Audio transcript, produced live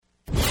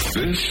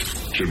This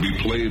should be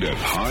played at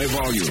high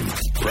volume,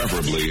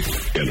 preferably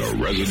in a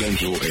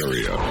residential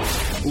area.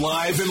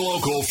 Live and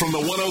local from the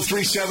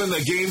 103.7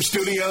 The Game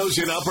studios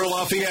in Upper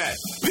Lafayette.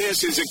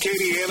 This is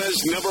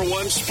Acadiana's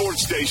 #1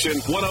 sports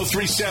station,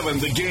 103.7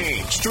 The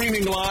Game.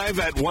 Streaming live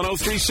at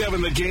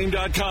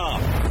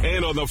 1037thegame.com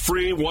and on the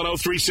free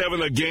 103.7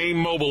 The Game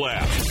mobile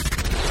app.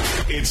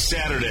 It's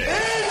Saturday.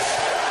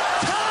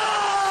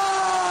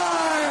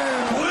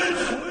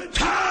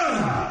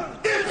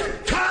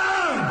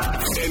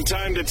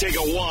 Time to take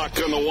a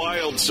walk on the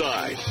wild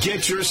side.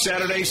 Get your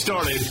Saturday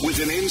started with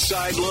an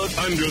inside look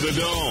under the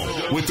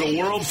dome with the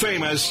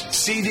world-famous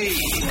CD.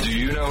 Do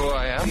you know who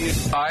I am?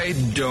 I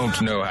don't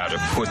know how to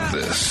put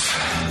this,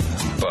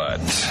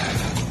 but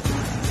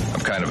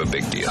I'm kind of a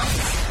big deal.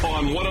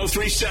 On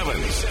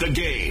 103.7 The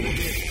Game.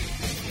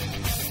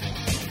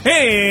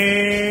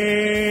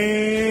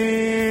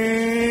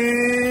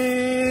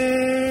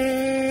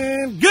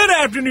 Good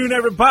afternoon,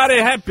 everybody.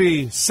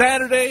 Happy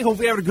Saturday. Hope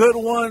you have a good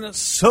one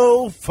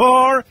so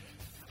far.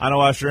 I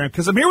know I sure am,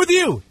 because I'm here with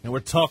you, and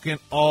we're talking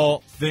all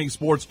things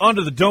sports.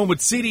 Under the Dome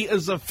with CD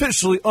is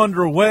officially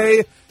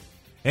underway,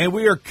 and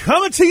we are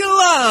coming to you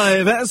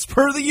live, as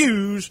per the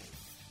usual,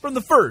 from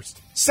the First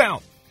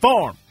South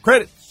Farm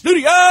Credit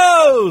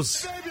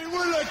Studios. Baby,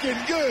 we're looking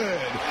good.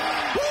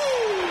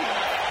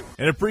 Woo!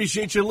 And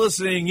appreciate you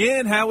listening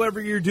in, however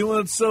you're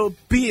doing so,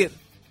 be it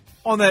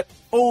on that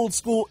old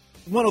school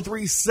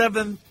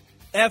 103.7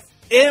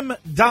 FM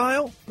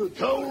dial. The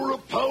tower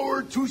of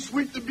power, too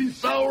sweet to be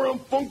sour. I'm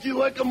funky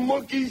like a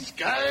monkey.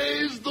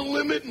 Sky's the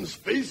limit and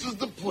space is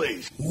the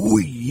place. Oh,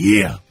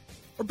 yeah.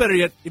 Or better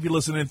yet, if you're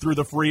listening through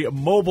the free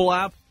mobile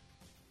app,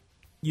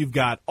 you've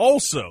got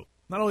also,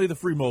 not only the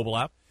free mobile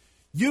app,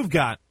 you've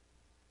got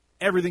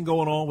everything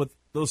going on with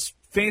those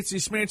fancy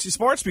schmancy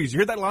smart speakers. You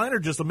heard that liner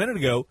just a minute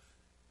ago.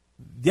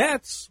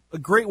 That's a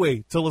great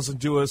way to listen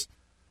to us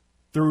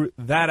through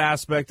that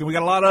aspect. And we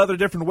got a lot of other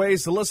different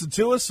ways to listen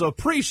to us, so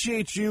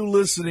appreciate you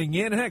listening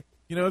in. Heck,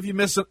 you know, if you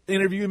miss an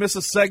interview, you miss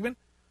a segment,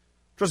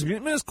 trust me, you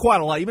miss quite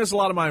a lot. You miss a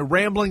lot of my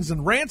ramblings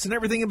and rants and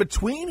everything in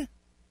between.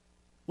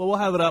 Well, we'll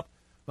have it up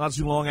not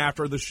too long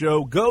after the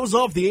show goes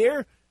off the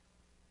air.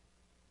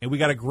 And we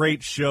got a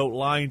great show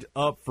lined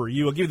up for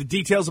you. I'll give you the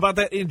details about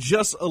that in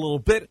just a little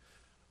bit.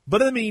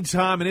 But in the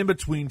meantime and in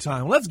between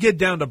time, let's get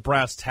down to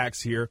brass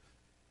tacks here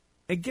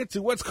and get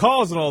to what's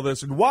causing all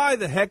this and why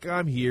the heck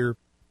I'm here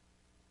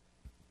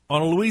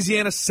on a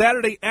Louisiana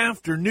Saturday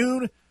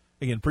afternoon.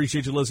 Again,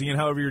 appreciate you listening in,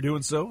 however you're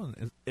doing so.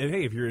 And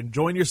hey, if you're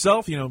enjoying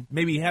yourself, you know,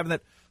 maybe having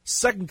that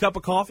second cup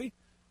of coffee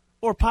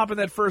or popping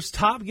that first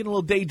top, getting a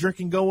little day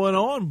drinking going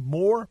on,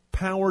 more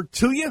power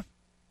to you.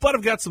 But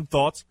I've got some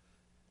thoughts,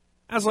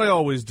 as I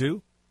always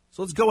do.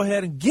 So let's go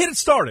ahead and get it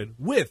started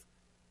with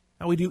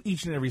how we do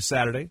each and every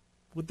Saturday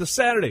with the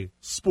Saturday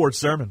Sports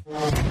Sermon.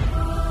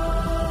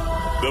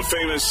 The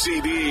famous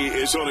CD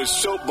is on his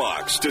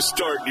soapbox to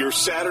start your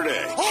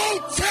Saturday.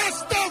 Oh,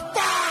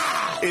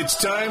 testify! It's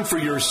time for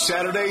your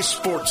Saturday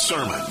sports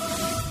sermon.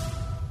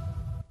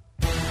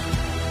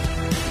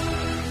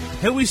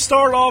 And we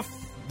start off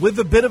with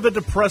a bit of a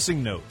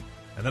depressing note,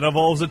 and that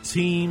involves a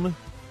team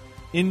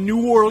in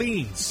New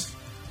Orleans.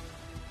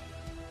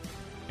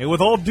 And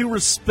with all due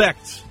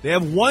respect, they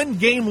have one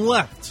game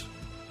left.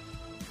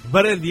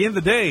 But at the end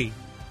of the day,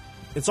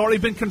 it's already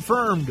been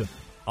confirmed.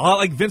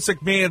 Like Vince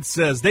McMahon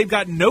says, they've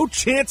got no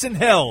chance in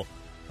hell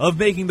of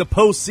making the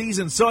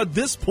postseason. So at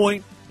this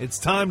point, it's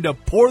time to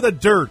pour the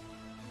dirt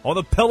on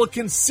the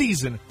Pelicans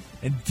season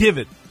and give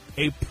it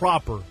a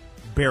proper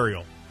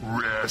burial.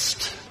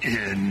 Rest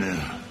in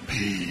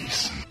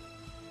peace.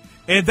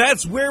 And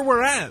that's where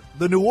we're at.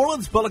 The New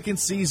Orleans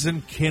Pelicans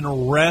season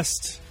can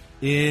rest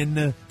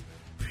in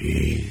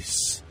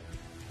peace.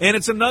 And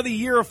it's another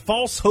year of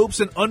false hopes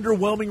and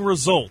underwhelming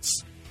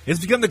results. It's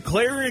become the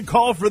clarion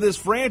call for this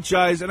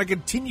franchise, and I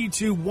continue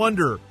to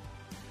wonder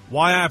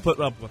why I put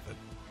up with it.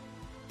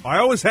 I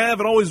always have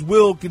and always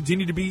will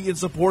continue to be in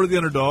support of the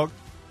underdog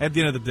at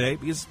the end of the day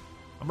because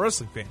I'm a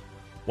wrestling fan.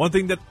 One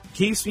thing that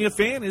keeps me a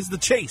fan is the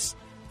chase.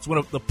 It's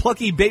when the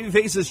plucky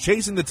babyface is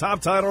chasing the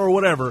top title or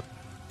whatever,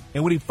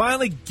 and when he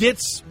finally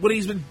gets what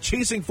he's been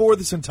chasing for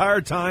this entire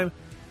time,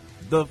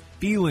 the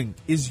feeling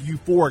is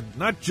euphoric,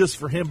 not just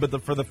for him,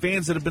 but for the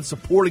fans that have been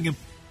supporting him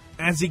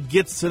as he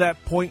gets to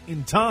that point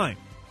in time.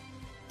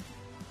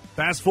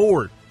 Fast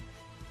forward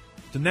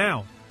to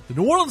now. The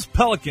New Orleans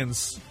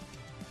Pelicans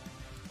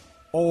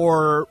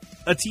are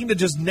a team that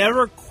just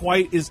never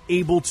quite is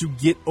able to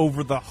get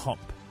over the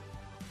hump.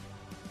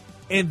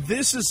 And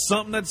this is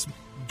something that's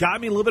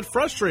got me a little bit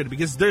frustrated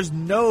because there's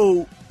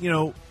no,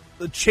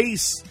 the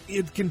chase,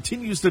 it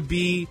continues to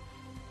be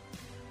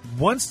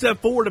one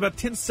step forward, about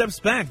 10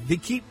 steps back. They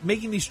keep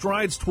making these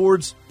strides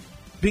towards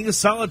being a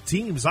solid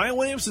team. Zion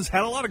Williamson's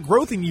had a lot of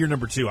growth in year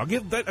number 2. I'll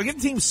give the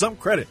team some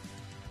credit.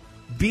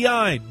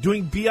 B.I.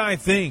 doing B.I.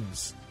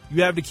 things.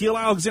 You have Nickeil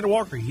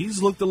Alexander-Walker.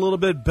 He's looked a little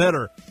bit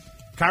better.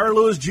 Kyra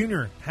Lewis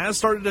Jr. has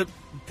started to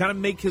kind of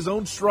make his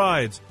own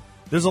strides.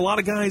 There's a lot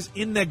of guys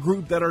in that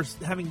group that are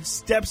having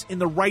steps in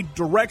the right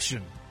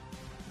direction.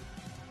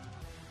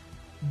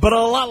 But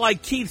a lot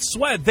like Keith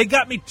Sweat, they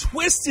got me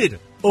twisted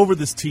over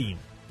this team.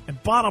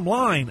 And bottom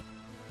line,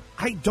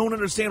 I don't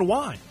understand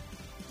why.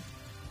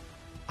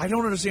 I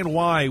don't understand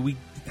why we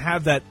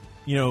have that,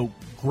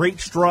 great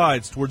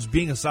strides towards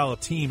being a solid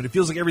team, and it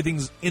feels like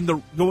everything's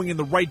going in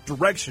the right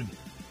direction.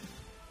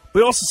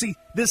 We also see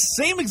this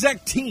same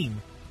exact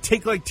team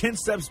take like 10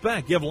 steps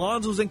back. You have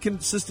Lonzo's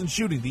inconsistent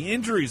shooting. The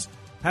injuries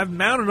have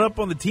mounted up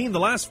on the team the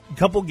last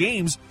couple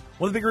games.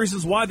 One of the big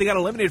reasons why they got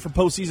eliminated from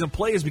postseason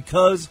play is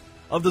because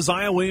of the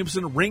Zion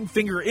Williamson ring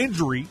finger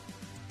injury,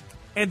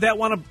 and that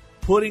wound up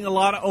putting a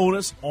lot of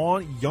onus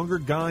on younger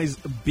guys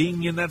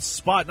being in that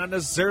spot, not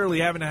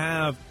necessarily having to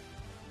have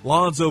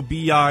Lonzo,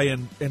 B.I.,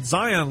 and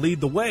Zion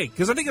lead the way.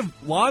 Because I think if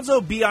Lonzo,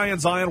 B.I., and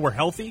Zion were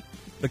healthy,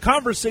 the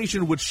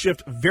conversation would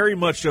shift very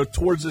much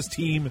towards this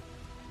team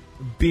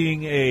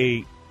being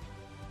I'm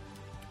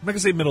not going to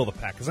say middle of the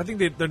pack, because I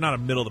think they're not a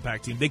middle of the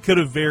pack team. They could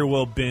have very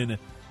well been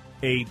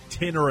a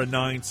 10 or a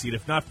 9 seed,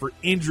 if not for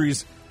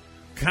injuries,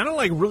 kind of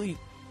like really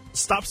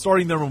stop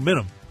starting their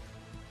momentum.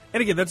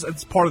 And again,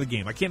 that's part of the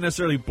game. I can't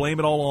necessarily blame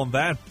it all on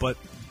that, but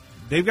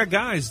they've got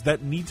guys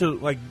that need to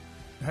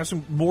have a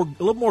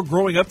little more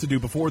growing up to do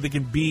before they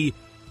can be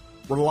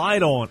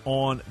relied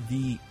on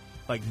the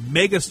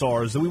mega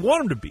stars that we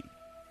want them to be.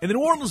 And the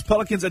New Orleans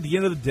Pelicans, at the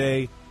end of the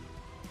day,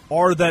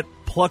 are that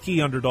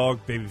plucky underdog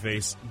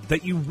babyface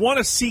that you want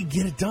to see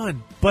get it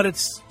done, but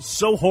it's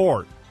so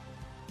hard.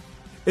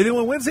 And then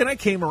when Wednesday night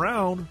came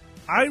around,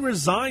 I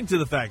resigned to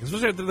the fact,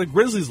 especially after the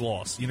Grizzlies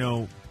lost,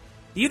 even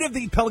if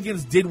the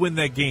Pelicans did win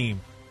that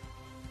game,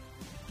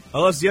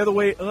 unless the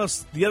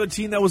other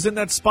team that was in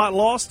that spot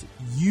lost,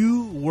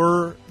 you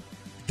were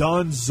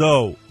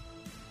donezo.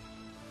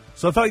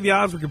 So I felt like the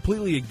odds were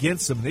completely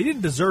against them. They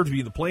didn't deserve to be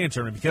in the play-in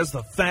tournament because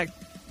of the fact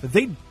that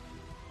they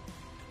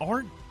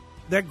aren't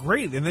that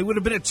great, and they would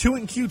have been a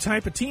 2-Q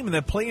type of team in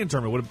that play-in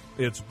tournament.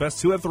 It's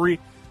best 2 out of 3.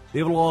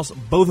 They would have lost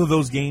both of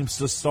those games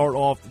to start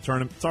off the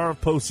tournament, start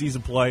off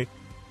postseason play,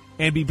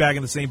 and be back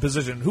in the same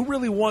position. Who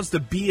really wants to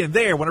be in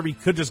there whenever you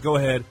could just go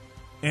ahead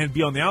and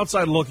be on the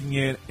outside looking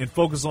in and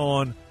focus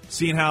on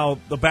seeing how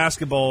the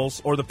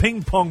basketballs or the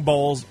ping pong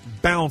balls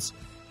bounce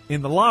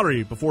in the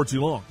lottery before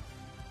too long?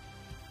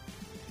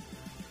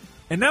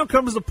 And now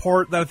comes the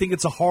part that I think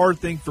it's a hard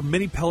thing for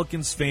many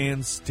Pelicans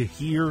fans to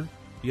hear,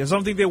 because I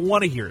don't think they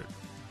want to hear it.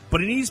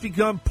 But it needs to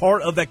become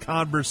part of that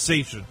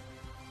conversation.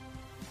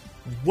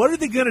 What are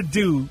they going to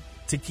do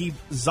to keep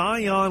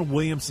Zion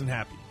Williamson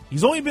happy?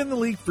 He's only been in the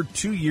league for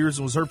 2 years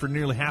and was hurt for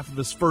nearly half of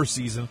his first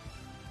season.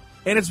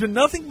 And it's been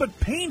nothing but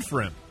pain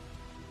for him,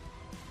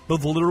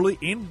 both literally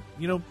and,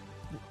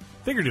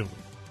 figuratively.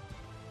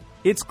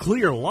 It's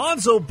clear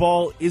Lonzo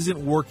Ball isn't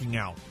working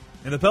out.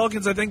 And the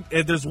Pelicans, I think,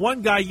 if there's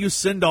one guy you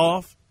send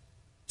off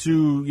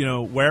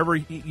to, wherever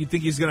you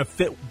think he's going to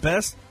fit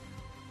best,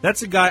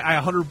 that's a guy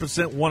I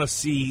 100% want to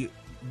see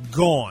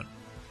gone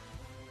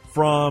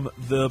from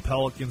the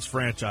Pelicans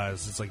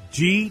franchise. It's like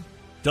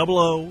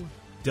G-O-O-N-N-E,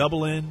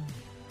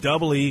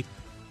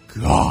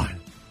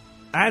 gone.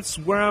 That's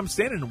where I'm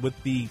standing with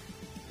the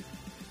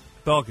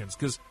Pelicans,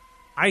 because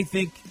I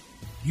think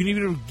you need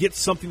to get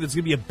something that's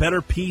going to be a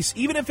better piece,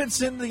 even if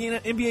it's in the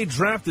NBA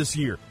draft this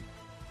year.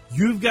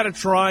 You've got to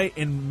try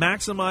and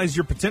maximize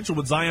your potential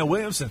with Zion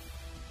Williamson,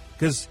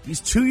 because he's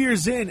 2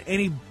 years in,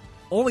 and he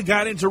only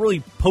got into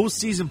really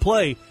postseason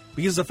play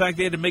because of the fact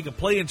they had to make a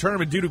play-in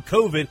tournament due to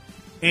COVID,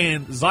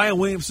 and Zion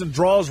Williamson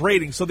draws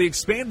ratings, so they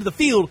expanded the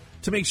field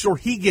to make sure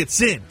he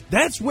gets in.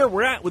 That's where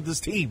we're at with this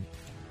team.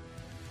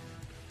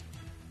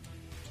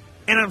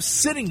 And I'm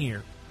sitting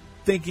here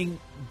thinking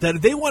that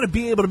if they want to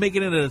be able to make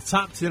it into the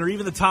top 10 or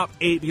even the top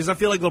 8, because I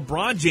feel like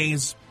LeBron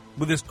James,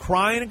 with his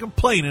crying and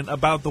complaining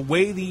about the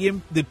way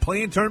the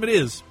play-in tournament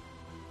is,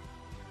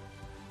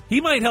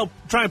 he might help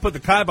try and put the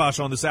kibosh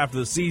on this after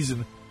the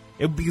season,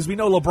 because we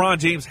know LeBron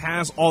James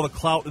has all the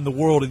clout in the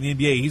world in the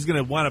NBA. He's going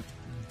to wind up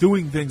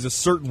doing things a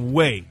certain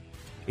way.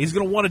 He's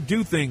going to want to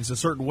do things a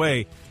certain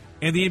way,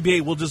 and the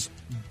NBA will just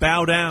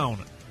bow down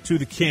to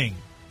the king,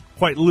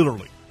 quite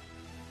literally.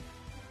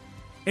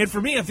 And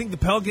for me, I think the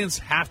Pelicans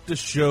have to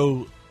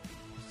show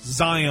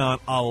Zion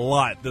a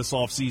lot this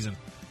offseason.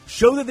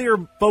 Show that they are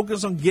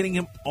focused on getting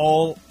him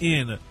all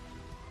in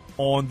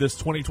on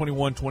this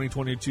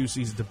 2021-2022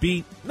 season to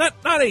be not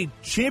a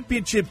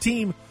championship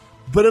team,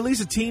 but at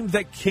least a team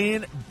that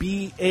can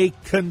be a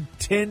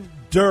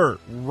contender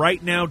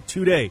right now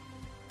today.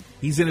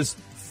 He's in his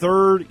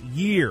third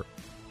year.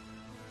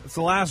 It's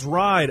the last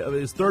ride of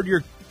his third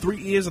year.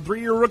 He has a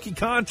 3-year rookie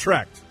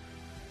contract.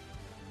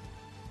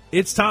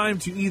 It's time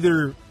to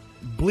either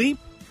bleep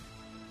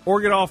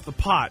or get off the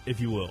pot, if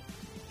you will.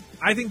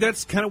 I think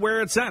that's kind of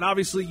where it's at.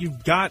 Obviously,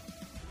 you've got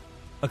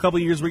a couple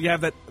of years where you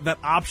have that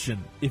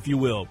option, if you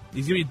will.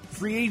 He's going to be a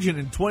free agent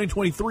in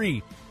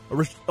 2023, or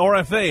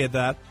RFA at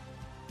that.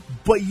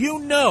 But you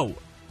know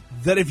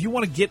that if you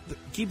want to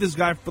keep this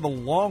guy for the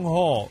long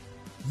haul,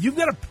 you've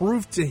got to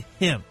prove to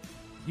him.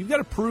 You've got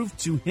to prove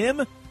to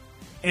him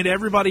and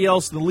everybody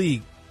else in the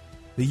league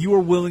that you are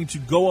willing to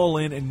go all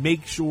in and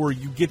make sure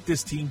you get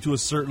this team to a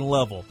certain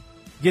level.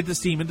 Get this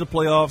team into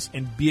playoffs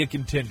and be a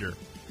contender.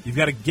 You've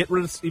got to get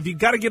rid of if you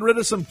got to get rid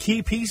of some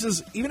key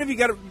pieces. Even if you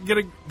got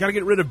to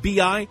get rid of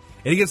BI and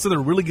he gets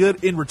something really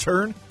good in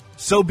return,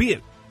 so be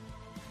it.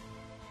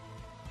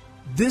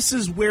 This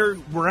is where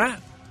we're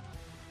at.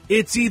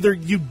 It's either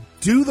you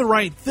do the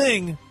right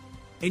thing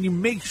and you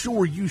make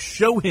sure you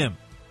show him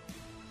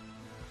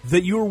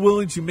that you are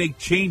willing to make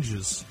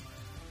changes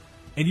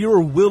and you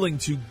are willing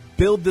to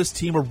build this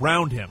team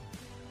around him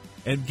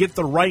and get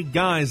the right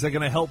guys that are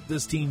going to help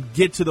this team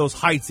get to those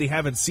heights they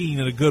haven't seen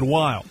in a good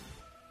while.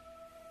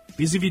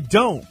 Because if you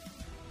don't,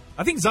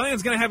 I think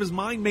Zion's going to have his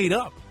mind made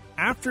up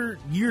after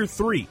year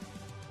 3.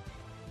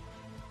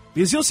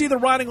 Because he'll see the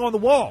writing on the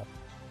wall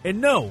and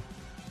know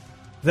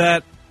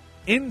that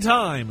in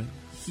time,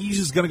 he's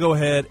just going to go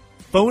ahead,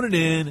 phone it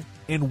in,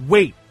 and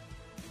wait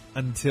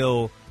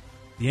until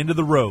the end of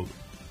the road.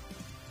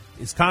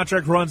 His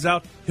contract runs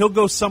out. He'll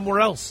go somewhere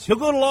else. He'll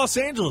go to Los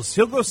Angeles.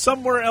 He'll go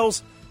somewhere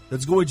else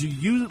that's going to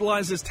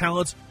utilize his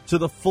talents to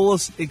the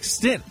fullest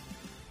extent.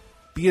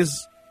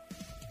 Because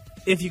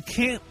if you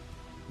can't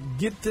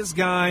get this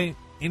guy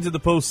into the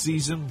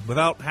postseason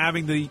without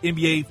having the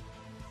NBA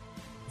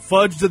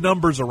fudge the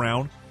numbers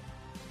around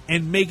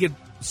and make it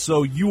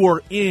so you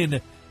are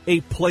in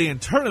a play-in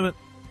tournament,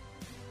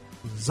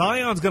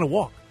 Zion's going to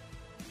walk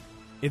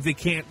if they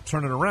can't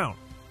turn it around.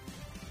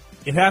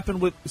 It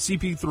happened with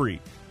CP3.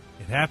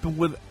 It happened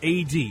with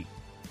AD.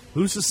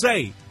 Who's to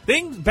say?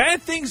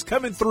 Bad things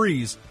come in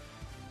threes,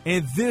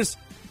 and this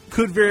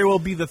could very well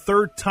be the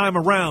third time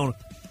around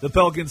the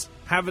Pelicans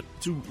have it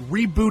to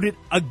reboot it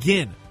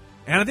again.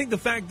 And I think the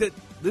fact that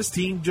this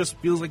team just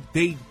feels like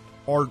they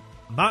are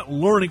not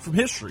learning from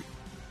history.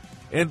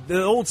 And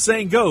the old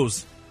saying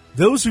goes,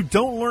 those who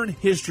don't learn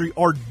history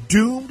are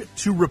doomed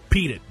to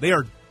repeat it. They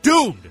are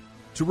doomed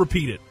to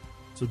repeat it.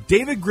 So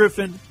David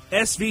Griffin,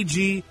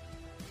 SVG,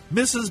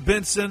 Mrs.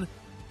 Benson,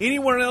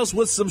 anyone else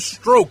with some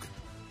stroke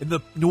in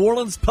the New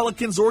Orleans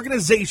Pelicans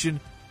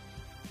organization,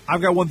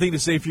 I've got one thing to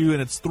say for you,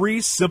 and it's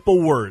 3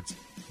 simple words.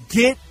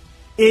 Get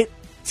it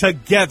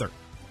together.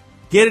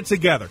 Get it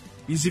together.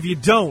 Because if you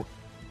don't,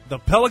 the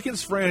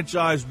Pelicans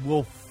franchise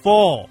will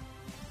fall.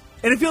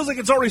 And it feels like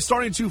it's already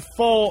starting to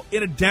fall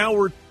in a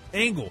downward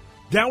angle,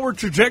 downward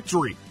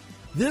trajectory.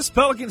 This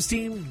Pelicans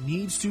team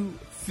needs to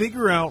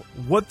figure out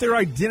what their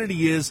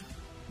identity is,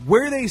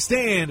 where they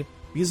stand,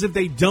 because if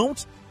they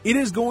don't, it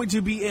is going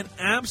to be an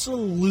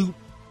absolute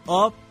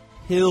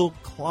uphill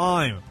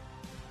climb.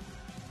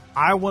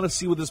 I want to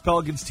see what this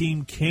Pelicans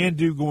team can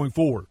do going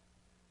forward.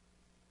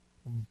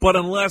 But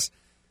unless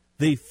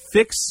they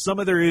fix some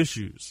of their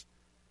issues,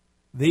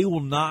 they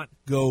will not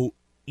go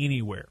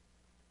anywhere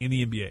in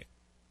the NBA.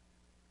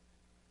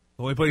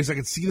 The only place I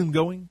can see them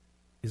going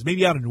is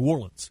maybe out of New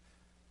Orleans.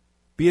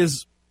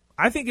 Because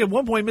I think at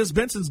one point, Ms.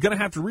 Benson's going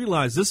to have to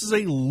realize this is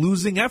a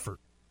losing effort.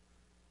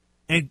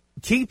 And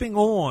keeping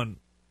on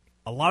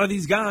a lot of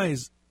these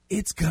guys,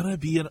 it's going to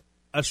be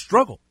a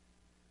struggle.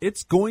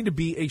 It's going to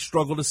be a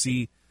struggle to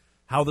see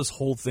how this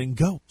whole thing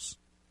goes.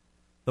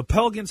 The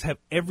Pelicans have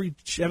every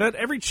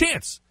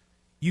chance.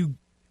 You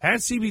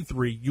had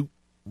CP3. You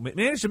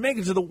managed to make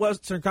it to the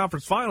Western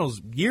Conference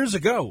Finals years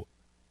ago.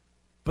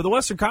 But the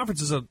Western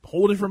Conference is a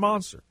whole different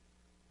monster.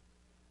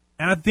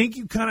 And I think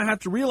you kind of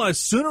have to realize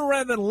sooner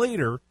rather than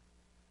later,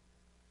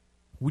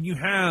 when you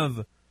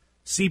have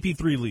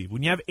CP3 leave,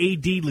 when you have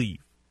AD leave,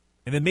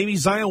 and then maybe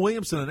Zion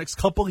Williamson the next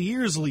couple of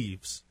years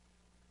leaves,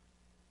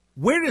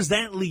 where does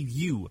that leave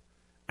you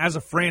as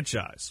a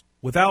franchise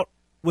with a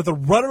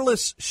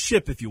rudderless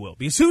ship, if you will?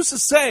 Because who's to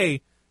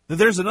say that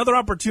there's another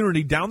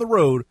opportunity down the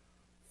road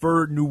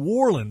for New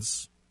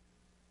Orleans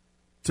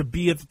to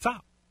be at the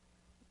top?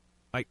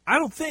 Like, I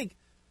don't think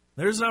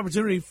there's an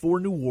opportunity for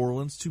New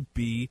Orleans to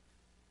be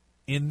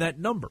in that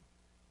number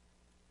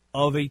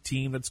of a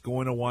team that's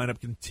going to wind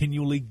up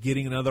continually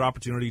getting another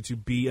opportunity to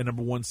be a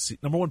number one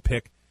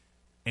pick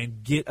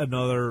and get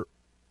another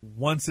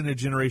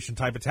once-in-a-generation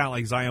type of talent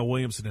like Zion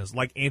Williamson is,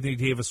 like Anthony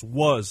Davis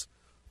was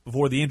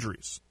before the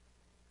injuries.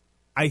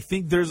 I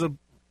think there's a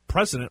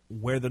precedent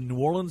where the New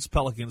Orleans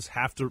Pelicans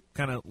have to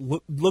kind of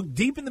look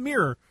deep in the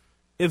mirror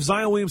if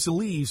Zion Williamson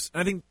leaves.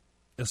 I think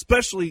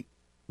especially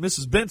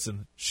Mrs.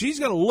 Benson, she's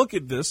going to look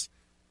at this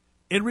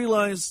and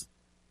realize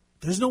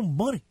there's no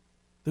money.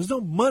 There's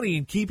no money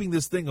in keeping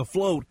this thing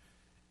afloat,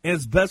 and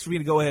it's best for me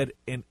to go ahead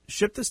and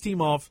ship this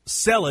team off,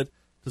 sell it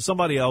to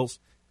somebody else,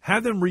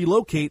 have them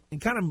relocate,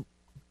 and kind of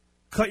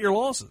cut your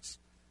losses.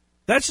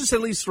 That's just at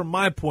least from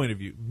my point of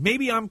view.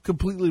 Maybe I'm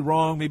completely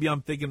wrong. Maybe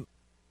I'm thinking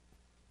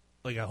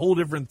like a whole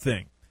different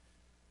thing.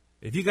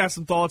 If you got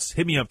some thoughts,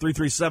 hit me up,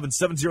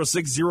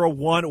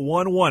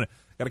 337-706-0111.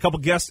 Got a couple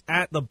guests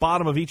at the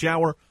bottom of each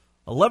hour.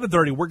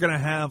 11:30, we're going to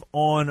have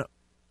on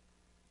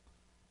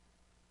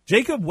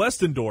Jacob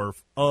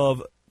Westendorf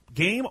of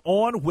Game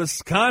On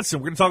Wisconsin.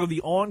 We're going to talk about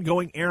the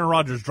ongoing Aaron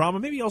Rodgers drama.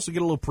 Maybe also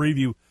get a little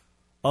preview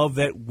of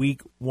that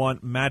Week 1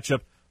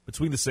 matchup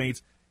between the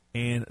Saints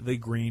and the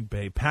Green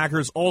Bay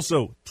Packers.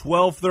 Also,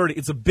 12:30.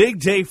 It's a big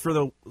day for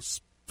the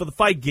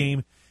fight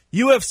game.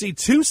 UFC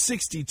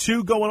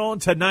 262 going on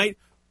tonight.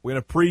 We're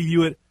going to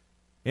preview it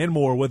and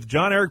more with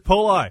John Eric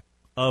Poli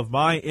of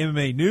my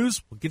MMA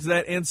news. We'll get to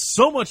that and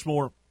so much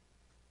more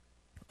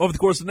over the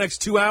course of the next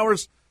 2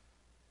 hours.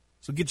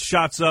 So get your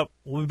shots up.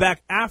 We'll be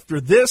back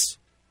after this,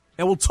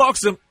 and we'll talk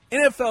some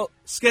NFL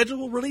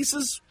schedule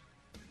releases,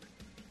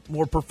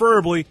 more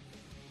preferably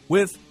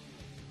with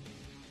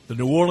the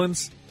New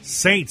Orleans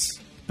Saints.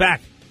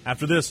 Back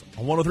after this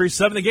on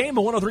 103.7 The Game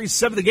and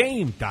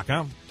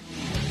 103.7thegame.com.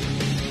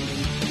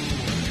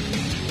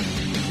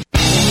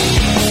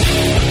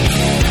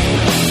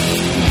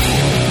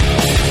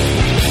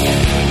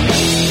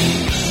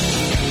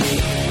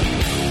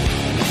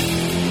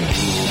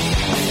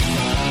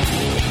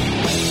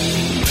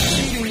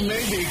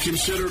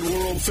 Considered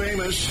world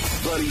famous,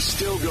 but he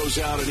still goes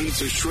out and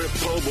eats a shrimp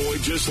po' boy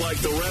just like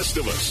the rest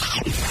of us.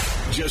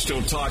 Just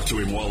don't talk to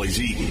him while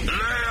he's eating. Lay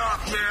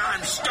off me,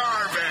 I'm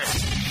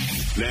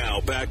starving.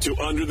 Now back to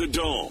Under the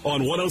Dome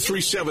on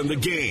 103.7 The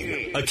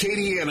Game,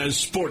 Acadiana's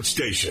sports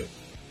station.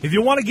 If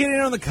you want to get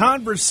in on the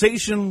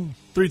conversation,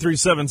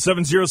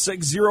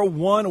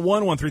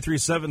 337-706-0111,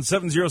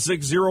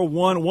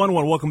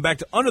 337-706-0111. Welcome back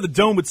to Under the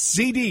Dome with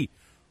CD.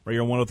 Right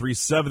here on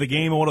 103.7 The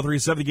Game and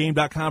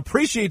 103.7thegame.com.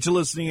 Appreciate you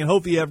listening, and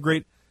hope you have a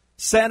great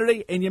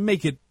Saturday, and you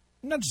make it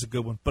not just a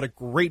good one, but a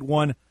great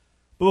one.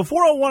 But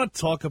before I want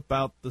to talk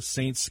about the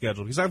Saints'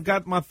 schedule, because I've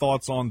got my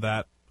thoughts on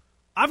that,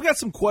 I've got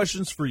some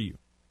questions for you.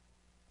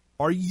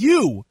 Are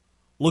you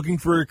looking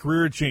for a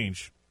career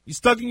change? You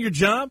stuck in your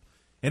job,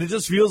 and it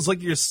just feels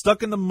like you're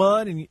stuck in the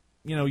mud, and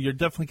you're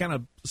definitely kind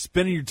of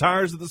spinning your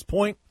tires at this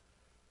point?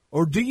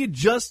 Or do you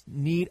just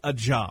need a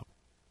job?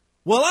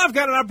 Well, I've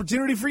got an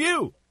opportunity for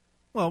you.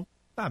 Well,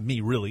 not me,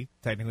 really.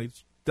 Technically,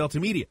 it's Delta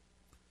Media.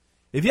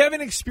 If you have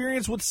any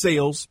experience with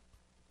sales,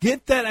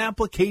 get that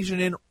application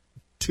in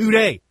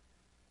today.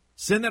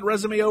 Send that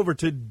resume over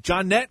to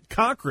Jonette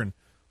Cochran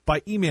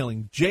by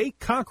emailing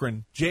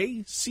jcochran,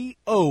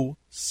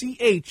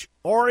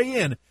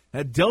 JCOCHRAN,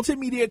 at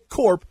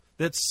DeltaMediaCorp,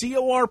 that's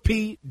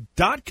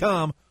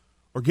CORP.com,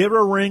 or give her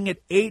a ring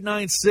at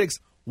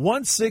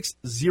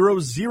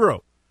 896-1600.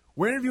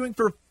 We're interviewing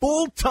for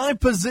full-time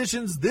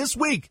positions this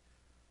week.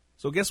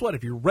 So guess what?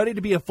 If you're ready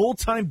to be a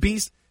full-time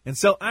beast and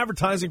sell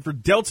advertising for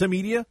Delta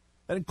Media,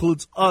 that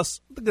includes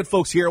us, the good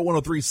folks here at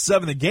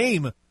 103.7 The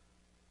Game,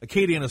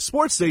 Acadiana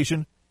Sports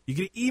Station, you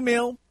can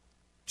email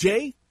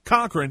Jay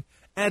Cochran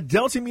at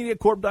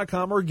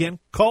DeltaMediaCorp.com, or again,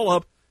 call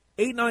up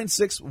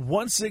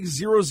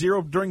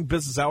 896-1600 during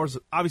business hours.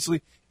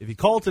 Obviously, if you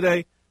call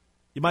today,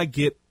 you might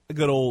get a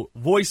good old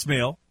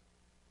voicemail.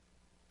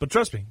 But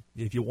trust me,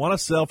 if you want to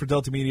sell for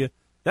Delta Media,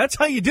 that's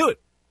how you do it.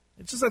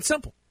 It's just that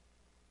simple.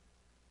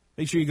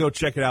 Make sure you go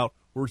check it out.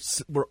 We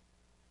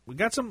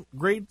got some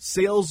great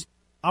sales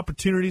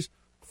opportunities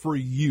for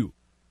you.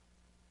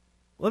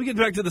 Let me get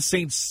back to the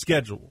Saints'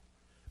 schedule,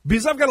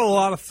 because I've got a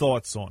lot of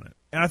thoughts on it.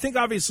 And I think,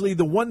 obviously,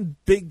 the one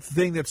big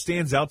thing that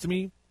stands out to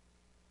me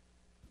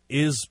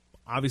is,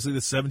 obviously, the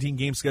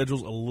 17-game schedule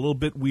is a little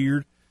bit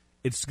weird.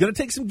 It's going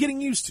to take some getting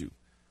used to.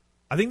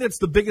 I think that's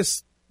the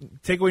biggest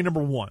takeaway,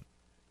 number one.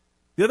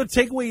 The other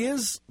takeaway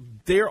is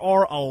there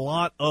are a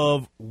lot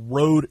of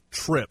road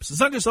trips. It's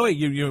not just,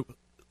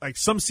 like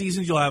some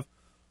seasons you'll have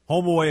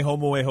home away,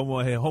 home away, home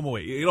away, home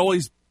away.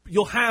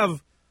 You'll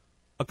have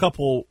a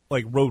couple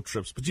like road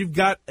trips, but you've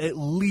got at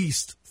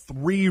least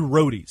 3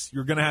 roadies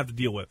you're going to have to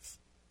deal with.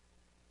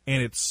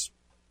 And it's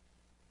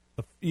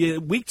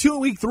week 2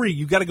 and week 3,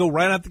 you've got to go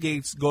right out the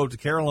gates, go up to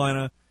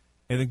Carolina,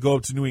 and then go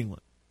up to New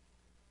England.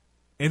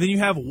 And then you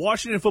have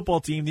Washington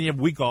football team, then you have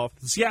a week off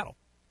in Seattle.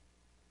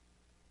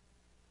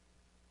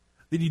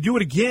 Then you do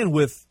it again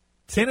with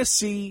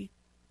Tennessee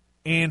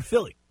and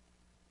Philly.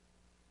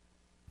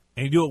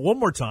 And you do it one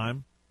more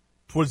time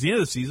towards the end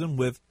of the season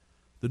with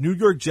the New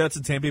York Jets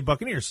and Tampa Bay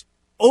Buccaneers.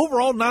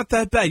 Overall, not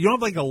that bad. You don't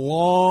have like a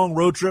long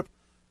road trip.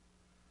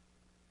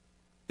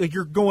 Like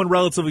you're going,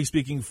 relatively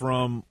speaking,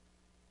 from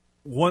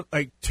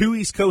 2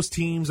 East Coast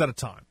teams at a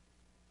time.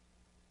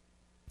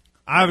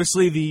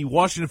 Obviously, the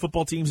Washington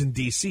football team's in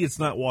D.C. It's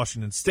not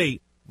Washington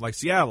State like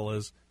Seattle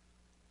is.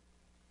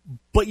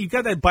 But you've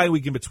got that bye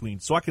week in between,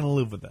 so I can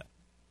live with that.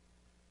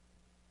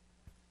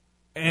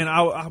 And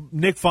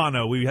Nick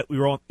Fano,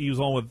 he was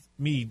on with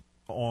me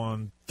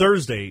on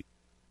Thursday,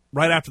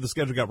 right after the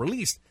schedule got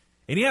released,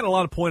 and he had a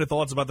lot of pointed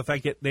thoughts about the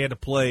fact that they had to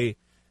play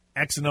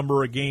X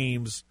number of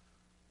games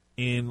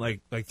in like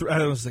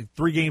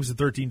 3 games in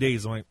 13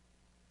 days. I'm like,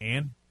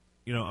 and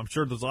I'm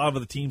sure there's a lot of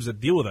other teams that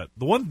deal with that.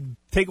 The one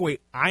takeaway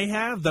I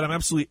have that I'm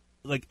absolutely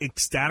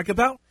ecstatic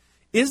about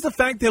is the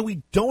fact that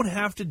we don't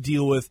have to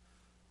deal with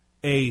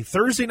a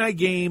Thursday night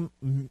game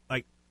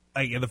like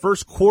in the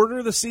first quarter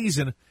of the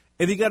season.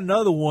 And you got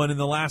another one in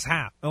the last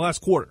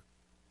quarter.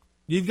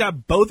 You've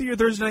got both of your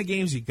Thursday night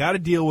games you got to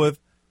deal with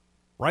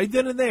right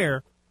then and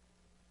there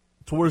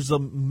towards the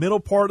middle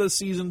part of the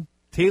season,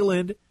 tail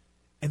end,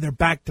 and they're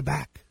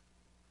back-to-back.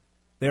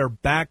 They're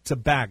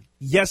back-to-back.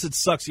 Yes, it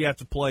sucks you have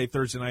to play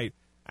Thursday night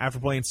after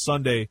playing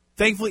Sunday.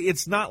 Thankfully,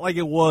 it's not like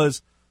it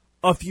was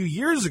a few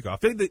years ago. I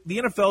think the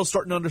NFL is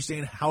starting to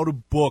understand how to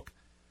book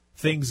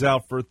things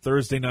out for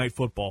Thursday night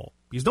football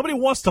because nobody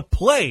wants to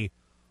play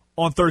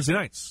on Thursday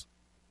nights.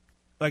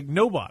 Like,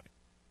 nobody.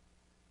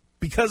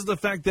 because of the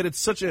fact that it's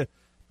such a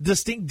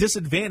distinct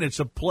disadvantage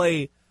to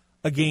play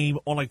a game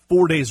on like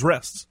 4 days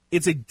rest.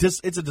 It's a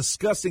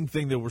disgusting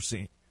thing that we're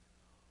seeing.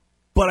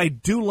 But I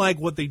do like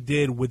what they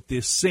did with the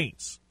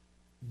Saints.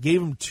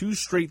 Gave them 2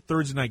 straight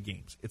Thursday night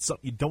games. It's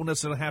something you don't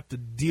necessarily have to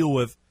deal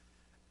with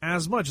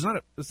as much.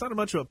 It's not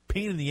much of a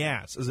pain in the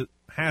ass as it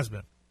has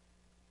been.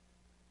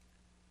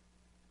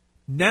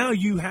 Now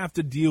you have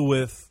to deal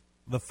with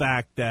the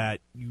fact that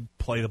you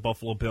play the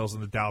Buffalo Bills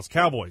and the Dallas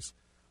Cowboys.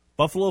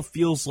 Buffalo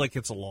feels like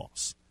it's a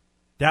loss.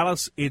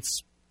 Dallas,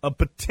 it's a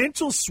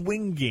potential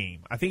swing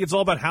game. I think it's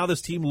all about how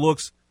this team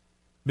looks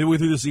midway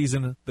through the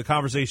season. The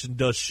conversation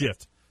does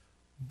shift.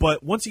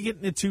 But once you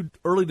get into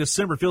early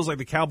December, it feels like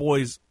the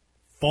Cowboys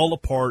fall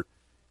apart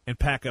and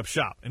pack up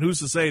shop. And who's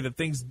to say that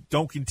things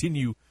don't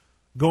continue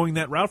going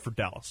that route for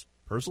Dallas?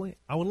 Personally,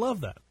 I would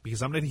love that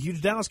because I'm not a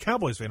huge Dallas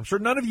Cowboys fan. I'm sure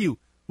none of you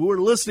who are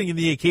listening in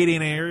the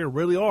Acadiana area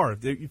really are.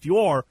 If you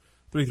are,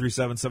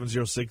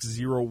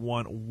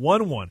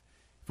 337-706-0111.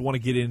 If you want to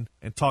get in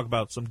and talk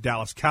about some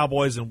Dallas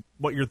Cowboys and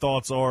what your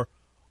thoughts are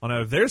on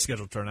how their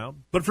schedule turn out.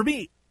 But for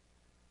me,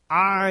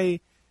 I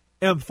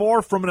am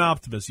far from an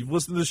optimist. You've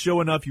listened to the show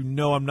enough, you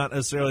know I'm not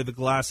necessarily the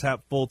glass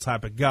half full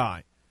type of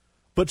guy.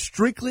 But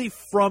strictly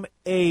from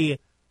a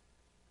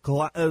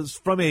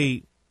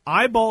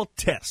eyeball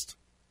test,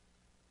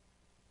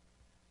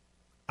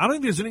 I don't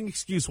think there's any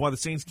excuse why the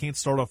Saints can't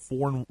start off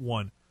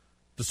 4-1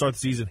 to start the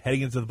season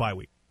heading into the bye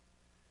week.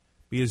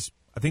 Because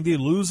I think they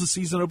lose the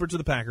season opener to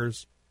the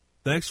Packers.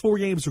 The next 4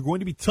 games are going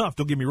to be tough,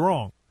 don't get me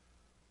wrong.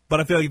 But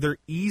I feel like they're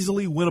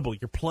easily winnable.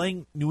 You're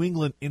playing New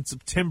England in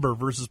September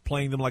versus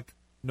playing them like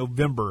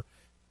November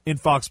in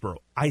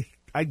Foxborough.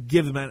 I'd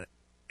give them an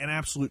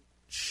absolute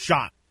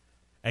shot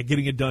at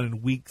getting it done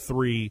in week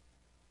 3.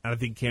 And I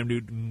think Cam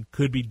Newton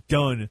could be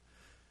done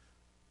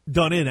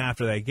in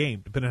after that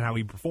game, depending on how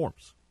he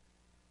performs.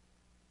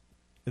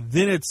 And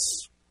then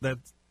it's that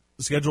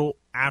schedule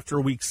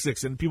after week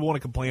 6, and people want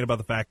to complain about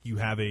the fact you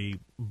have a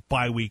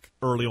bye week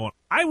early on.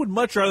 I would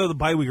much rather the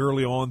bye week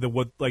early on than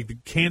what like the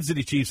Kansas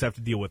City Chiefs have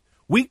to deal with.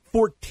 Week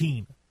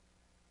 14.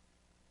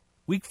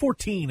 Week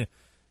 14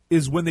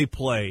 is when they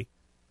play,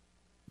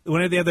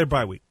 when they have their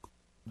bye week.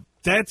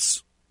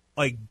 That's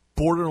like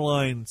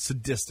borderline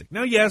sadistic.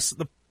 Now, yes,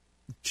 the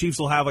Chiefs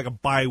will have like a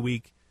bye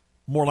week,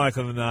 more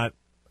likely than not,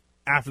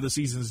 after the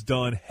season is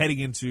done, heading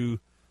into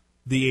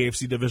the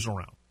AFC divisional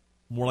round.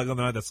 More likely than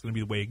not, that's going to be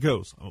the way it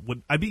goes.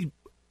 I'd be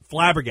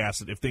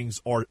flabbergasted if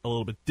things are a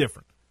little bit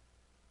different.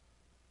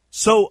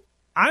 So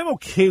I'm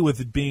okay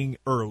with it being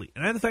early.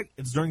 And the fact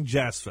it's during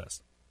Jazz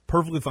Fest,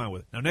 perfectly fine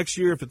with it. Now, next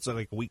year, if it's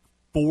like a week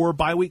 4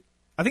 bye week,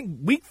 I think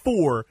week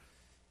 4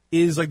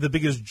 is like the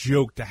biggest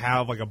joke to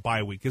have like a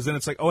bye week. Because then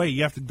it's like, oh, hey,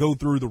 you have to go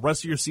through the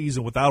rest of your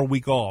season without a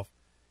week off.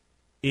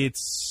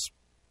 It's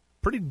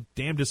pretty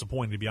damn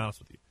disappointing, to be honest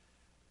with you.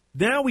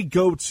 Now we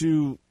go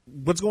to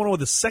what's going on with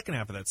the second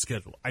half of that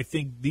schedule. I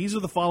think these are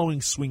the following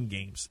swing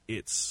games.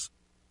 It's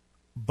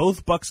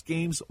both Bucs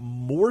games,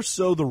 more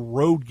so the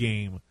road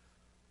game.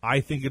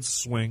 I think it's a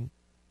swing.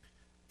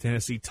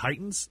 Tennessee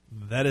Titans,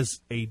 that is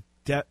a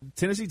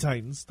Tennessee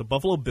Titans. The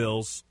Buffalo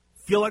Bills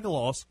feel like a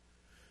loss.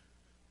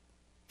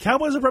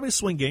 Cowboys are probably a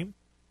swing game.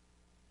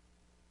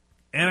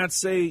 And I'd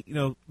say,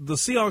 the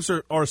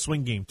Seahawks are a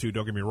swing game too,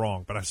 don't get me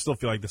wrong, but I still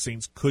feel like the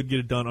Saints could get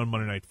it done on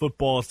Monday Night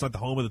Football. It's not the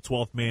home of the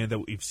 12th man that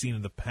we've seen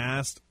in the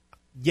past.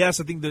 Yes,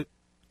 I think that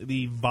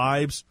the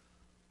vibes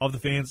of the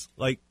fans,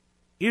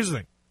 here's the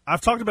thing.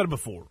 I've talked about it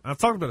before. I've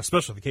talked about it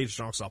especially on the Cajun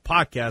Strong Style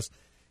podcast,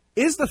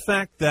 is the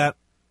fact that,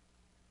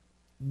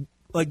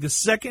 the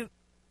second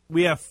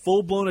we have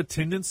full-blown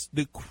attendance,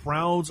 the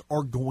crowds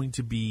are going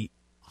to be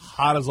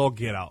hot as all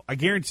get out. I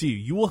guarantee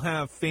you will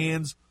have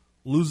fans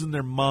losing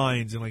their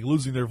minds and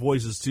losing their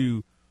voices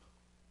too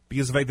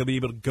because of the fact they'll be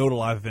able to go to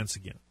live events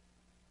again.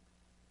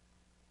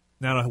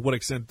 Now, to what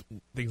extent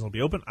things will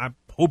be open, I'm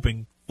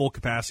hoping full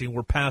capacity, and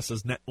we're past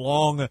this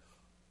long,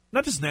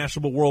 not just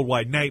national, but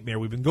worldwide nightmare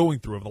we've been going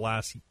through over the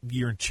last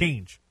year and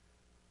change.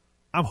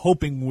 I'm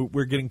hoping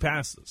we're getting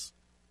past this.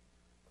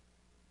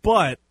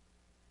 But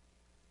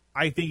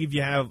I think if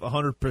you have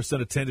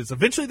 100% attendance,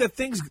 eventually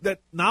that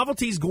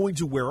novelty is going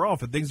to wear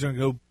off and things are going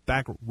to go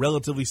back,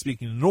 relatively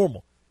speaking, to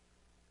normal.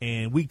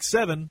 And week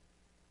 7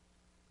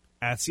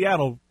 at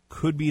Seattle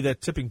could be that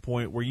tipping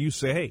point where you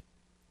say, hey,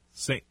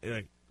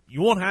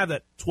 you won't have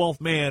that 12th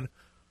man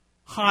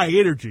high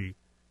energy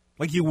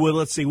like you would,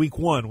 let's say, week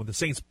 1 when the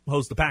Saints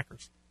host the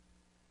Packers.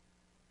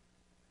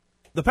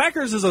 The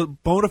Packers is a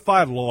bona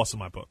fide loss in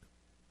my book.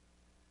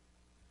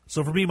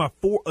 So for me,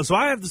 so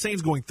I have the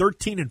Saints going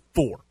 13-4.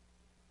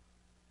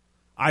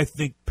 I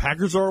think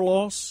Packers are a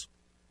loss.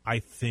 I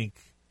think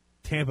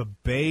Tampa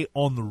Bay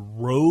on the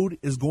road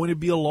is going to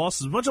be a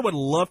loss. As much as I would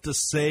love to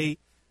say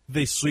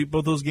they sweep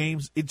both those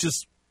games,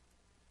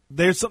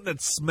 there's something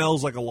that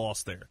smells like a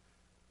loss there.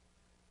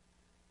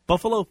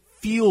 Buffalo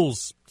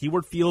feels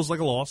like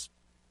a loss.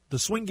 The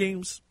swing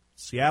games,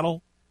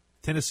 Seattle,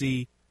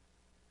 Tennessee,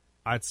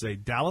 I'd say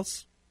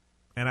Dallas,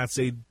 and I'd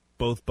say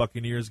both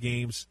Buccaneers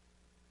games,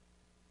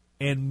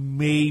 and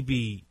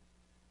maybe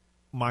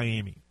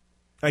Miami.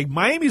 Like,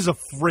 Miami's a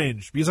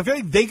fringe because I feel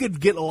like they could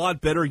get a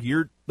lot better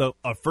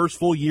a first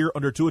full year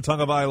under Tua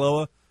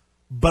Tagovailoa,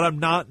 but I'm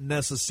not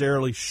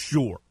necessarily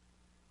sure.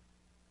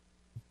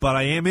 But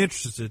I am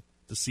interested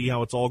to see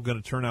how it's all going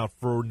to turn out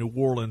for New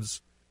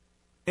Orleans.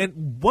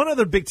 And one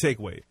other big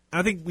takeaway,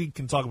 I think we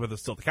can talk about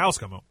this till the cows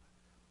come home.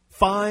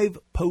 5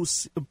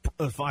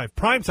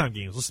 primetime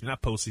games. Listen,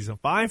 not postseason.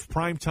 5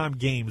 primetime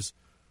games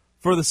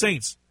for the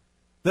Saints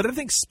that I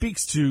think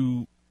speaks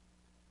to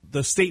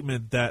the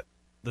statement that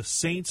the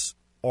Saints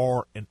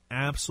are an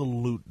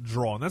absolute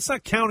draw. And that's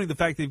not counting the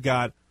fact they've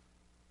got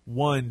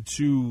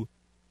 2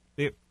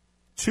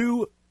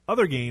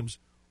 other games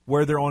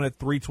where they're on at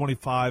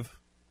 325,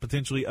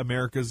 potentially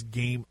America's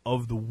game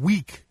of the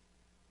week.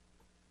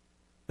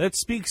 That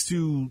speaks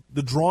to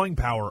the drawing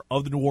power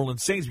of the New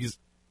Orleans Saints, because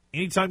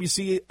anytime you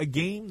see a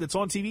game that's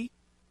on TV,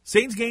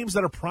 Saints games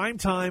that are prime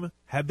time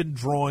have been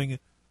drawing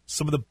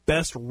some of the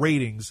best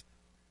ratings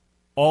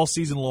all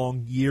season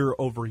long, year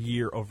over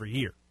year over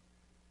year.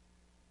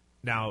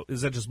 Now,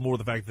 is that just more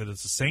the fact that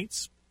it's the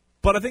Saints?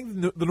 But I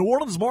think the New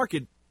Orleans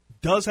market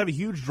does have a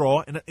huge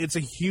draw, and it's a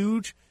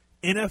huge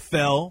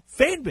NFL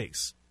fan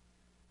base.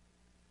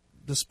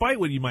 Despite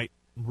what you might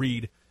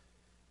read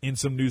in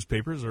some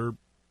newspapers or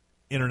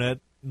internet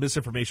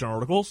misinformation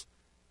articles,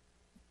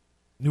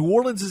 New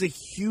Orleans is a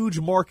huge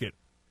market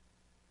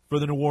for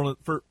the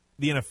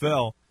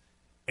NFL,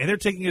 and they're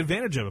taking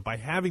advantage of it by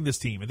having this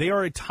team. And they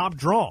are a top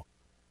draw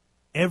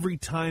every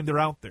time they're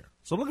out there.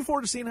 So I'm looking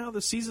forward to seeing how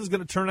the season is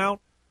going to turn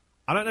out.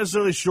 I'm not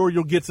necessarily sure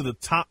you'll get to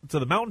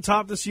the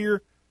mountaintop this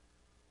year,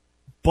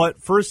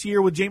 but first year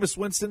with Jameis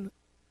Winston,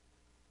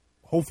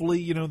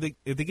 hopefully,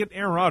 if they get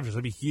Aaron Rodgers,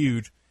 that'd be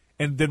huge.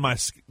 And then my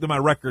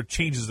record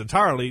changes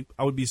entirely.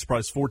 I would be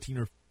surprised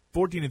 14-3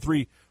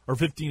 or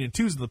 15-2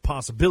 is the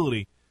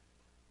possibility.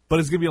 But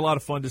it's going to be a lot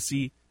of fun to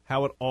see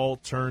how it all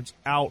turns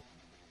out.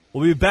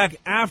 We'll be back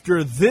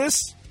after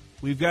this.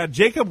 We've got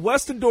Jacob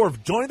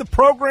Westendorf joining the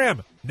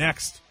program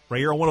next, right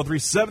here on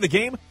 103.7 The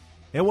Game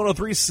and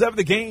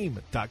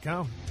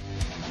 103.7thegame.com.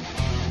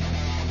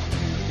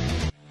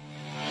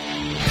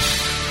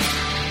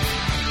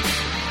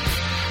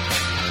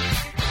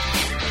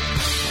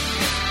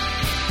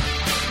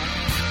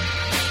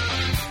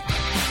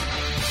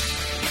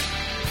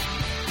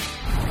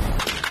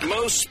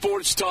 Most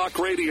sports talk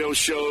radio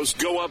shows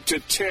go up to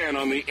 10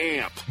 on the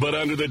amp, but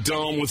Under the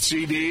Dome with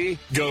CD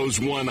goes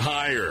one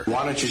higher.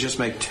 Why don't you just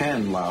make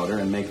 10 louder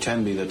and make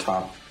 10 be the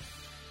top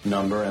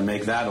number and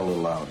make that a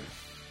little louder?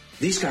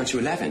 These count to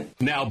 11.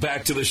 Now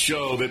back to the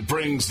show that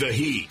brings the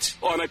heat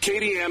on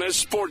Acadiana's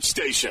sports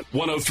station,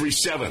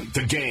 103.7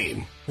 The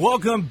Game.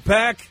 Welcome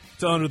back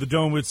to Under the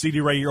Dome with CD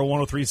right here on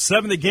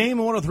 103.7 The Game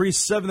and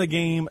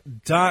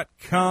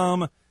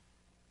 103.7thegame.com.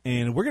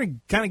 And we're going to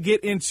kind of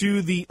get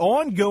into the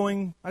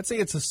ongoing, I'd say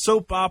it's a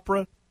soap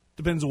opera.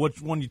 Depends on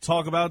which one you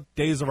talk about.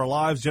 Days of Our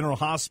Lives, General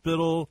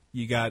Hospital.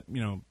 You got,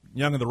 Young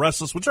and the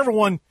Restless. Whichever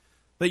one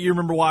that you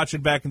remember watching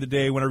back in the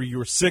day whenever you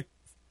were sick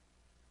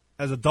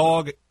as a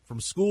dog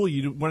from school.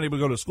 You weren't able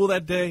to go to school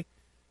that day.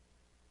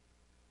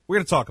 We're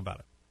going to talk about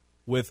it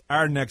with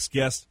our next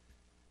guest.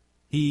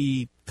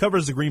 He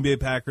covers the Green Bay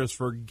Packers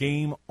for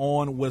Game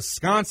On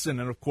Wisconsin.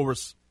 And, of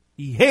course,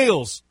 he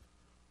hails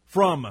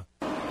from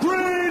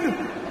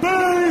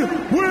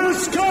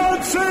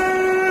Wisconsin!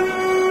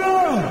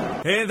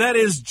 And that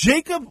is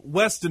Jacob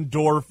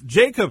Westendorf.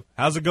 Jacob,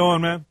 how's it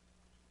going, man?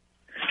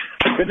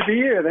 Good to be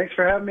here. Thanks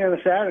for having me on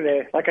a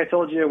Saturday. Like I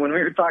told you when we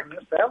were talking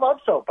yesterday, I love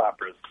soap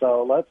operas,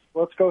 so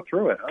let's go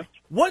through it, huh?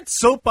 What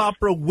soap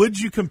opera would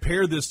you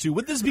compare this to?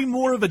 Would this be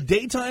more of a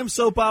daytime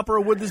soap opera,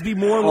 or would this be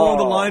more along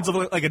the lines of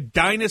like a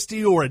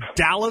Dynasty or a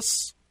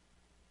Dallas?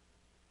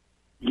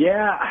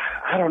 Yeah,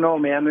 I don't know,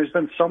 man. There's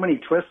been so many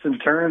twists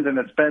and turns, and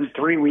it's been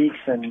 3 weeks,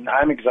 and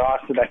I'm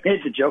exhausted. I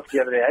made the joke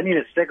the other day. I need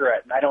a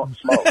cigarette, and I don't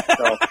smoke,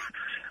 so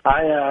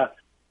I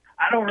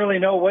don't really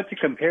know what to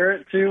compare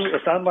it to.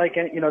 It's unlike,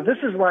 this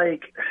is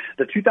like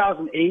the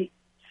 2008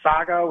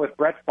 saga with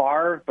Brett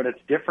Favre, but it's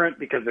different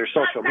because there's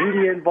social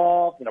media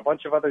involved and a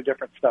bunch of other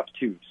different stuff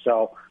too.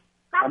 So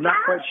I'm not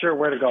quite sure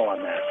where to go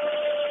on that.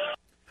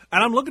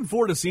 And I'm looking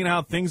forward to seeing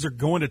how things are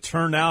going to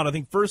turn out. I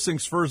think first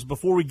things first,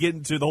 before we get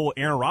into the whole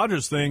Aaron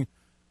Rodgers thing,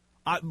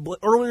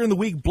 earlier in the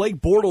week, Blake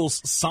Bortles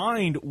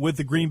signed with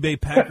the Green Bay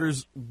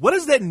Packers. What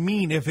does that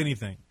mean, if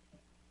anything?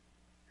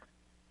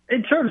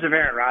 In terms of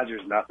Aaron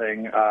Rodgers,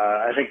 nothing.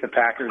 I think the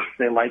Packers,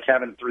 they like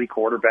having 3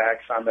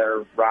 quarterbacks on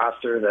their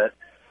roster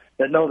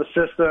that know the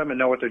system and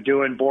know what they're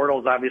doing.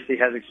 Bortles obviously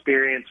has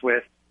experience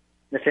with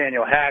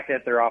Nathaniel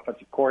Hackett, their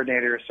offensive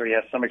coordinator, so he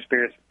has some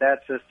experience with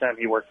that system.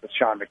 He worked with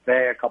Sean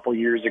McVay a couple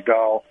years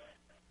ago.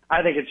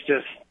 I think it's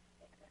just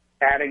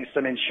adding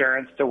some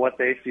insurance to what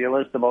they feel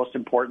is the most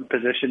important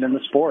position in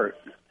the sport.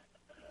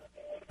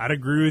 I'd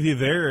agree with you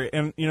there.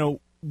 And,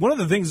 one of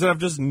the things that I've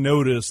just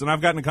noticed, and I've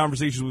gotten in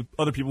conversations with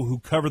other people who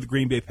cover the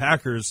Green Bay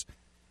Packers,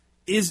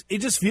 is it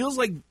just feels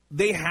like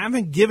they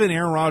haven't given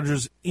Aaron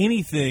Rodgers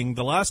anything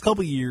the last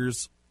couple of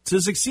years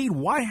to succeed.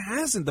 Why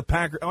haven't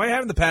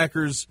the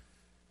Packers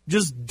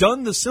just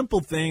done the simple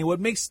thing, what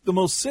makes the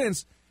most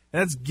sense,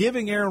 And that's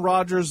giving Aaron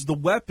Rodgers the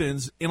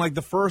weapons in like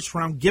the first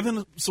round,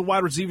 giving some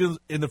wide receivers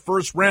in the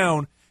first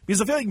round.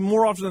 Because I feel like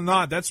more often than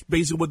not, that's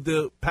basically what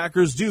the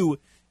Packers do,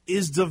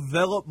 is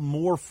develop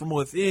more from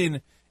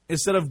within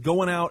instead of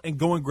going out and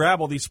go and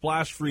grab all these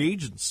splash free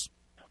agents.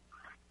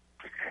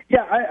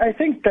 Yeah, I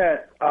think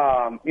that,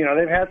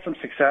 they've had some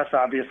success,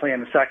 obviously, in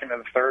the second and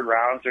the third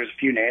rounds. There's a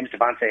few names.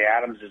 Devontae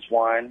Adams is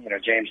one.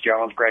 James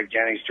Jones, Greg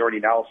Jennings, Jordy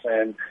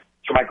Nelson,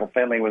 Michael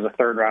Finley was a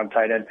third-round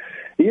tight end.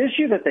 The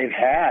issue that they've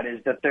had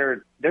is that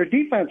their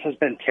defense has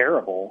been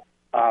terrible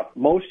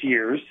most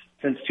years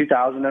since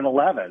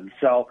 2011.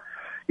 So,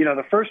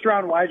 the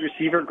first-round wide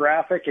receiver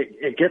graphic,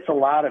 it gets a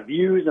lot of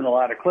views and a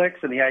lot of clicks,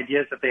 and the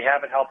idea is that they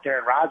haven't helped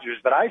Aaron Rodgers.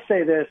 But I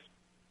say this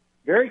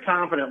very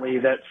confidently,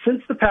 that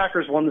since the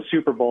Packers won the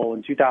Super Bowl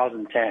in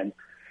 2010,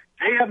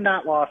 they have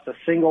not lost a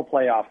single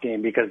playoff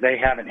game because they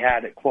haven't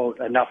had, quote,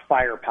 enough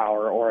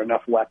firepower or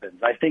enough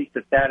weapons. I think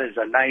that is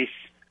a nice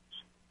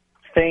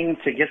thing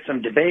to get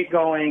some debate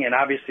going, and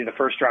obviously the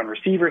first-round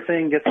receiver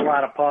thing gets a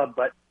lot of pub,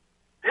 but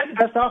they had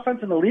the best offense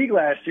in the league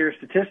last year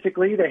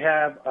statistically. They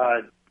have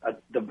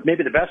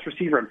maybe the best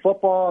receiver in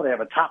football. They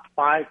have a top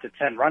 5 to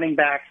 10 running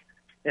back.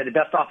 They had the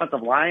best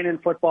offensive line in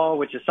football,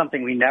 which is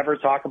something we never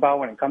talk about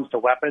when it comes to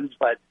weapons.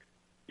 But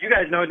you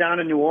guys know down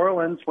in New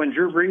Orleans, when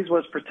Drew Brees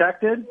was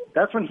protected,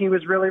 that's when he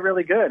was really,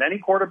 really good. Any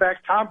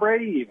quarterback, Tom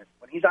Brady even,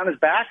 when he's on his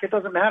back, it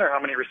doesn't matter how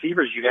many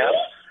receivers you have.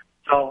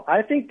 So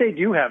I think they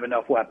do have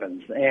enough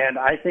weapons, and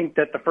I think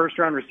that the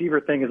first-round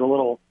receiver thing is a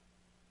little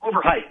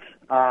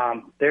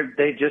overhyped.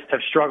 They just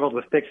have struggled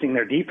with fixing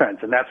their defense,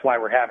 and that's why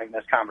we're having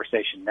this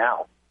conversation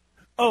now.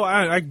 Oh,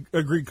 I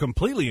agree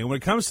completely. And when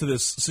it comes to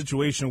this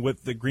situation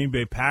with the Green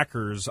Bay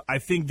Packers, I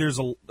think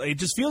it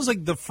just feels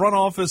like the front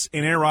office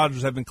and Aaron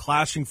Rodgers have been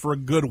clashing for a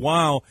good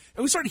while.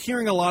 And we started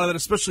hearing a lot of that,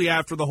 especially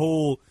after the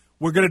whole,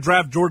 we're going to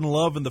draft Jordan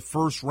Love in the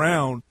first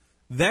round.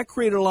 That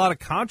created a lot of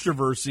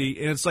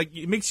controversy. And it's like,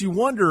 it makes you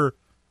wonder,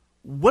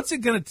 what is it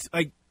going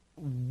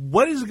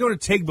to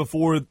take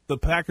before the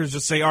Packers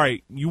just say, all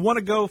right, you want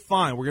to go?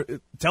 Fine.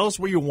 Tell us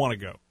where you want to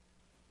go.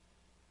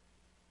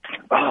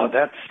 Oh,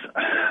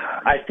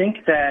 I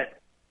think that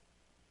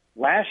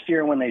last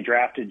year when they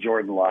drafted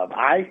Jordan Love,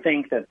 I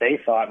think that they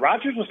thought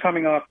Rodgers was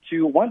coming off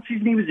to, one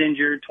season he was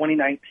injured,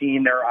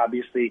 2019. There are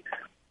obviously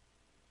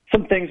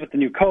some things with the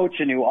new coach,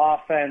 a new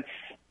offense,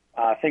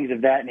 things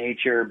of that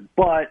nature.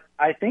 But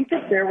I think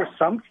that there was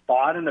some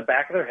thought in the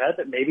back of their head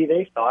that maybe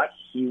they thought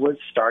he was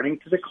starting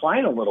to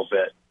decline a little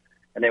bit,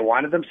 and they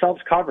wanted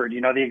themselves covered.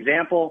 The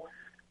example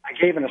I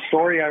gave in a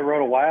story I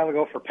wrote a while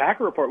ago for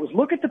Packer Report was,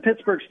 look at the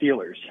Pittsburgh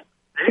Steelers.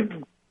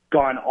 They've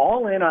gone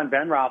all in on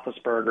Ben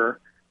Roethlisberger.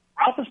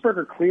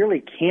 Roethlisberger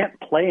clearly can't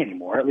play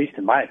anymore, at least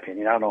in my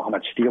opinion. I don't know how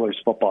much Steelers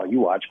football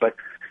you watch, but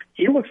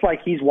he looks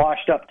like he's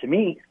washed up to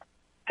me,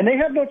 and they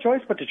have no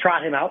choice but to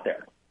trot him out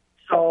there.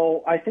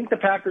 So I think the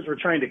Packers were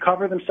trying to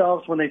cover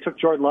themselves when they took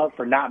Jordan Love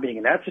for not being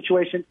in that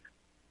situation.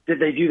 Did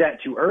they do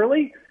that too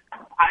early?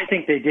 I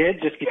think they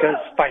did, just because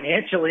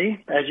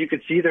financially, as you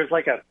can see, there's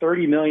like a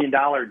 $30 million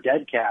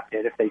dead cap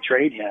hit if they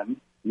trade him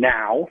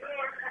now.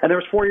 And there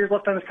was 4 years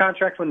left on his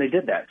contract when they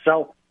did that.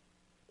 So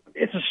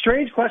it's a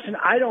strange question.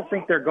 I don't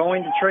think they're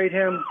going to trade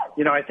him.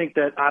 I think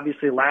that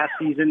obviously last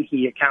season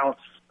he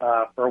accounts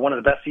for one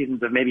of the best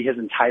seasons of maybe his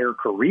entire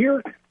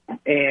career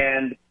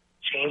and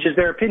changes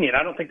their opinion.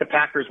 I don't think the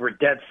Packers were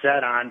dead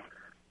set on,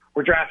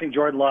 we're drafting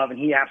Jordan Love, and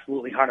he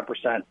absolutely 100%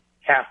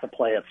 has to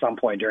play at some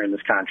point during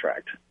this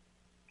contract.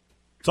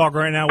 Talk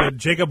right now with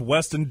Jacob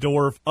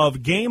Westendorf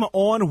of Game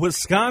On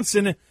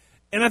Wisconsin.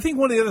 And I think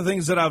one of the other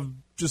things that I've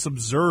just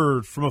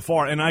observed from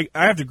afar, and I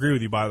have to agree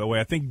with you, by the way,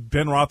 I think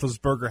Ben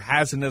Roethlisberger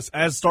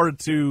has started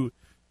to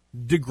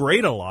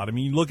degrade a lot. I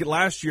mean, you look at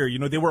last year,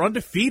 they were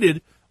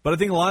undefeated, but I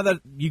think a lot of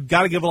that, you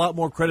got to give a lot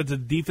more credit to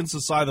the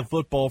defensive side of the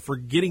football for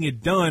getting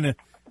it done.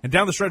 And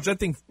down the stretch,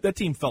 that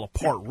team fell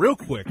apart real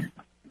quick.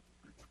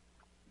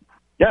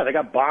 Yeah, they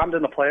got bombed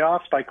in the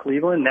playoffs by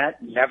Cleveland.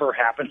 That never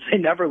happens. They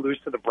never lose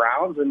to the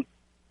Browns. And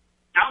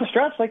down the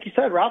stretch, like you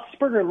said,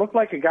 Roethlisberger looked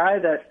like a guy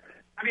that,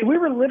 we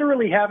were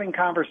literally having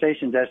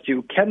conversations as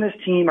to, can this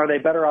team, are they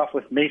better off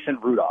with Mason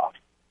Rudolph?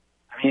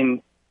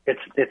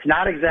 It's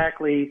not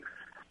exactly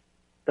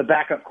the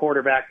backup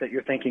quarterback that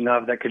you're thinking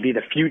of that could be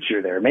the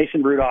future there.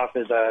 Mason Rudolph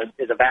is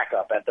a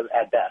backup at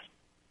best.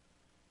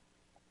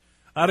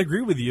 I'd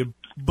agree with you,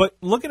 but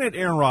looking at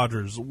Aaron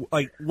Rodgers,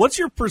 what's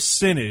your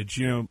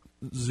percentage?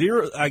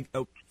 Zero,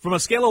 from a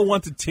scale of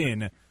 1 to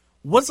 10,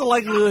 what's the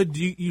likelihood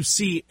you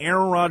see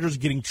Aaron Rodgers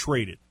getting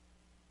traded?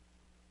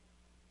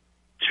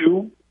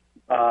 2.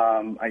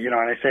 And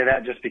I say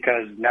that just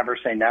because never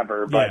say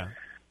never, but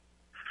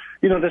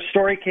the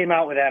story came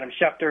out with Adam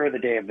Schefter the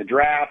day of the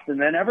draft, and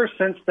then ever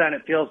since then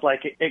it feels like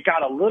it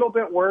got a little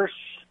bit worse.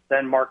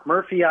 Then Mark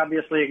Murphy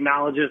obviously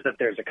acknowledges that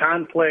there's a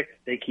conflict.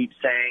 They keep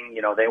saying,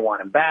 they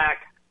want him back.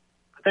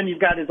 But then you've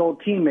got his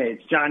old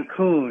teammates, John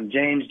Kuhn,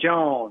 James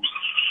Jones,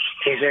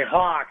 A.J.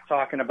 Hawk,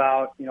 talking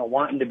about,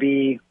 wanting to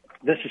be,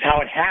 this is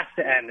how it has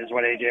to end, is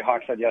what A.J.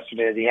 Hawk said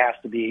yesterday, is he has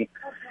to be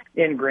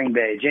in Green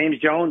Bay. James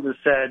Jones has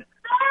said,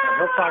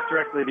 he'll talk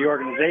directly to the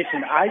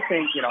organization. I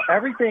think,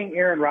 everything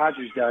Aaron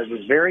Rodgers does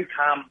is very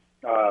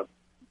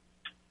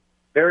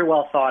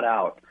well thought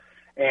out.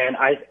 And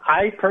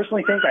I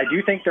personally think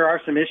there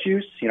are some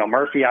issues.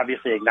 Murphy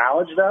obviously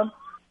acknowledged them.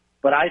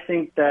 But I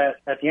think that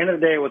at the end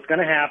of the day, what's going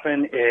to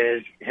happen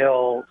is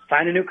he'll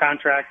sign a new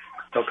contract.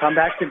 He'll come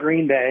back to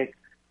Green Bay,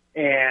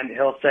 and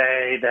he'll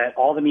say that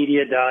all the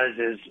media does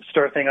is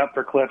stir things up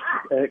for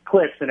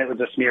clicks, and it was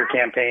a smear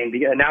campaign.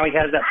 And now he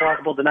has that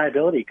plausible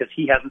deniability because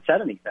he hasn't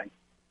said anything.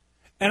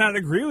 And I'd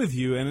agree with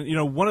you.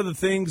 And, one of the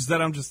things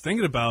that I'm just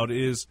thinking about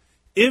is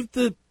if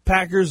the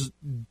Packers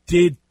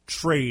did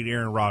trade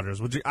Aaron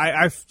Rodgers, which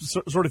I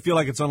sort of feel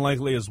like it's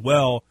unlikely as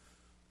well,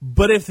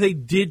 but if they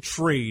did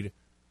trade,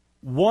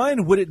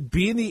 one, would it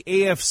be in the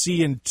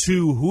AFC? And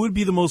two, who would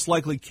be the most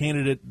likely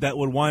candidate that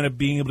would wind up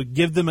being able to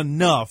give them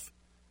enough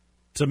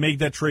to make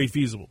that trade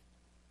feasible?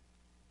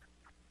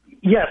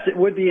 Yes, it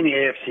would be in the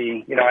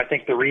AFC. I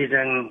think the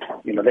reason,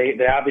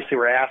 they obviously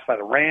were asked by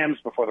the Rams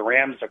before the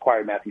Rams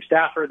acquired Matthew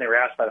Stafford. They were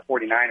asked by the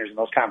 49ers, and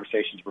those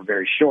conversations were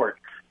very short.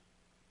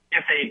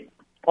 If they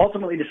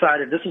ultimately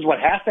decided this is what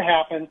has to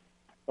happen,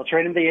 they'll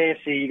trade him to the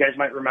AFC. You guys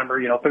might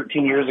remember,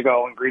 13 years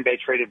ago when Green Bay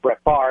traded Brett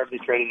Favre, they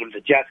traded him to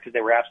the Jets because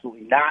they were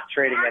absolutely not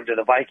trading him to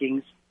the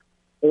Vikings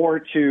or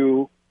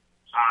to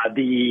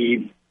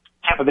the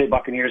Tampa Bay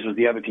Buccaneers was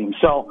the other team.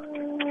 So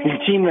the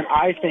team that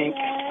I think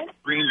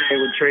Green Bay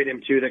would trade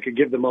him to that could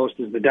give the most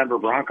is the Denver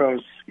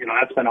Broncos.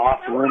 That's been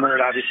oft-rumored.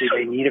 Obviously,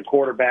 they need a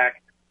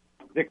quarterback.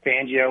 Vic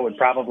Fangio would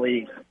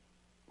probably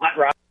let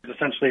Rodgers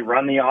essentially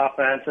run the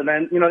offense. And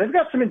then, they've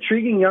got some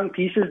intriguing young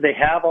pieces. They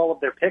have all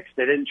of their picks.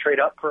 They didn't trade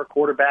up for a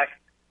quarterback.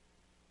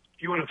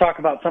 If you want to talk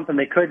about something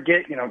they could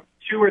get, 2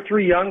 or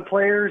 3 young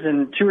players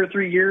and 2 or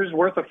 3 years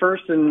worth of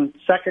first and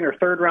second or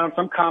third round,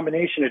 some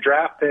combination of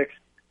draft picks.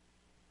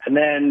 And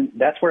then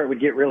that's where it would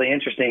get really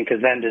interesting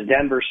because then does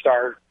Denver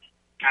start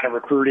kind of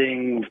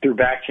recruiting through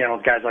back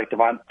channels, guys like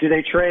Devon? Do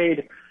they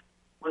trade,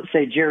 let's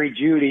say, Jerry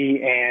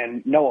Jeudy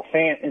and Noah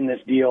Fant in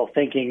this deal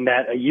thinking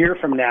that a year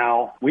from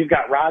now we've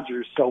got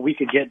Rodgers so we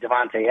could get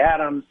Devontae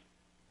Adams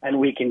and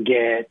we can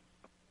get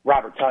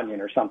Robert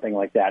Tonyan or something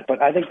like that?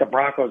 But I think the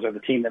Broncos are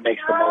the team that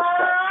makes the most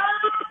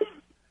sense.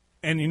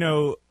 And,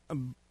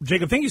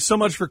 Jacob, thank you so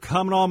much for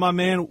coming on, my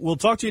man. We'll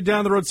talk to you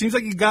down the road. Seems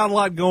like you got a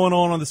lot going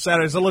on the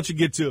Saturdays. I'll let you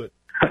get to it.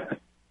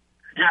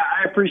 Yeah,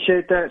 I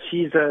appreciate that.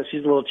 She's a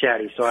little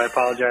chatty, so I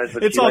apologize.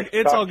 But it's all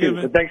good,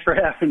 man. Thanks for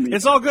having me.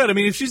 It's all good. I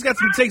mean, if she's got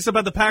some takes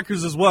about the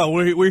Packers as well,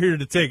 we're here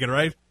to take it,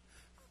 right?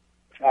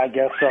 I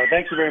guess so.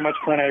 Thank you very much,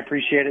 Clint. I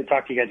appreciate it.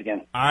 Talk to you guys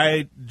again. All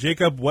right,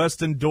 Jacob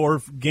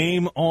Westendorf,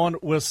 Game on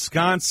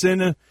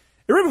Wisconsin. And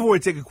right before we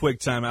take a quick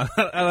timeout,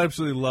 I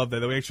absolutely love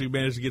that we actually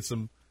managed to get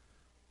some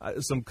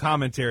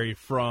commentary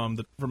from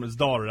his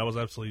daughter. That was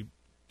absolutely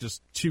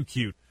just too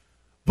cute.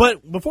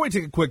 But before we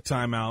take a quick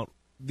timeout,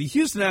 the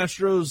Houston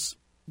Astros,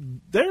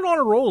 they're on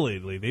a roll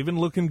lately. They've been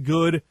looking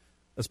good,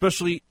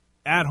 especially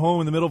at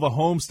home in the middle of a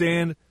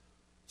homestand.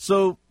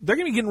 So they're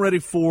going to be getting ready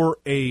for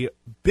a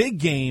big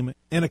game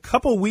in a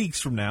couple weeks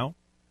from now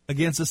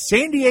against the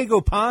San Diego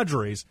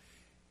Padres.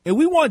 And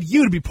we want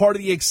you to be part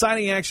of the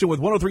exciting action with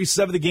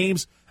 103.7 The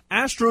Game's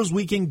Astros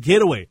Weekend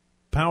Getaway,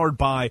 powered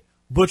by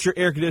Butcher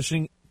Air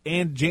Conditioning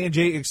and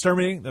J&J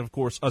Exterminating. And, of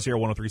course, us here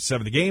at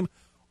 103.7 The Game.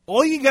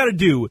 All you got to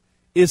do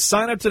is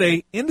sign up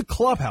today in the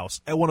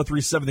clubhouse at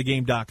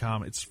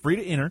 1037thegame.com. It's free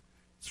to enter.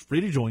 It's free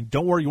to join.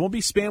 Don't worry, you won't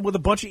be spammed with a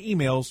bunch of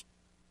emails.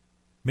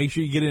 Make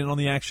sure you get in on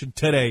the action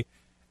today,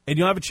 and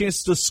you'll have a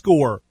chance to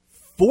score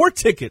 4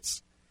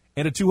 tickets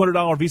and a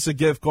 $200 Visa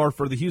gift card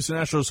for the Houston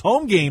Astros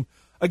home game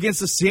against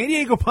the San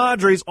Diego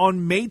Padres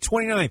on May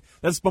 29th.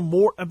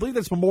 I believe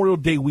that's Memorial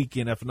Day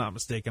weekend, if I'm not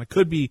mistaken. I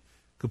could be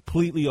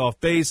completely off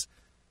base.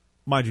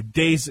 Mind you,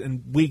 days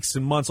and weeks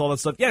and months, all that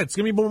stuff. Yeah, it's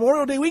going to be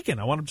Memorial Day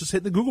weekend. I want to just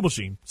hit the Google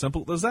machine.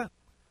 Simple as that.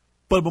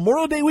 But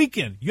Memorial Day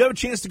weekend, you have a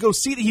chance to go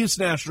see the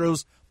Houston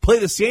Astros play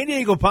the San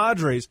Diego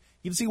Padres.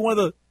 You can see one of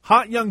the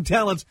hot young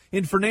talents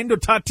in Fernando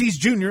Tatis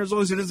Jr., as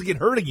long as he doesn't get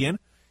hurt again.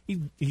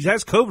 He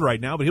has COVID right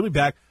now, but he'll be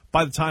back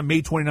by the time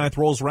May 29th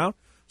rolls around.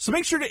 So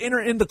make sure to enter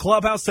in the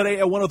clubhouse today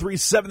at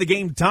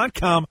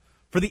 1037thegame.com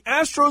for the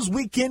Astros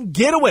Weekend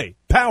Getaway,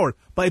 powered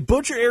by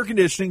Butcher Air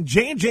Conditioning,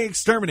 J&J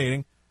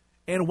Exterminating,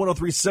 and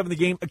 103.7 The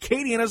Game,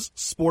 Acadiana's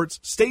sports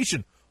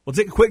station. We'll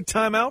take a quick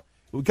timeout.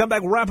 When we come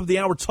back, we'll wrap up the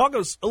hour, talk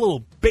us a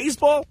little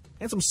baseball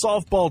and some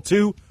softball,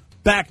 too.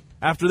 Back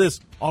after this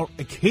on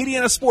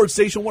Acadiana Sports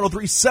Station,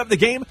 103.7 The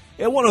Game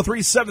at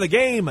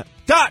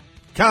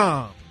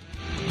 1037thegame.com.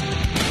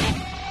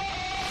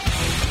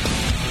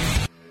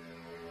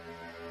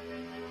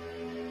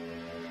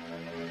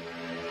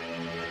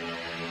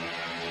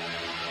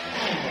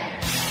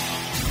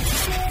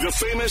 The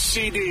famous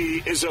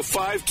CD is a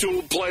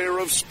 5-tool player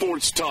of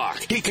sports talk.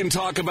 He can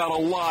talk about a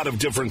lot of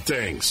different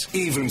things,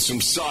 even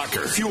some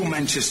soccer. If you're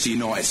Manchester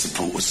United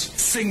supporters,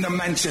 sing the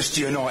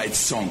Manchester United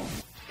song.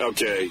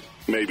 Okay,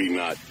 maybe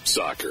not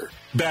soccer.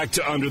 Back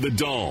to Under the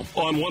Dome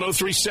on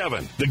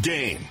 103.7 The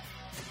Game.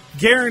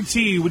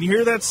 Guarantee when you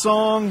hear that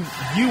song,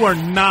 you are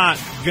not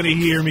going to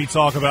hear me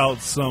talk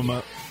about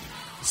some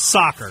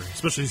soccer,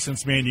 especially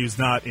since Man U's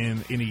not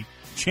in any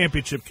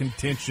championship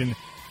contention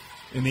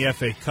in the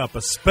FA Cup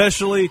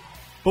especially.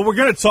 But we're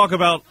going to talk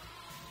about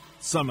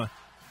some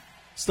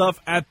stuff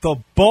at the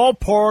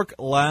ballpark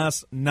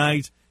last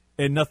night,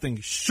 and nothing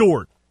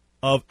short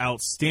of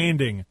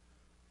outstanding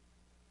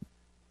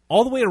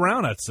all the way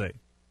around, I'd say.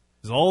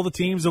 Because all the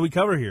teams that we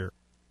cover here,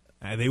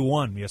 they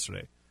won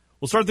yesterday.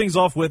 We'll start things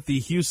off with the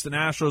Houston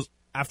Astros.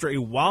 After a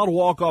wild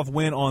walk-off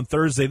win on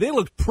Thursday, they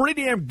looked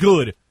pretty damn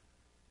good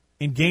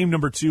in game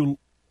number 2.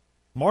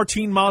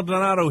 Martin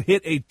Maldonado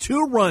hit a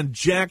 2-run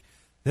jack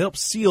to help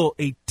seal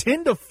a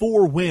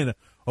 10-4 win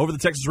over the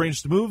Texas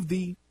Rangers to move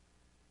the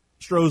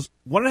Astros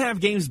 1.5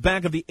 games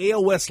back of the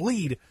AL West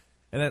lead,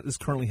 and that is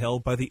currently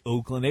held by the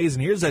Oakland A's.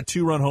 And here's that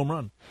 2-run home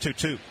run.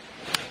 2-2.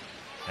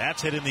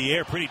 That's hit in the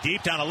air pretty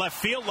deep down the left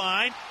field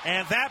line,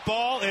 and that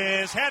ball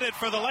is headed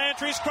for the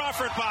Landry's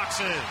Crawford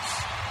boxes.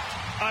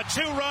 A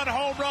 2-run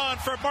home run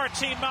for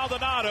Martin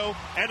Maldonado,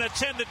 and a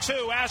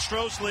 10-2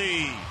 Astros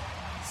lead.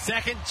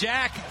 Second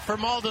jack for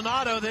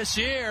Maldonado this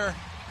year.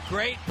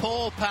 Great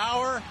pull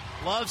power.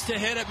 Loves to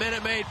hit at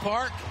Minute Maid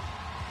Park.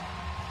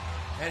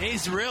 And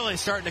he's really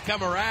starting to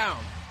come around.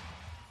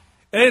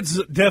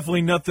 It's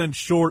definitely nothing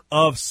short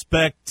of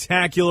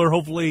spectacular.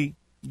 Hopefully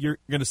you're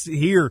going to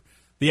hear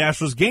the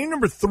Astros. Game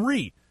number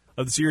 3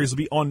 of the series will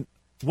be on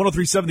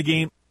 103.7 The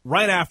Game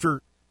right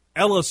after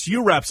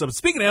LSU wraps up.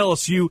 Speaking of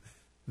LSU,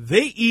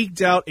 they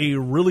eked out a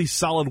really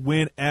solid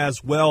win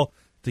as well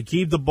to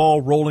keep the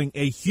ball rolling.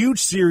 A huge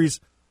series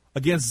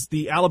against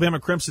the Alabama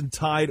Crimson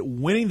Tide,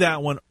 winning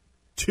that one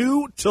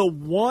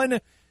 2-1.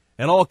 It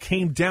all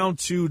came down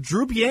to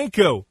Drew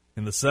Bianco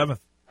in the 7th.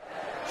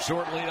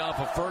 Short lead off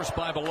of first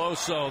by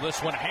Beloso.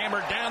 This one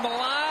hammered down the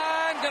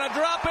line. Going to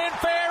drop in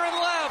fair and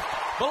left.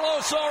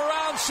 Beloso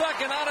around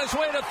second, on his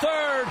way to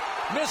third.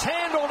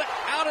 Mishandled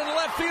out in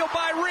left field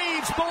by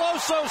Reeves.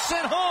 Beloso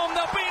sent home.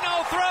 There'll be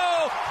no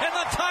throw, and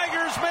the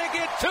Tigers make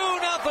it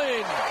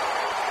 2-0.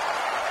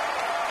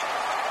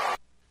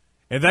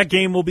 And that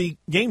game will be,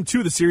 game 2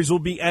 of the series will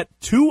be at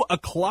 2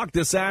 o'clock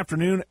this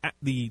afternoon.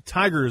 The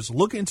Tigers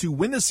looking to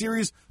win the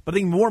series, but I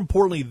think more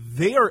importantly,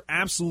 they are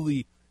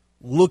absolutely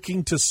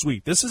looking to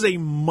sweep. This is a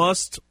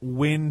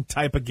must-win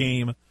type of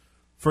game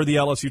for the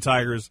LSU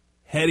Tigers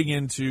heading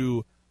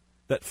into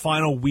that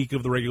final week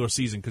of the regular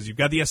season, because you've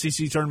got the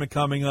SEC tournament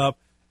coming up,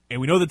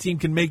 and we know the team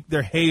can make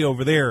their hay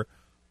over there.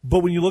 But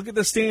when you look at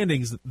the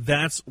standings,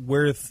 that's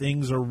where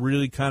things are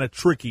really kind of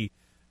tricky.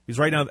 Because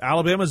right now,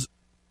 Alabama's,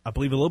 I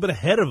believe, a little bit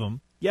ahead of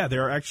them. Yeah,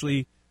 they're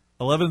actually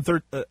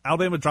 11-13.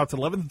 Alabama dropped to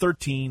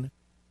 11-13.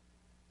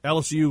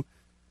 LSU,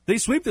 they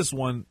sweep this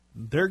one.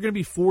 They're going to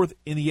be 4th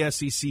in the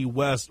SEC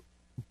West,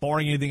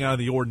 barring anything out of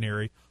the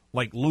ordinary,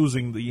 like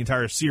losing the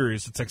entire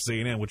series to Texas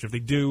A&M, which if they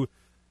do,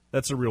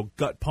 that's a real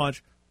gut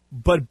punch.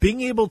 But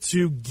being able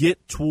to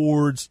get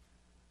towards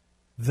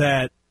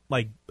that,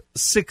 like,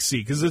 6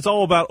 seed, because it's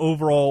all about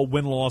overall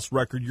win-loss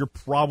record, you're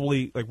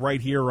probably, like, right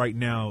here, right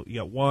now, you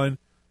got 1,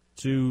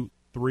 2,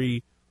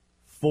 3,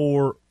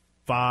 4,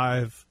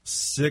 5,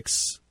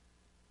 6,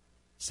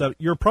 7.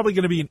 You're probably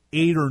going to be an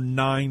 8 or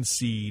 9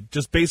 seed,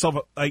 just based off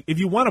of, like, if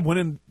you want to win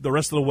in the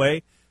rest of the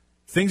way,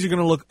 things are going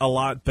to look a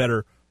lot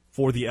better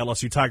for the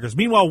LSU Tigers.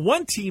 Meanwhile,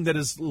 one team that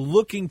is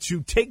looking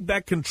to take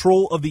back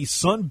control of the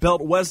Sun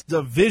Belt West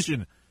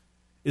Division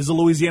is the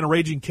Louisiana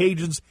Raging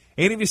Cajuns.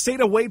 And if you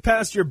stayed away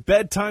past your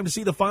bedtime to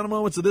see the final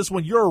moments of this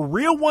one, you're a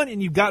real one,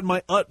 and you've got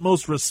my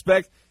utmost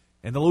respect.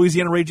 And the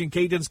Louisiana Raging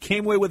Cajuns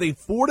came away with a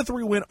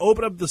 4-3 win,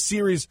 open up the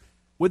series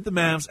with the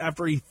Mavs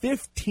after a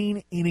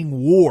 15-inning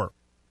war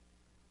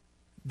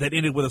that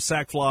ended with a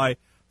sac fly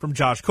from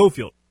Josh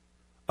Cofield.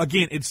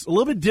 Again, it's a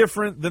little bit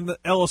different than the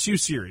LSU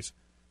series.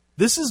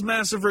 This is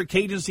massive for a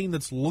Cajuns team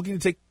that's looking to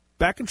take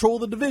back control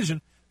of the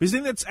division, because I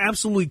think that's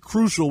absolutely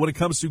crucial when it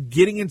comes to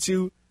getting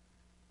into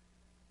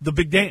the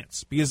big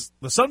dance. Because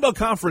the Sun Belt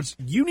Conference,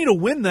 you need to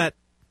win that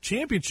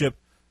championship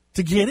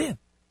to get in.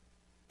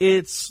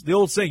 It's the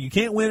old saying, you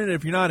can't win it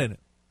if you're not in it.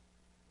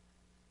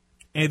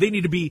 And they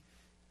need to be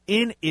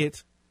in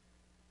it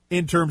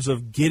in terms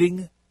of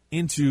getting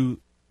into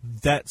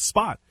that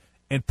spot.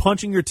 And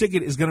punching your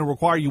ticket is going to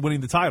require you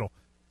winning the title.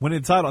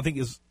 Winning the title, I think,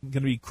 is going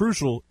to be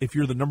crucial if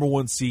you're the number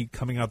 1 seed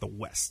coming out the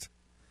West.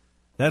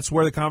 That's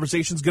where the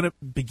conversation is going to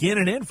begin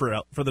and end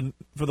for the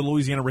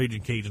Louisiana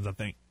Raging Cajuns, I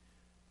think.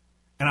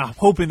 And I'm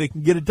hoping they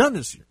can get it done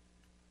this year.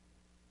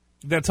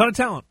 They've got a ton of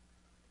talent.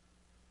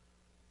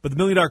 But the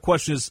million-dollar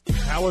question is,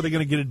 how are they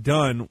going to get it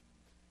done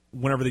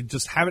whenever they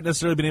just haven't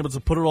necessarily been able to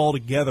put it all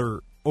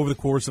together over the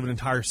course of an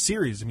entire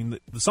series? I mean,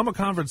 the Summit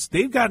Conference,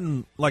 they've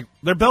gotten, like,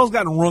 their bell's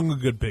gotten rung a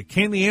good bit.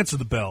 Can they answer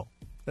the bell?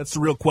 That's the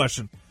real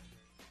question.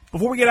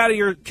 Before we get out of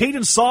here,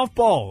 Cajun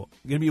softball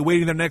going to be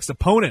awaiting their next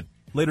opponent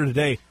later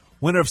today.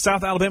 Winner of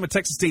South Alabama,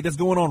 Texas State. That's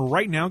going on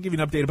right now. I'll give you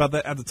an update about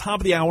that at the top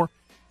of the hour.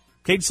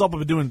 Cajun softball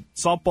have been doing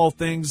softball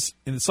things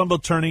in the Sun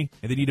Belt tourney,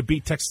 and they need to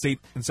beat Texas State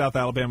and South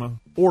Alabama,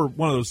 or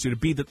one of those two,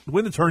 to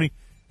win the tourney,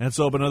 and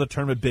so open another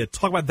tournament bid.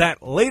 Talk about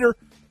that later.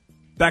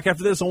 Back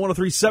after this on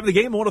 103.7 The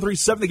Game,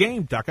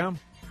 103.7thegame.com.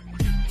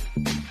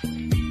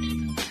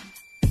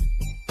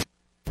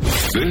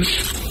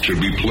 This should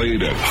be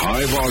played at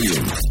high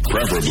volume,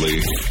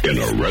 preferably in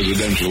a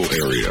residential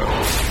area.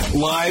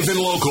 Live and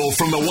local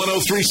from the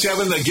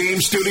 103.7 The Game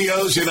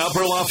studios in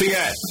Upper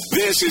Lafayette.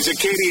 This is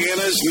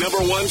Acadiana's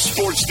 #1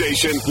 sports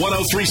station,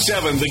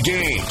 103.7 The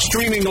Game.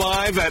 Streaming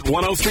live at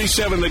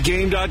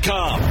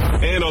 1037thegame.com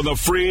and on the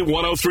free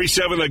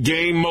 1037 The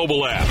Game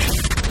mobile app.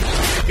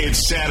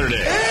 It's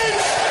Saturday.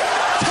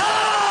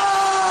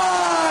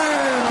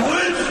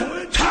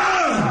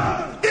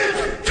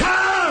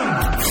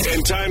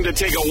 Time to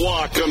take a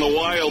walk on the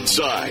wild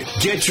side.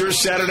 Get your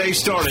Saturday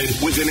started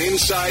with an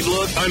inside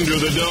look under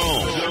the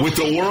dome with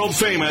the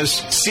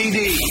world-famous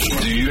CD.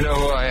 Do you know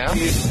who I am?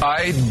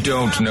 I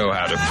don't know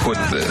how to put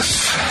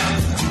this,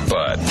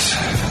 but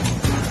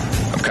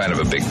I'm kind of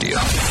a big deal.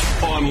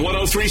 On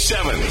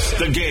 103.7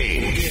 The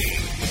Game.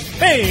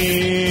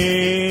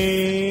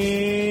 Hey!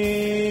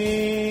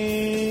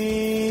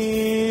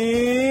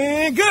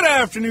 Good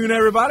afternoon,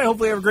 everybody.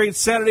 Hopefully you have a great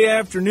Saturday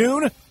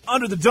afternoon.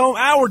 Under the Dome,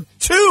 hour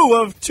 2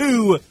 of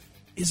 2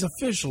 is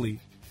officially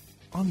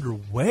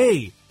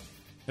underway.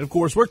 And, of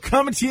course, we're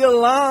coming to you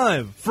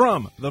live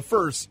from the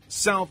First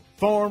South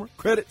Farm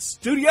Credit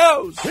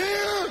Studios.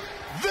 Hear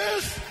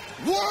this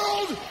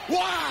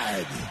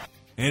worldwide.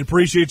 And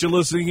appreciate you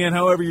listening in,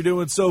 however you're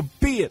doing so,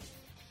 be it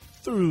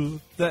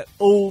through that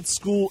old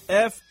school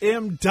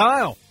FM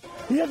dial.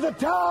 He is the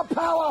Tower of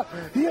Power.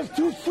 He is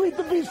too sweet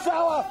to be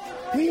sour.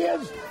 He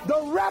is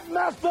the rap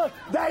master.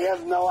 There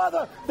is no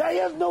other.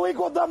 There is no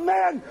equal to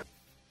man.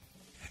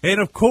 And,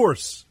 of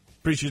course,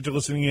 appreciate you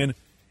listening in.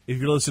 If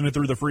you're listening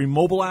through the free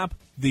mobile app,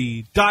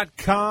 the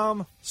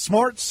 .com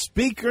smart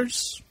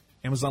speakers,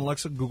 Amazon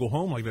Alexa, Google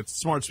Home, like that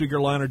smart speaker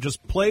liner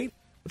just played,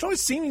 which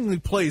always seemingly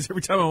plays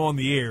every time I'm on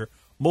the air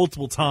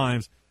multiple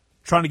times,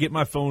 trying to get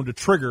my phone to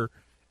trigger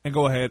and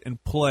go ahead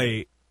and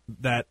play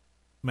that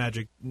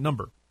magic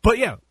number. But,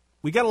 yeah.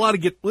 We got a lot to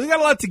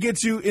get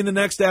to in the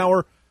next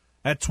hour.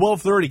 At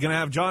 12:30, going to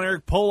have John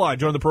Eric Poli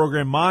join the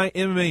program. My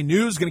MMA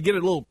News, going to get a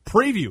little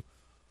preview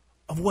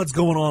of what's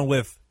going on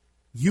with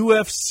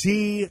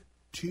UFC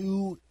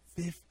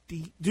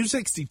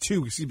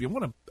 262. Excuse me.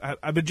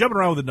 I've been jumping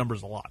around with the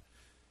numbers a lot.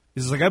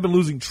 It's like I've been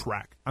losing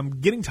track. I'm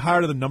getting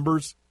tired of the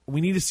numbers.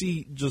 We need to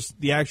see just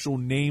the actual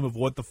name of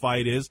what the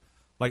fight is,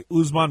 like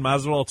Usman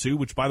Masvidal 2,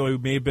 which, by the way,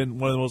 may have been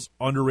one of the most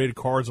underrated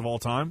cards of all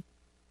time,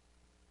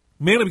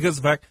 mainly because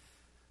of the fact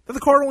that the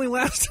card only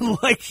lasted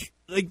like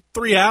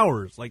 3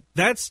 hours. Like,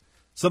 that's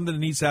something that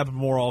needs to happen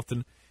more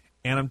often.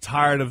 And I'm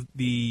tired of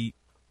the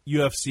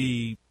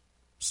UFC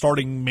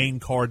starting main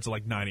cards at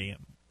like 9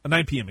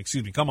 p.m.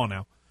 Excuse me. Come on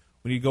now.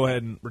 We need to go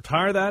ahead and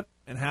retire that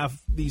and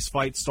have these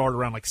fights start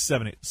around like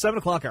 7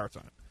 o'clock our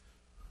time,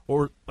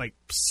 or like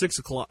 6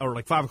 o'clock or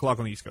like 5 o'clock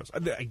on the East Coast.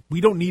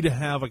 We don't need to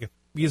have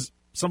because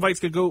some fights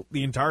could go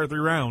the entire 3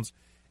 rounds,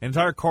 and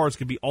entire cards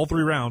could be all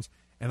 3 rounds,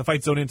 and the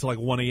fights don't end until like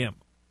 1 a.m.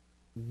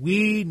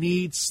 We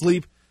need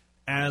sleep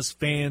as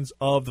fans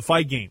of the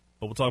fight game.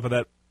 But we'll talk about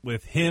that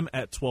with him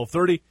at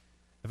 12:30.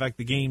 In fact,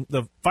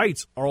 the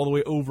fights are all the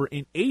way over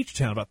in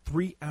H-Town, about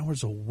 3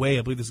 hours away.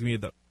 I believe this is going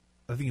to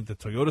be at the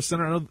Toyota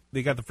Center. I know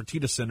they got the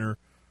Fertitta Center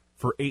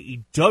for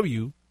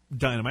AEW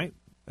Dynamite.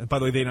 And by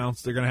the way, they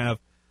announced they're going to have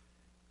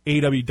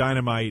AEW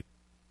Dynamite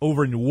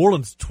over in New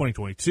Orleans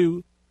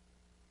 2022.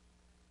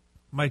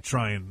 Might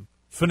try and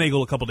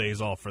finagle a couple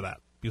days off for that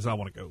because I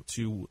want to go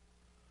to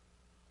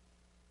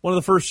one of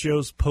the first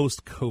shows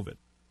post-COVID.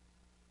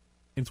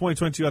 In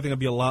 2022, I think I'd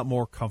be a lot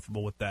more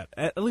comfortable with that.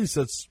 At least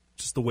that's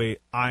just the way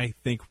I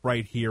think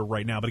right here,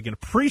 right now. But again,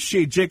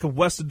 appreciate Jacob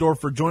Westendorf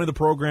for joining the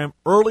program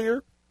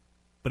earlier.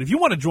 But if you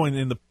want to join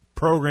in the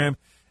program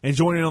and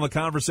join in on the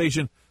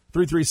conversation,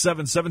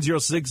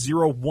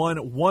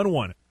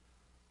 337-706-0111.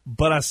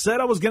 But I said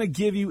I was going to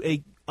give you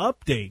an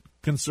update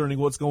concerning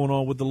what's going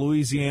on with the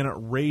Louisiana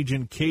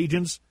Ragin'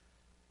 Cajuns.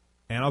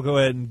 And I'll go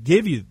ahead and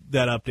give you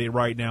that update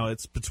right now.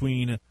 It's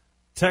between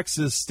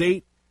Texas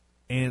State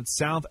and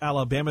South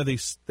Alabama. They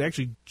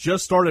actually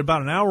just started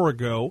about an hour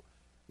ago.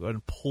 Go ahead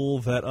and pull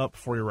that up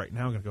for you right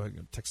now. I'm going to go ahead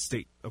and go Texas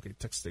State. Okay,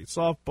 Texas State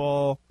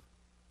softball.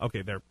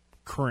 Okay, their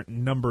current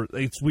number.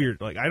 It's weird.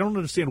 Like, I don't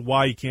understand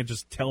why you can't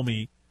just tell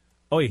me,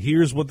 oh, yeah,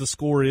 here's what the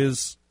score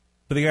is.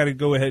 But they got to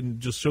go ahead and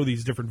just show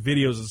these different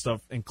videos and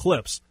stuff and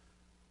clips.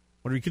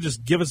 Or you could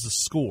just give us the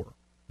score.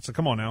 So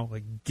come on now.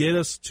 Like, get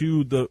us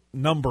to the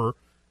number.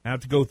 I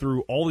have to go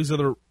through all these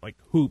other, like,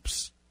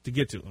 hoops to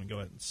get to. Let me go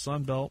ahead and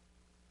Sunbelt.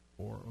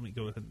 Or let me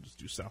go ahead and just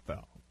do South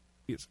Al.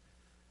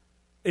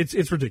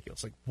 It's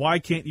ridiculous. Like, why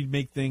can't you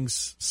make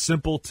things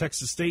simple?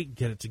 Texas State,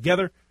 get it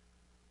together.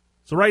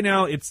 So right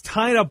now, it's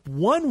tied up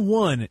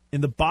 1-1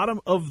 in the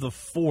bottom of the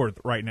 4th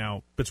right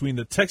now between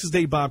the Texas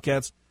State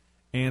Bobcats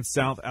and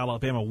South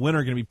Alabama.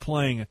 Winner going to be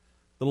playing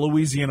the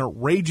Louisiana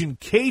Ragin'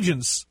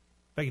 Cajuns.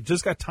 In fact, it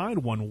just got tied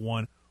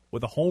 1-1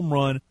 with a home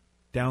run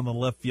down the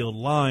left field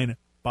line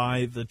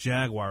by the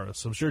Jaguars.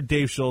 So I'm sure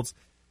Dave Schultz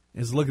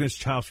is looking at his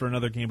chops for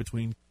another game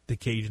between the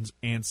Cajuns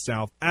and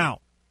South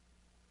Al.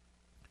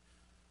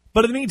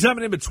 But in the meantime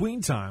and in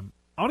between time,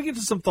 I want to get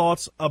to some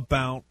thoughts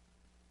about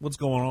what's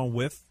going on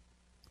with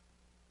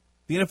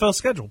the NFL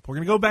schedule. We're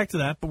going to go back to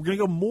that, but we're going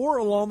to go more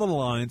along the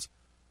lines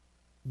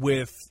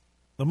with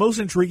the most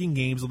intriguing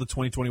games of the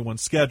 2021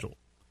 schedule.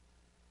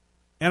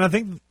 And I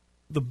think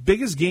the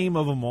biggest game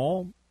of them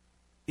all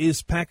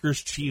is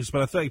Packers-Chiefs,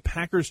 but I feel like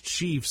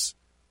Packers-Chiefs,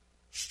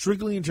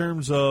 strictly in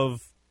terms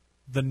of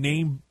the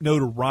name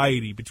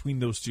notoriety between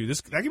those two,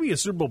 that could be a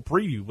Super Bowl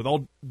preview with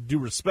all due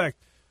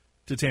respect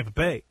to Tampa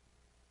Bay.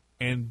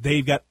 And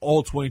they've got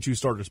all 22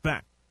 starters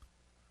back.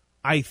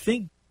 I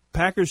think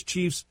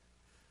Packers-Chiefs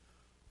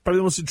probably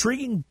the most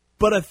intriguing,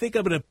 but I think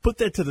I'm going to put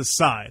that to the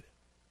side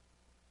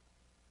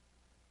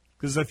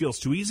because I feel it's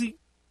too easy.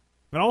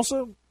 And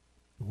also,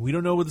 we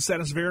don't know what the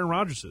status of Aaron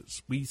Rodgers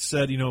is. We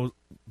said,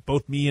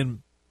 both me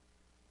and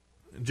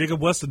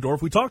Jacob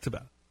Westendorf, we talked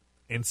about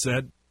it and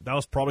said that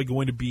was probably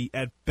going to be,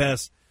 at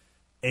best,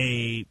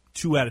 a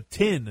 2 out of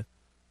 10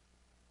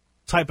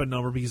 type of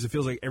number because it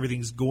feels like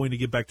everything's going to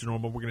get back to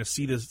normal. We're going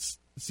to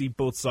see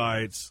both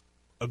sides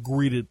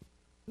agree to,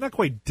 not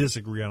quite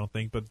disagree, I don't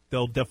think, but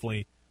they'll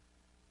definitely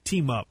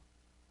team up.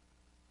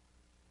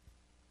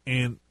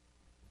 And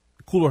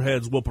cooler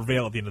heads will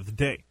prevail at the end of the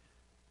day.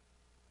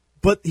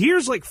 But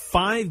here's like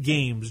 5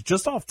 games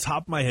just off the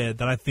top of my head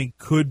that I think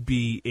could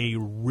be a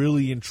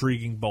really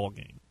intriguing ball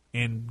game.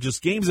 And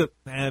just games that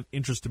have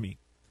interest to me.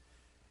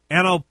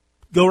 And I'll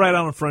go right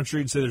out on Front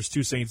Street and say there's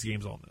 2 Saints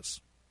games on this.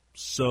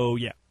 So,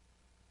 yeah.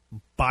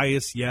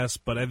 Bias, yes,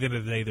 but at the end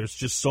of the day, there's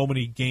just so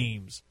many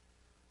games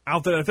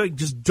out there that I feel like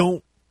just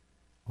don't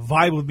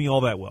vibe with me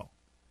all that well.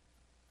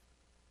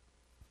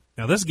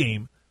 Now, this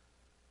game,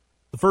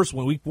 the first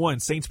one, week 1,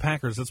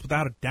 Saints-Packers, that's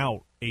without a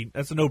doubt,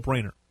 that's a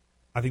no-brainer.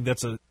 I think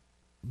that's a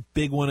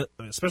big one,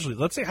 especially,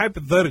 let's say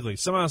hypothetically,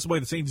 somehow, some way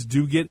the Saints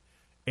do get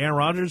Aaron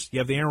Rodgers. You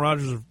have the Aaron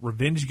Rodgers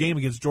revenge game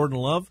against Jordan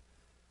Love.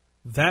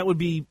 That would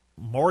be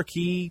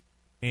marquee,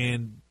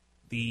 and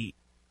the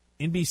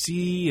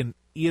NBC and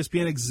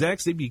ESPN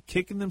execs, they'd be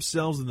kicking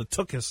themselves in the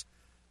tuchus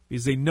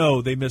because they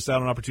know they missed out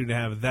on an opportunity to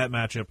have that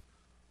matchup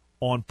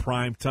on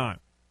prime time.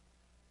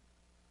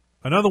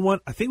 Another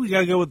one, I think we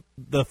got to go with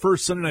the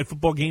first Sunday Night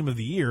Football game of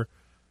the year,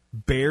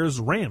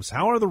 Bears-Rams.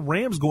 How are the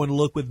Rams going to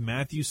look with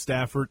Matthew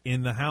Stafford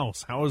in the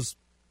house? How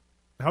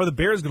are the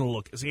Bears going to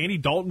look? Is Andy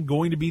Dalton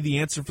going to be the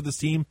answer for this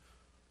team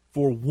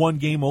for one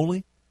game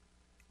only?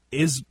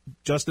 Is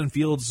Justin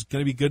Fields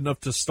going to be good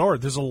enough to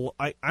start?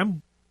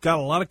 I'm got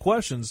a lot of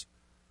questions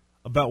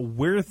about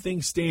where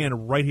things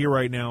stand right here,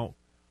 right now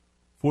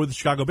for the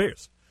Chicago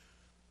Bears.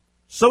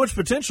 So much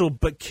potential,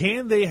 but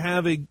can they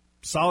have a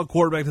solid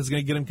quarterback that's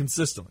going to get them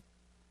consistently?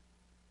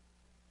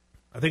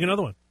 I think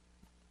another one.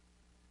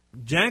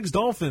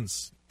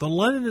 Jags-Dolphins, the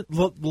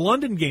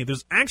London game.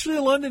 There's actually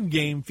a London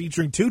game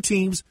featuring 2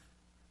 teams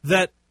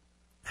that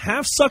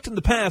have sucked in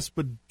the past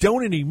but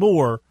don't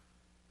anymore,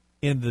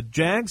 in the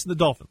Jags and the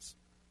Dolphins.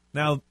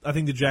 Now, I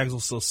think the Jags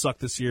will still suck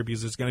this year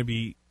because it's going to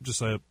be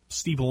just a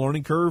steep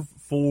learning curve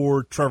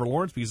for Trevor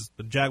Lawrence because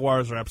the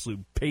Jaguars are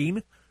absolute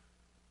pain.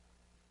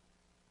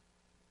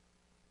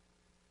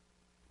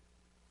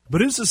 But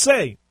who's to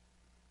say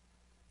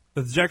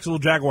that the Jacksonville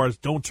Jaguars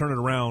don't turn it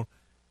around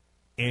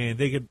and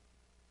they could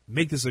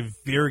make this a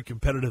very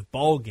competitive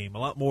ball game, a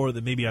lot more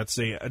than maybe I'd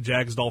say a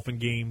Jags-Dolphin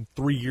game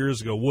 3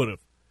 years ago would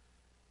have.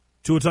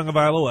 Tua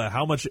Tagovailoa,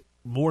 how much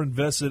more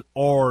invested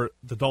are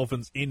the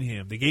Dolphins in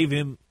him? They gave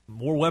him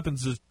more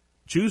weapons to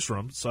choose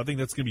from, so I think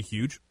that's going to be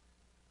huge.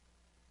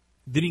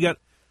 Then you got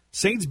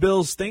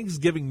Saints-Bills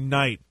Thanksgiving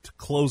night to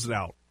close it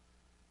out.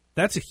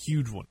 That's a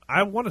huge one.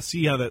 I want to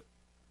see how that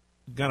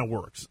kind of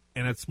works.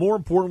 And it's more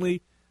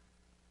importantly,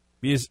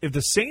 because if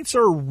the Saints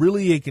are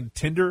really a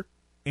contender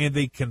and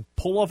they can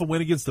pull off a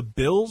win against the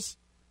Bills,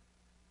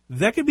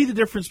 that could be the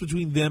difference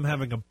between them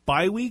having a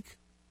bye week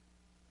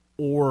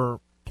or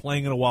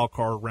playing in a wild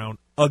card round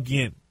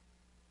again.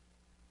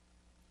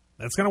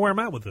 That's kind of where I'm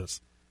at with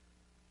this.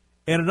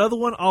 And another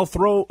one, I'll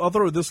throw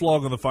this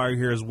log on the fire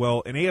here as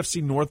well. An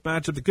AFC North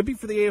matchup that could be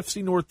for the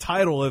AFC North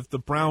title if the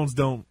Browns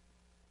don't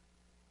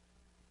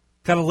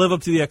kind of live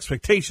up to the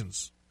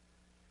expectations.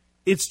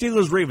 It's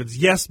Steelers-Ravens.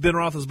 Yes, Ben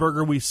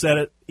Roethlisberger, we said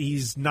it.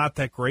 He's not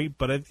that great,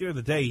 but at the end of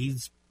the day,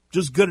 he's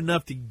just good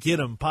enough to get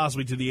them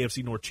possibly to the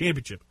AFC North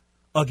Championship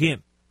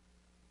again.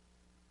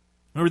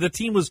 Remember, the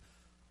team was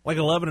like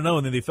 11-0,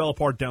 and then they fell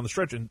apart down the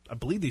stretch, and I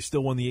believe they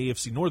still won the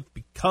AFC North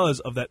because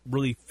of that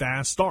really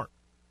fast start.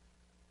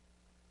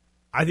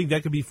 I think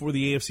that could be for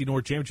the AFC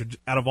North Championship.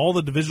 Out of all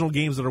the divisional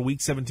games that are Week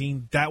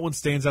 17, that one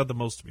stands out the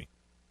most to me.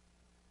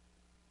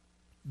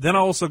 Then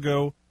I'll also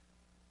go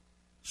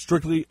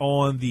strictly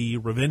on the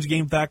revenge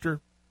game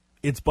factor.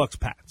 It's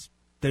Bucs-Pats.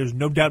 There's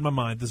no doubt in my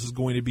mind this is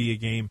going to be a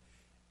game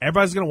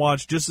everybody's going to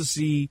watch just to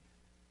see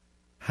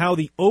how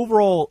the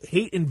overall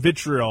hate and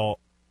vitriol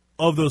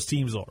of those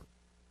teams are.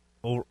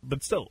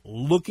 But still,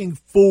 looking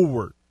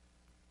forward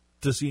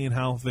to seeing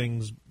how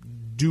things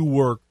do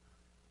work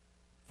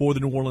for the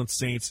New Orleans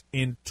Saints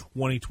in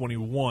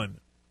 2021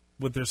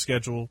 with their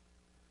schedule.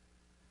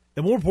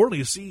 And more importantly,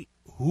 to see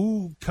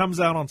who comes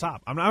out on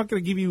top. I'm not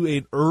going to give you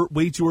a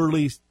way too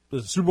early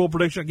Super Bowl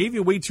prediction. I gave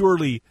you a way too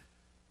early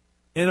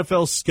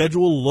NFL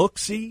schedule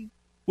look-see,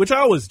 which I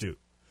always do.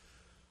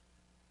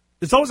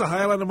 It's always a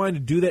highlight of mine to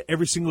do that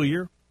every single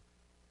year.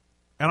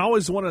 And I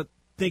always want to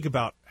think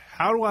about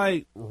how do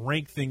I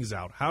rank things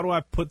out? How do I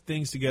put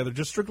things together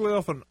just strictly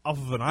off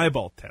of an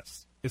eyeball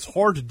test? It's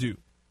hard to do.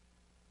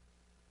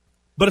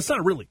 But it's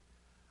not really.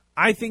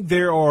 I think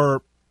there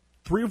are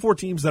 3 or 4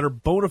 teams that are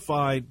bona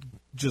fide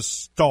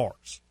just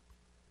stars.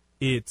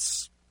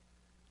 It's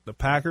the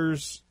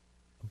Packers,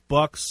 the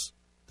Bucks,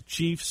 the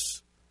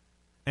Chiefs,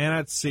 and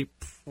I'd say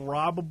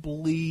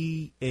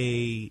probably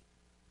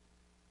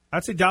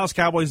Dallas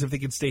Cowboys if they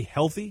can stay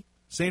healthy.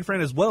 San Fran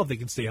as well if they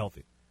can stay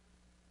healthy.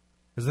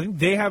 Because I think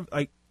they have,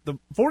 the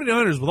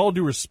 49ers, with all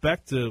due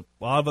respect to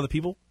a lot of other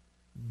people,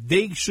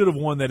 they should have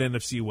won that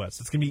NFC West.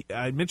 It's going to be,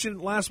 I mentioned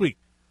it last week,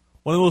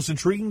 one of the most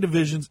intriguing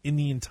divisions in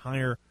the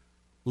entire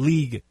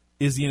league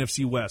is the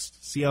NFC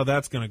West. See how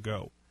that's going to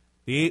go.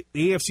 The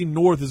AFC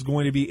North is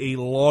going to be a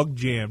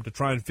logjam to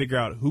try and figure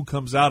out who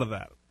comes out of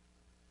that.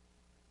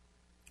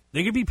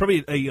 They could be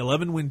probably a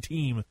 11-win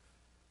team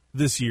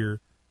this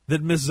year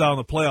that misses out on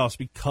the playoffs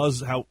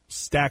because how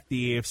stacked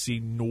the AFC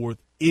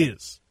North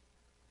is.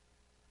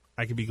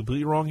 I could be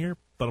completely wrong here,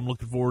 but I'm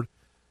looking forward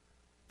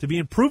to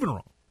being proven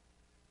wrong.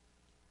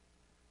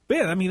 But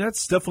yeah, I mean,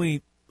 that's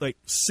definitely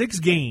 6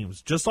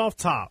 games just off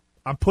top.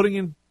 I'm putting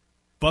in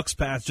Bucks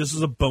Pats just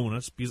as a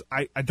bonus because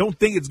I don't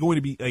think it's going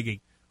to be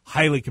a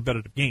highly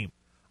competitive game.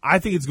 I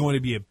think it's going to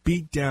be a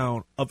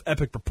beatdown of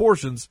epic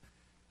proportions,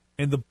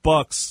 and the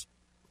Bucks,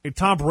 and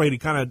Tom Brady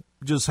kind of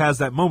just has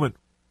that moment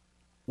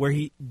where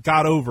he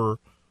got over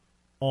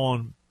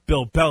on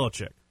Bill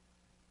Belichick.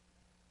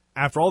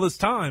 After all this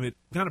time, it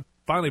kind of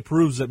finally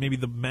proves that maybe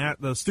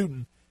the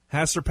student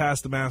has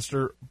surpassed the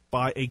master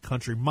by a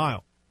country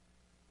mile.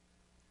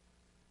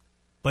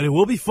 But it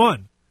will be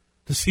fun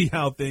to see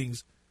how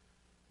things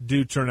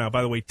do turn out.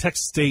 By the way,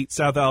 Texas State,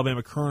 South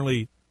Alabama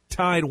currently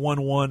tied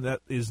 1-1. That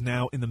is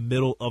now in the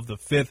middle of the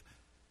 5th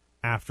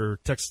after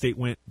Texas State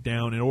went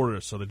down in order.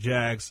 So the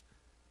Jags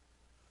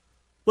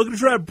looking to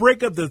try to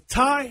break up the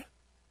tie.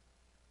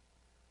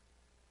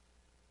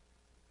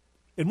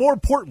 And more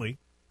importantly,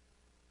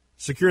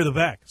 secure the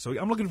bag. So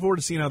I'm looking forward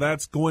to seeing how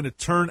that's going to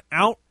turn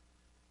out.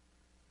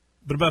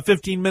 But about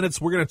 15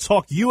 minutes, we're going to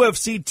talk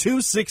UFC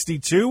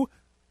 262.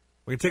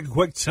 We're going to take a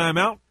quick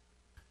timeout.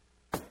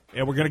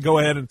 And we're going to go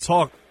ahead and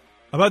talk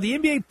about the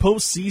NBA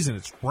postseason.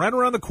 It's right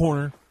around the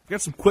corner.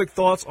 Got some quick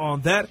thoughts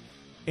on that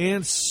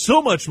and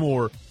so much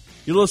more.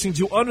 You're listening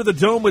to Under the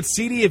Dome with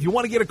CD. If you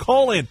want to get a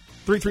call in,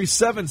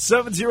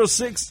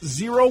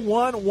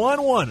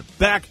 337-706-0111.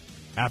 Back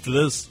after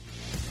this.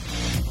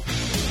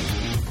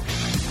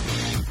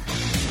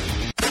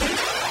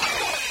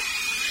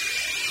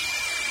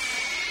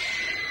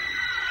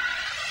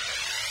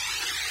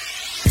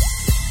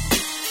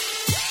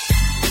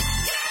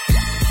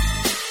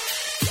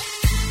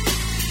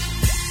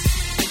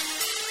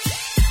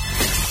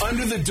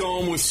 Under the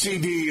Dome with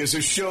CD is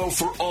a show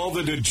for all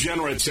the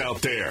degenerates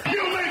out there.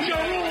 You make your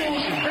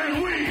rules,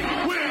 and we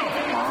will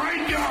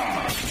break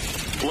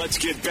them. Let's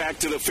get back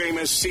to the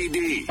famous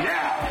CD,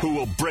 who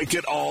will break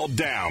it all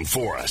down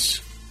for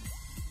us.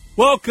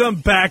 Welcome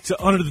back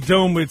to Under the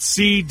Dome with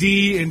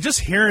CD, and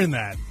just hearing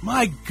that,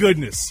 my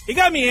goodness, it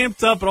got me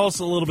amped up, but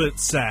also a little bit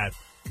sad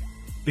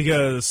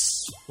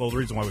because, well, the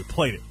reason why we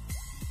played it.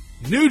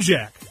 New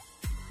Jack,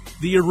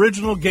 the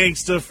original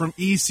gangsta from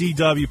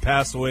ECW,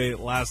 passed away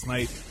last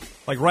night.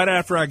 Right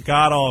after I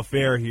got off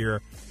air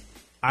here,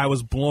 I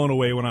was blown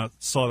away when I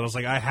saw that. I was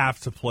like, I have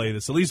to play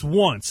this at least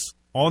once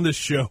on this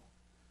show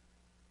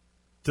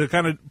to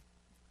kind of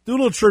do a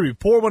little tribute.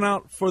 Pour one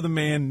out for the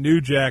man,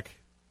 New Jack.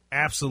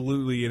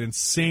 Absolutely an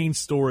insane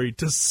story,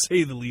 to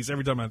say the least.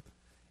 Every time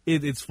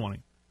it's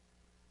funny.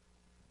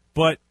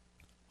 But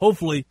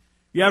hopefully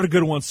you have a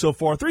good one so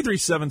far.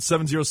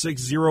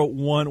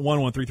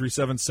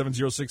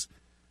 337-706-0111.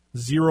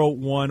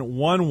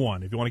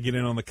 337-706-0111. If you want to get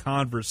in on the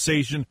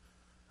conversation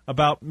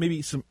about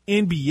maybe some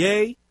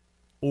NBA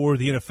or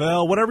the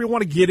NFL, whatever you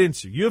want to get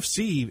into.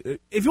 UFC,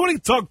 if you want to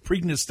talk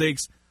Preakness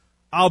Stakes,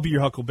 I'll be your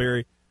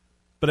Huckleberry.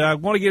 But I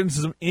want to get into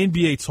some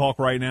NBA talk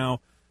right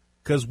now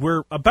because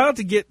we're about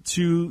to get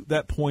to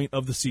that point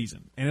of the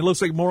season. And it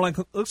looks like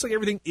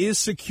everything is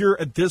secure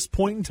at this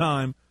point in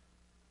time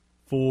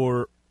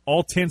for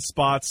all 10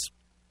 spots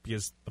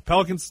because the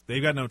Pelicans,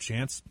 they've got no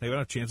chance. They've got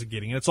no chance of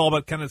getting it. It's all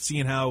about kind of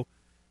seeing how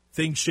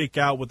things shake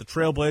out with the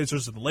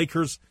Trailblazers and the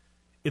Lakers.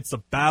 It's a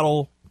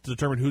battle to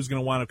determine who's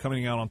going to wind up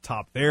coming out on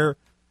top there.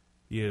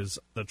 The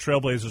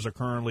Trailblazers are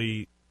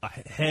currently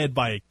ahead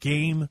by a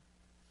game,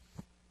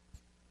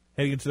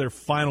 heading into their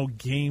final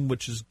game,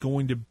 which is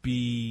going to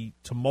be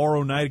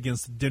tomorrow night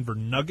against the Denver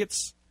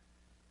Nuggets,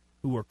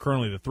 who are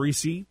currently the 3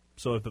 seed.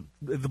 So if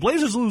the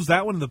Blazers lose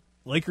that one and the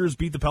Lakers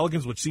beat the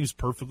Pelicans, which seems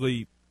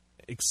perfectly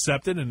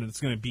accepted and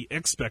it's going to be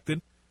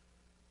expected,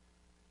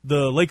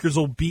 the Lakers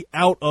will be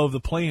out of the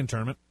play-in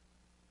tournament.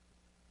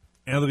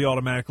 And they'll be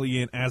automatically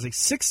in as a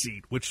 6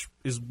 seed, which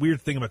is a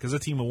weird thing about because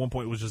that team at one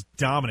point was just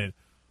dominant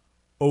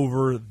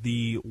over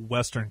the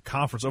Western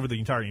Conference, over the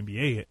entire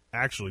NBA,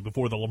 actually,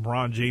 before the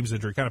LeBron James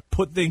injury. Kind of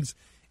put things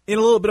in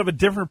a little bit of a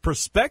different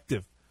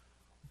perspective.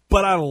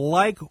 But I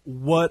like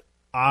what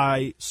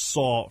I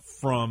saw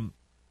from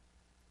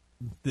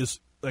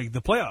this,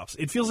 the playoffs.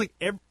 It feels like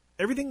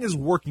everything is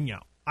working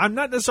out. I'm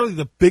not necessarily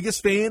the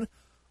biggest fan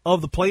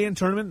of the play-in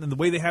tournament and the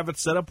way they have it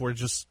set up, where it's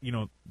just,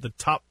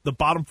 the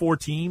bottom 4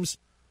 teams,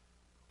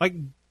 like,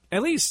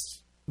 at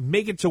least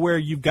make it to where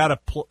you've got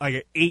like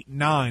an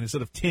 8-9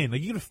 instead of 10.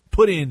 Like, you can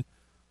put in,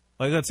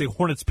 like, let's say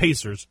Hornets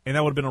Pacers, and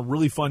that would have been a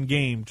really fun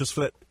game just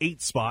for that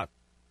 8 spot.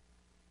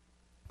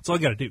 That's all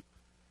you got to do.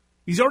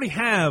 You already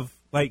have,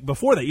 like,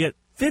 before that, you had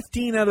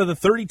 15 out of the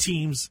 30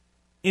 teams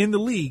in the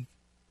league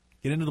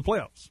get into the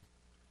playoffs.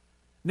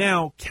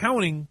 Now,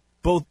 counting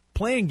both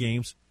playing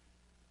games,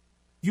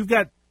 you've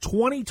got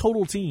 20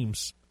 total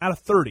teams out of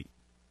 30.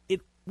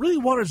 It really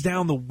waters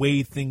down the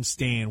way things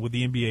stand with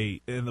the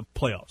NBA in the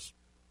playoffs.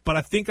 But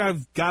I think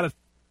I've got to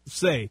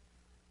say,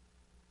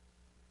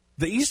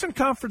 the Eastern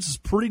Conference is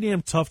pretty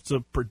damn tough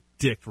to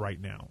predict right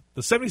now.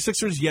 The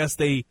 76ers, yes,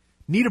 they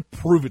need to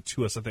prove it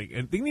to us, I think.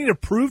 And they need to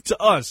prove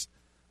to us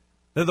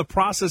that the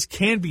process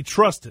can be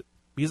trusted.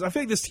 Because I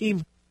feel like this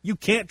team, you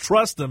can't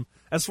trust them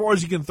as far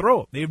as you can throw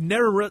them. They've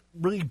never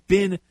really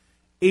been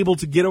able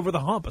to get over the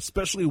hump,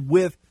 especially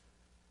with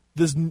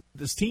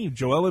this team.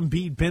 Joel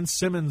Embiid, Ben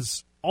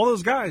Simmons, all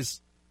those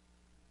guys.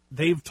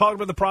 They've talked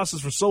about the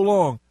process for so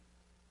long.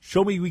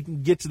 Show me we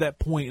can get to that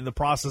point and the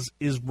process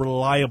is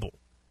reliable.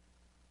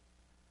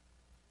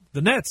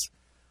 The Nets,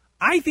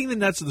 I think the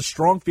Nets are the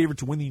strong favorite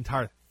to win the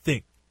entire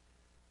thing.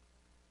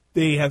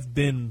 They have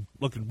been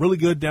looking really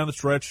good down the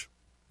stretch.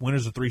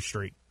 Winners of 3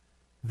 straight.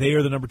 They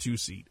are the number 2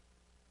 seed.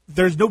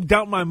 There's no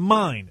doubt in my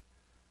mind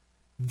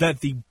that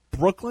the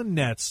Brooklyn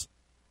Nets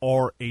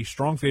are a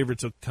strong favorite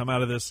to come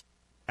out of this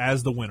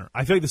as the winner.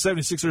 I feel like the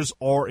 76ers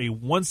are a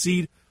 1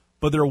 seed,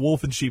 but they're a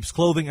wolf in sheep's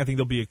clothing. I think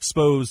they'll be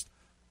exposed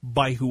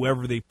by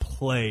whoever they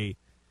play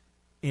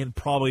in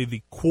probably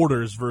the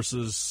quarters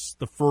versus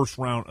the first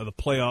round of the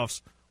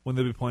playoffs, when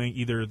they'll be playing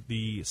either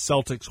the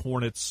Celtics,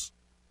 Hornets,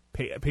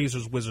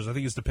 Pacers, Wizards. I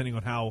think it's depending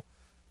on how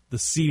the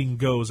seeding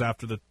goes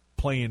after the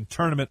play-in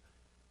tournament.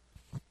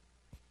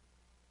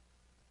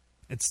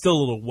 It's still a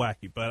little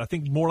wacky, but I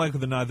think more likely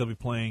than not they'll be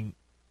playing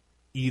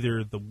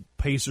either the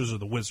Pacers or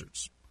the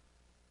Wizards.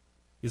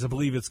 Because I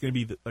believe it's going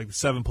to be like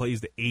 7 plays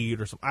to 8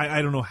 or something.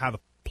 I don't know how the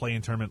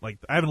play-in tournament, like,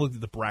 I haven't looked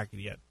at the bracket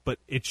yet, but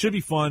it should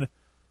be fun.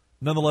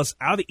 Nonetheless,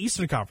 out of the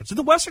Eastern Conference. In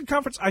the Western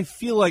Conference, I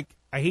feel like,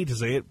 I hate to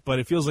say it, but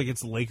it feels like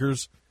it's the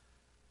Lakers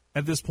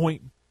at this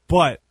point.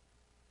 But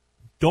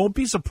don't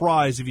be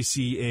surprised if you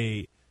see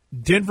a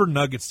Denver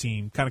Nuggets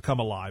team kind of come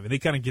alive and they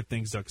kind of get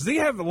things done. Because they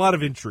have a lot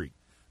of intrigue.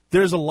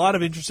 There's a lot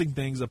of interesting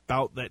things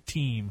about that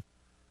team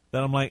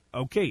that I'm like,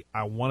 okay,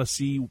 I want to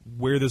see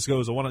where this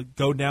goes. I want to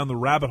go down the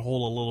rabbit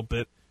hole a little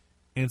bit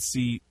and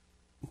see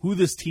who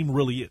this team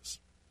really is.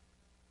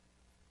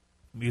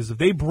 Because if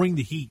they bring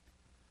the heat,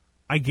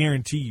 I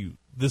guarantee you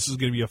this is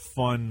going to be a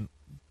fun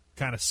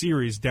kind of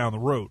series down the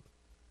road.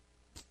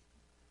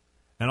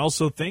 And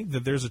also think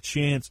that there's a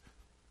chance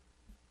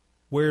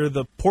where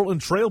the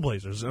Portland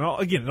Trailblazers,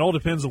 and again, it all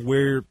depends on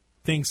where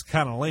things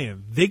kind of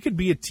land, they could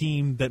be a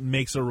team that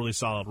makes a really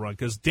solid run.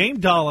 Because Dame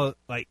Dollar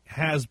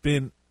has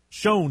been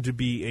shown to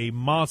be a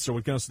monster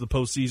when it comes to the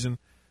postseason.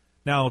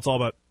 Now it's all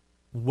about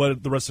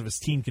what the rest of his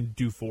team can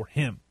do for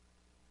him.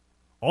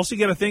 Also,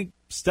 you got to think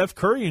Steph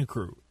Curry and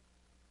crew.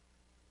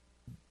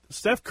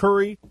 Steph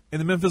Curry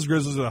and the Memphis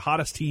Grizzlies are the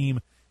hottest team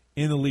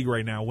in the league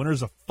right now,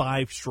 winners of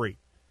 5 straight.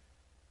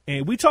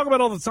 And we talk about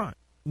it all the time.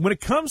 When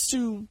it comes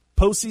to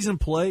postseason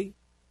play,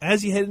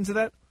 as you head into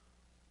that,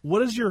 what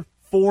does your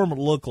form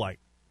look like?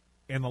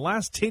 In the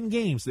last 10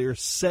 games, they are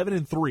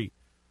 7-3.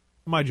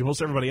 Mind you,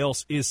 most everybody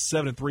else is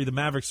 7-3. The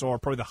Mavericks are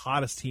probably the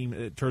hottest team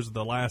in terms of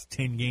the last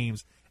 10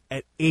 games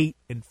at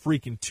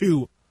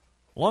 8-2,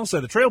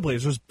 alongside the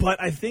Trailblazers.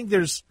 But I think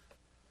there's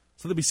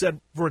something to be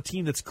said for a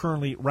team that's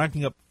currently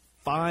racking up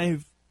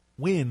 5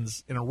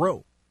 wins in a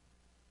row.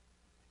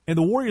 And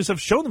the Warriors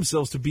have shown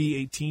themselves to be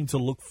a team to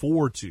look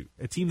forward to,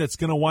 a team that's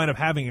going to wind up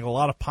having a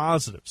lot of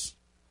positives.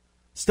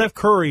 Steph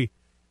Curry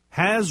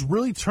has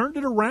really turned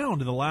it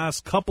around in the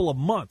last couple of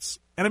months,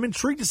 and I'm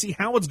intrigued to see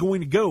how it's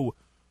going to go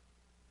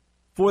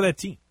for that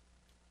team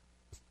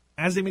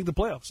as they make the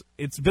playoffs.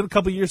 It's been a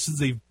couple of years since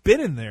they've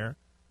been in there,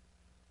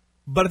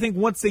 but I think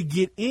once they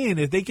get in,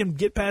 if they can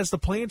get past the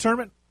play-in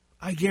tournament,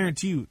 I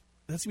guarantee you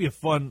that's going to be a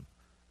fun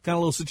kind of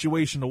little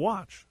situation to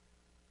watch.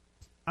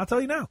 I'll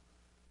tell you now,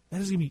 that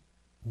is going to be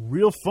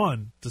real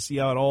fun to see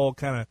how it all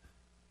kind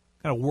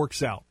of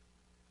works out.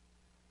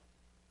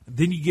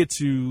 Then you get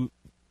to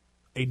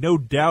a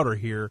no-doubter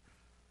here.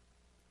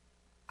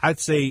 I'd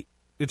say,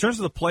 in terms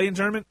of the play-in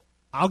tournament,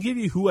 I'll give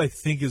you who I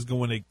think is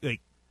going to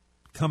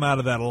come out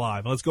of that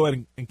alive. Let's go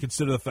ahead and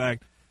consider the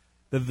fact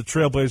that if the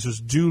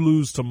Trailblazers do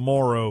lose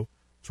tomorrow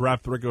to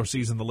wrap the regular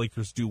season, the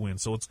Lakers do win.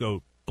 So let's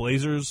go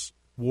Blazers,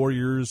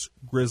 Warriors,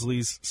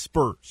 Grizzlies,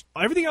 Spurs.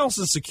 Everything else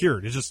is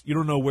secured. It's just you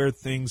don't know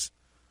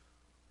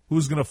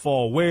who's going to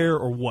fall where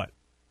or what.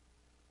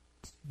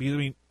 Because, I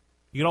mean,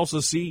 you can also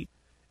see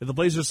if the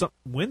Blazers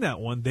win that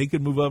one, they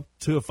could move up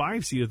to a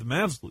 5 seed if the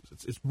Mavs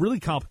lose. It's really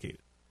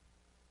complicated.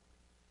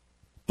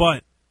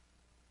 But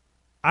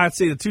I'd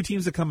say the 2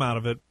 teams that come out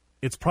of it,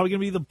 it's probably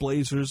going to be the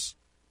Blazers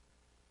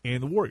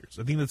and the Warriors.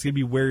 I think that's going to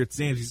be where it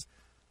stands.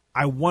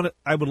 I would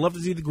love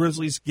to see the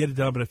Grizzlies get it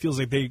done, but it feels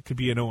like they could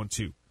be an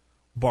 0-2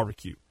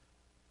 barbecue.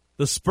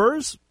 The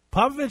Spurs,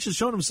 Popovich has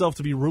shown himself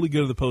to be really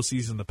good in the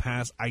postseason in the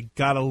past. I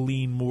got to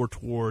lean more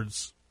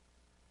towards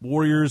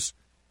Warriors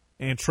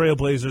and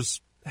Trailblazers.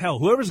 Hell,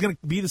 whoever's going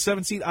to be the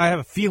 7th seed, I have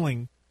a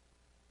feeling,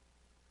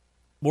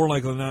 more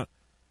likely than not,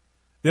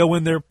 they'll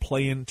win their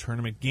play-in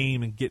tournament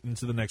game and get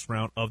into the next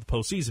round of the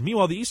postseason.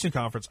 Meanwhile, the Eastern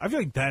Conference, I feel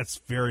like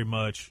that's very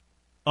much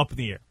up in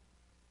the air.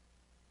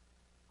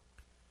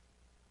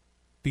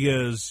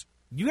 Because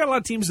you got a lot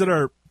of teams that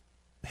are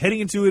heading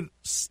into it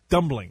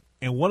stumbling.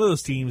 And one of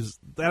those teams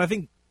that I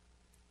think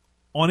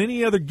on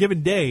any other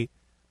given day,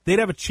 they'd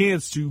have a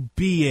chance to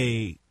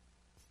be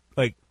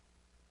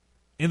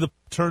in the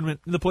tournament,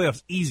 in the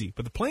playoffs, easy.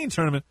 But the play-in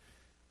tournament,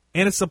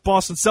 and it's the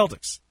Boston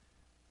Celtics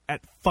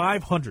at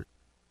 500.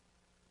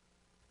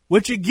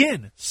 Which,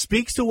 again,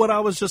 speaks to what I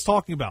was just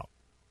talking about.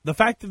 The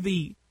fact that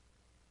the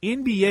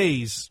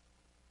NBA's,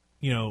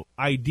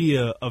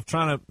 idea of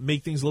trying to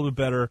make things a little bit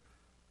better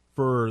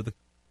for the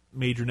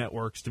major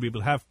networks to be able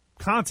to have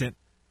content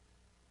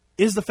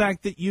is the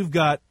fact that you've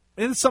got,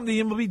 and it's something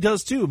the MLB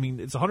does too. I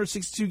mean, it's a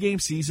 162-game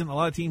season. A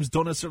lot of teams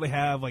don't necessarily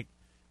have,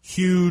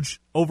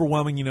 huge,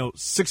 overwhelming,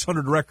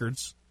 600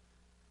 records.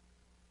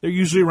 They're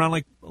usually around,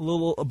 a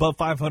little above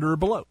 500 or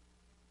below.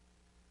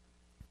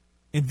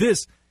 And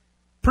this,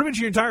 pretty much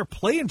your entire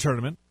play-in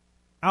tournament,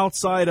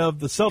 outside of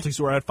the Celtics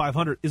who are at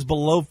 500, is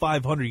below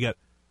 500. You got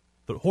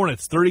the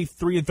Hornets,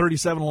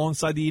 33-37,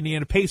 alongside the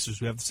Indiana Pacers,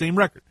 who have the same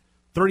record.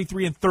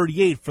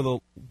 33-38 for the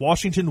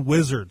Washington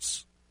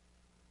Wizards.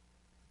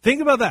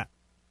 Think about that.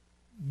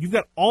 You've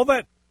got all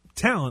that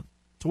talent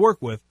to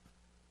work with,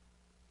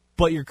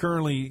 but you're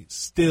currently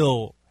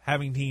still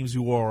having teams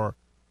who are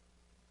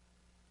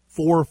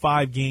 4 or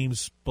 5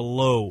 games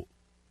below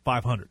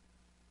 500.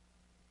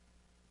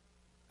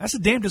 That's a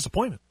damn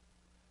disappointment.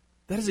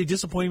 That is a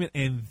disappointment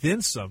and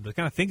then some to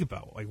kind of think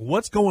about.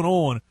 What's going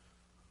on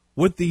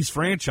with these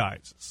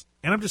franchises?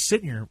 And I'm just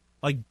sitting here,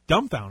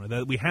 dumbfounded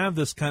that we have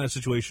this kind of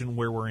situation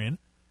where we're in.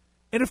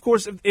 And, of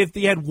course, if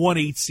they had 1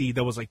 8 seed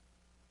that was,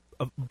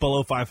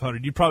 below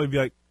 500, you'd probably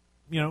be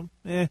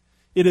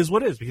it is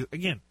what it is. Because,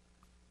 again,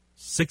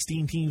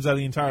 16 teams out of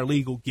the entire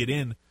league will get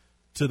in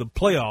to the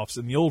playoffs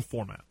in the old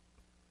format.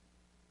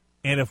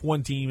 And if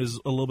one team is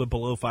a little bit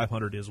below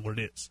 500, it is what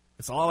it is.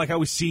 It's a lot like how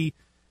we see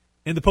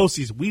in the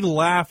postseason. We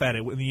laugh at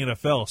it in the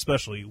NFL,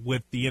 especially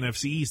with the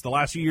NFC East. The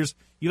last few years,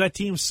 you had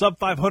teams sub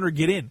 500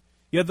 get in.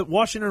 You had the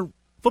Washington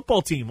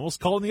football team, let's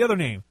call it the other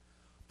name.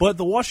 But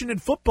the Washington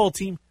football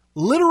team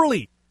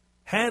literally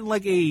had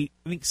a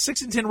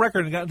 6-10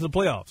 record and got into the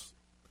playoffs.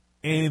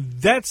 And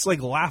that's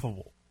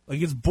laughable.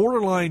 It's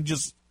borderline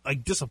just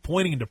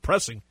disappointing and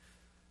depressing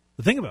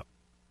to think about.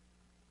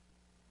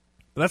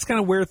 But that's kind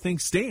of where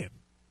things stand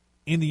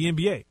in the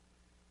NBA.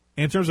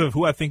 In terms of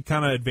who I think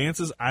kind of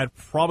advances, I'd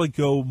probably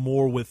go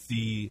more with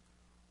the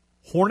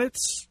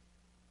Hornets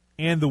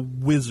and the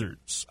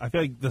Wizards. I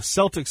feel like the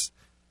Celtics,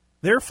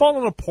 they're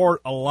falling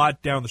apart a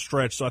lot down the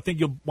stretch, so I think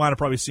you'll wind up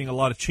probably seeing a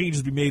lot of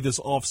changes be made this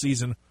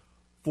offseason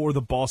for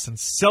the Boston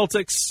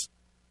Celtics,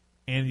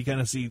 and you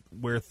kind of see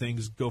where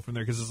things go from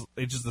there, because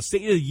it's just the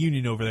state of the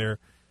union over there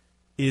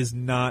is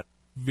not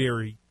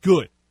very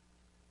good.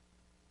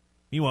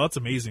 Meanwhile, it's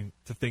amazing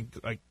to think,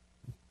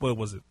 what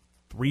was it,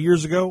 3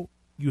 years ago?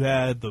 You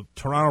had the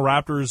Toronto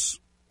Raptors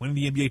winning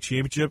the NBA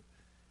championship,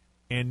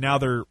 and now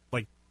they're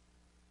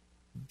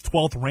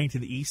 12th ranked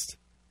in the East.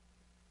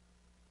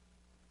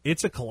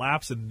 It's a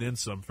collapse and then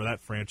some for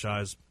that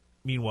franchise.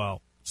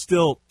 Meanwhile,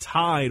 still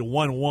tied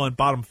 1-1,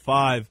 bottom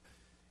 5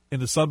 in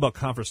the Sun Belt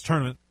Conference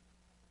tournament.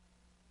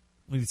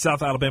 We need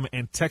South Alabama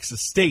and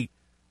Texas State,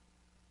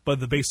 but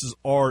the bases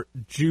are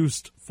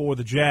juiced for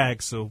the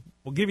Jags. So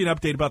we'll give you an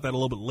update about that a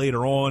little bit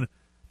later on,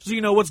 so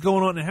you know what's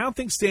going on and how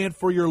things stand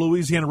for your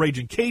Louisiana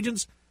Raging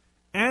Cajuns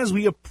as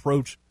we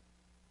approach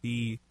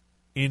the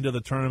end of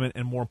the tournament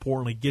and, more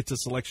importantly, get to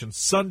Selection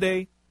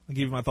Sunday. I'll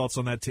give you my thoughts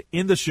on that to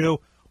end the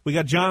show. We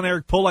got John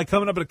Eric Polite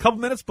coming up in a couple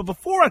minutes, but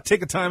before I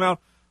take a timeout,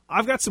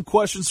 I've got some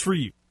questions for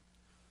you.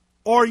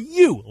 Are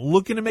you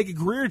looking to make a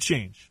career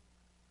change?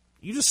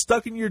 You just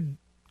stuck in your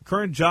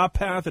current job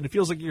path and it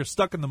feels like you're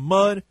stuck in the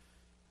mud?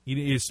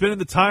 You're spinning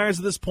the tires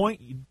at this point?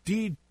 Do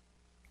you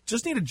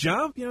just need a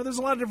job? There's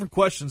a lot of different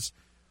questions.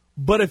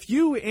 But if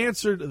you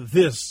answered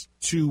this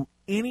to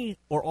any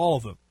or all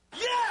of them,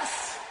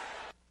 yes!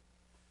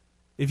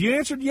 If you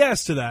answered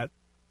yes to that,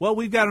 well,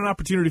 we've got an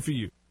opportunity for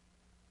you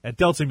at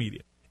Delta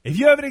Media. If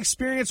you have an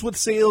experience with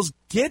sales,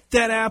 get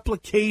that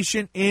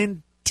application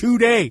in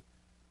today.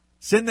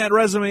 Send that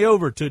resume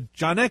over to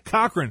Jonette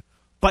Cochran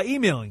by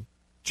emailing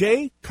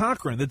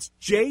jcochran, that's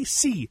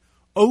JCOCHRAN,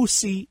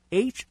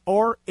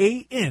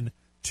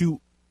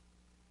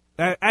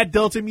 at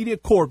Delta Media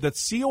Corp,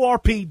 that's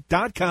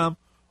CORP.com,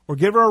 or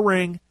give her a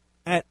ring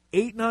at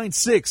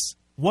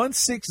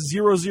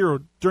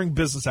 896-1600 during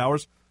business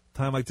hours.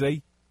 Time like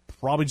today,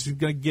 probably just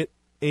going to get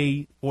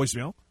a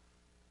voicemail.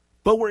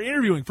 But we're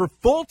interviewing for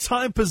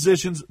full-time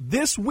positions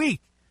this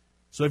week.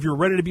 So if you're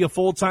ready to be a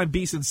full-time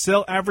beast and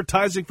sell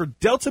advertising for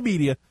Delta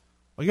Media,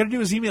 All you got to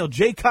do is email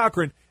Jay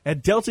Cochran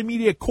at Delta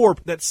Media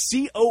Corp. That's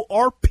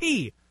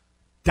CORP.com.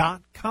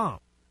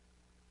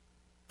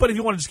 But if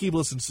you want to just keep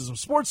listening to some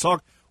sports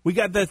talk, we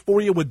got that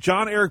for you with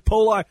John Eric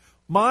Poli.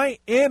 My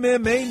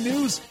MMA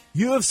News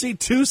UFC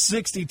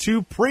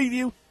 262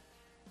 preview.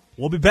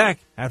 We'll be back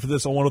after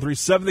this on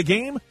 103.7 The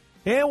Game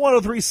and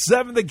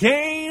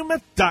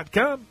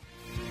 103.7thegame.com.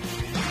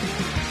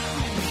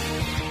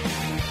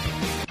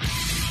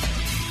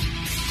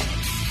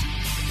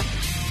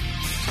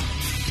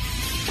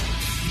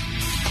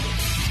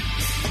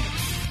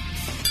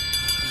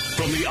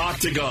 From the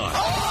octagon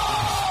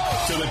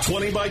to the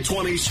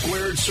 20x20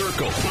 squared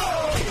circle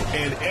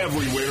and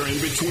everywhere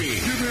in between.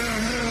 Give me a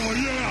hell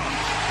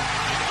yeah!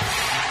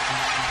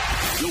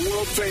 The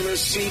world-famous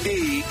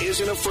CD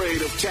isn't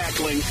afraid of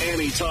tackling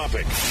any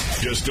topic.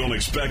 Just don't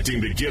expect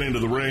him to get into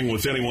the ring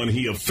with anyone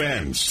he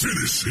offends.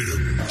 Finish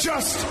him.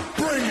 Just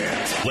bring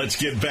it. Let's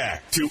get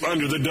back to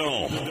Under the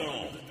Dome.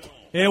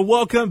 And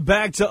welcome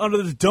back to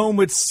Under the Dome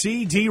with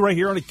CD right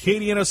here on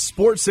Acadiana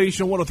Sports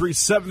Station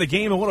 103.7 The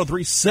Game and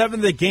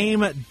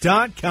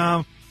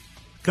 103.7thegame.com.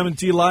 Coming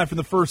to you live from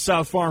the First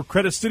South Farm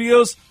Credit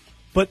Studios.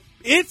 But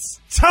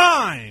it's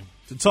time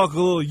to talk a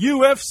little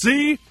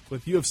UFC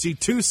with UFC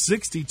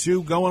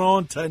 262 going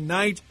on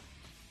tonight.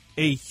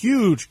 A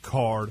huge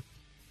card,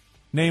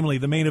 namely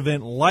the main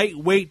event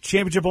lightweight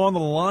championship on the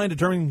line,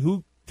 determining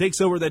who takes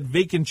over that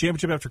vacant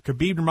championship after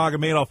Khabib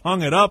Nurmagomedov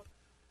hung it up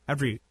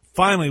after he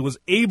finally was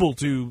able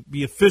to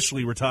be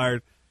officially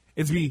retired.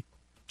 It's be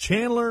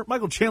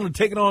Michael Chandler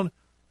taking on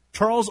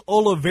Charles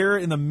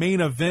Oliveira in the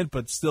main event,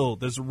 but still,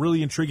 there's a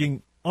really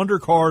intriguing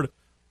undercard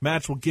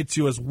match we'll get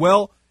to as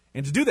well.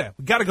 And to do that,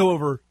 we've got to go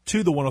over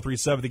to the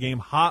 103.7 The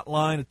Game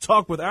hotline to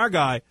talk with our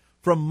guy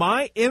from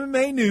My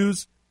MMA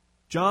News,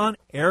 John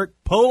Eric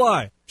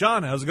Poli.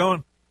 John, how's it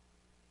going?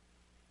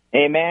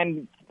 Hey,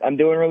 man, I'm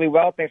doing really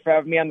well. Thanks for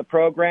having me on the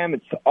program.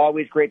 It's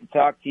always great to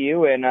talk to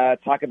you and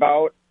talk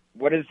about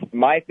what is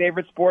my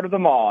favorite sport of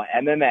them all,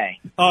 MMA.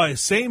 Oh,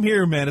 same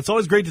here, man. It's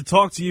always great to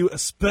talk to you,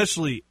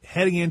 especially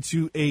heading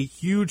into a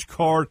huge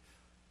card.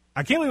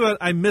 I can't believe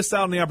I missed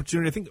out on the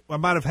opportunity. I think I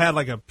might have had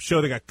like a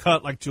show that got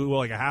cut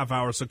to a half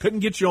hour, so couldn't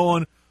get you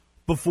on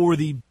before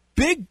the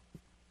big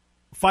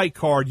fight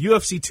card,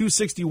 UFC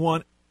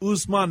 261,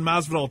 Usman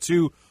Masvidal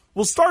 2.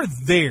 We'll start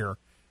there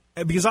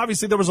because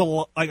obviously there was a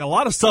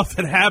lot of stuff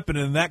that happened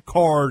in that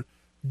card,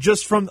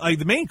 just from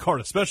the main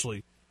card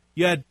especially.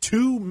 You had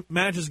two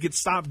matches get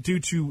stopped due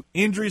to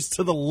injuries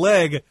to the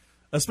leg,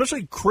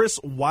 especially Chris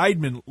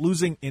Weidman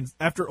losing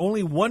after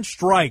only one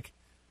strike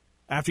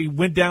after he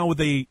went down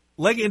with a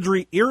leg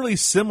injury eerily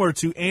similar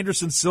to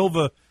Anderson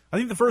Silva. I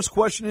think the first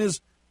question is,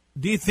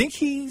 do you think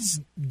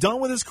he's done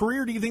with his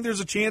career? Do you think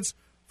there's a chance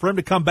for him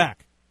to come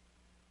back?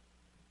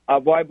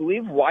 Well, I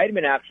believe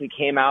Weidman actually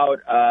came out,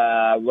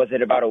 was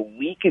it about a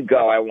week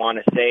ago, I want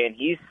to say, and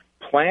he's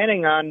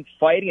planning on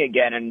fighting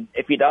again, and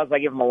if he does, I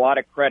give him a lot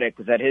of credit,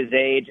 because at his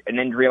age, an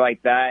injury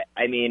like that,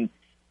 I mean,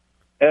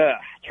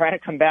 trying to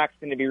come back is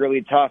going to be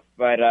really tough,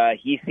 but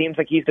he seems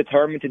like he's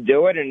determined to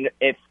do it, and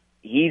if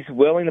he's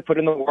willing to put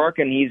in the work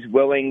and he's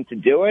willing to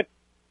do it,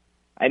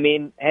 I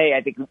mean, hey,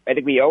 I think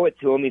we owe it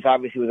to him. He's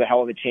obviously was a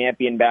hell of a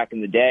champion back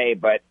in the day,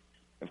 but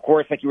of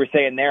course, like you were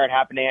saying there, it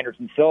happened to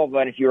Anderson Silva,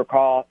 and if you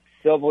recall,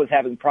 Silva was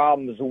having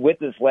problems with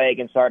his leg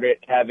and started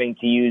having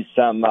to use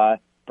some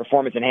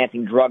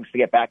performance-enhancing drugs to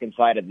get back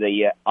inside of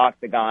the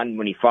octagon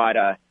when he fought,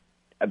 I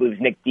believe,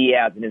 Nick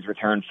Diaz in his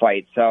return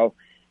fight. So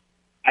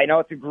I know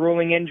it's a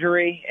grueling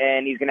injury,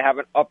 and he's going to have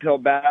an uphill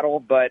battle,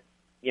 but,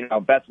 you know,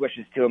 best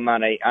wishes to him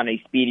on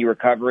a speedy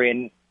recovery.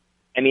 And,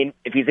 I mean,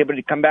 if he's able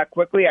to come back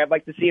quickly, I'd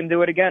like to see him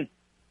do it again.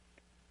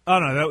 Oh,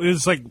 no, it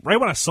was like, right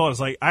when I saw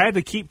it, I had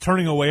to keep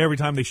turning away every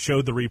time they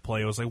showed the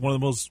replay. It was like one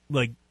of the most,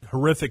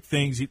 horrific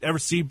things you'd ever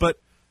see. But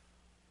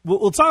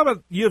we'll talk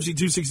about UFC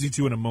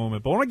 262 in a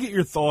moment. But I want to get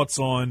your thoughts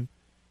on,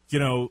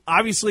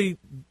 obviously,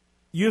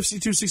 UFC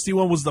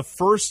 261 was the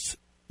first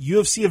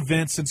UFC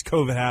event since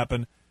COVID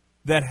happened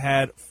that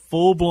had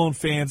full-blown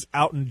fans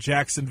out in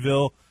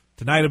Jacksonville.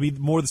 Tonight it'll be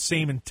more the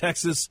same in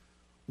Texas.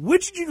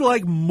 Which did you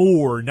like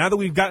more, now that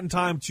we've gotten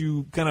time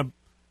to kind of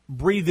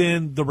breathe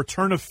in the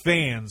return of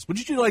fans? What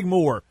did you like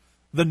more?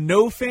 The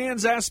no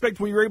fans aspect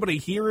where you were able to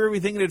hear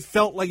everything and it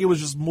felt like it was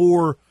just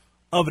more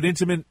of an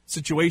intimate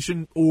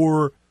situation,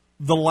 or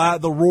the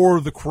roar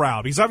of the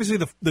crowd? Because obviously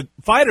the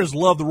fighters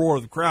love the roar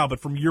of the crowd, but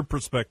from your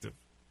perspective.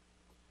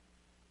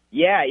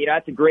 Yeah,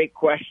 that's a great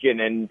question.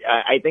 And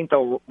I think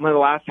one of the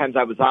last times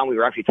I was on, we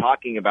were actually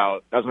talking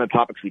about, that was one of the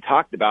topics we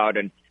talked about,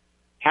 and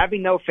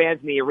having no fans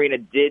in the arena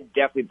did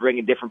definitely bring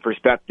a different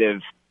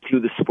perspective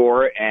to the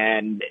sport,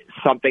 and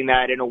something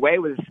that in a way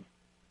was,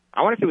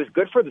 I want to say, was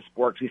good for the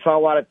sport, because we saw a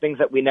lot of things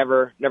that we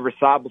never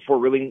saw before,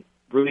 really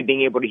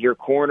being able to hear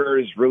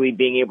corners, really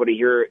being able to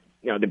hear,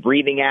 the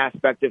breathing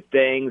aspect of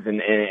things,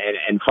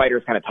 and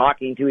fighters kind of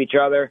talking to each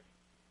other.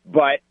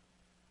 But,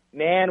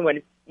 man,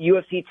 when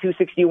UFC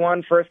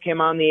 261 first came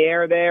on the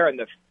air there and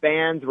the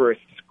fans were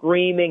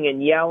screaming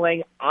and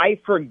yelling, I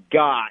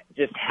forgot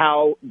just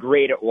how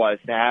great it was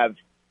to have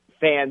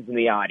fans in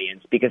the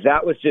audience, because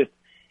that was just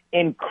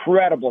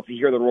incredible to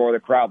hear the roar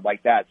of the crowd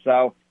like that.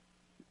 So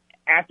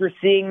after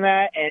seeing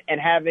that and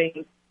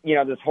having,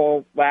 this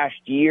whole last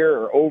year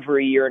or over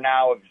a year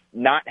now of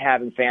not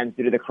having fans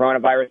due to the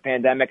coronavirus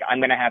pandemic, I'm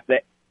going to have to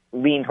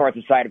lean towards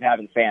the side of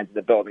having fans in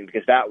the building,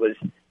 because that was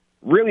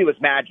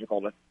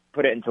magical, to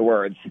put it into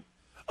words.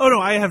 Oh, no,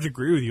 I have to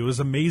agree with you. It was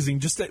amazing.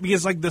 Just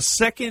because, the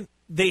second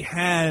they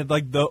had,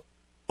 the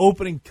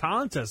opening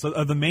contest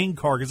of the main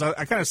card, because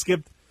I kind of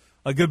skipped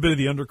a good bit of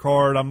the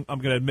undercard, I'm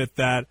going to admit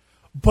that.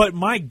 But,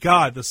 my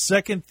God, the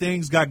second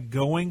things got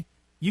going,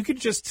 you could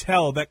just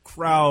tell that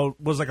crowd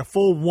was like a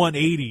full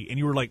 180, and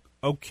you were like,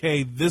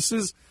 okay, this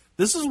is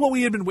what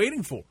we had been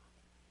waiting for.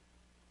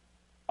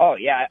 Oh,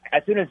 yeah.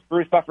 As soon as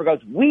Bruce Buffer goes,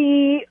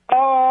 "We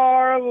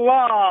are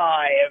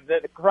live,"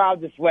 the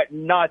crowd just went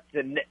nuts.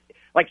 And,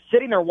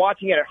 sitting there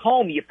watching it at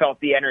home, you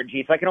felt the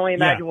energy. So I can only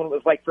imagine what it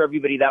was like for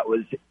everybody that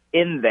was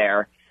in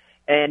there.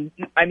 And,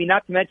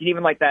 not to mention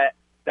even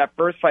that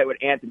first fight with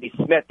Anthony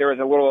Smith, there was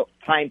a little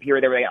time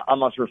period where they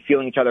almost were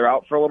feeling each other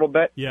out for a little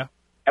bit. Yeah.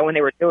 And when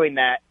they were doing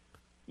that,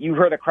 you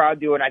heard the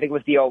crowd doing, I think it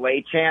was the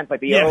Olay chant, the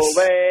yes.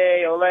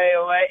 Olay, Olay,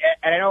 Olay.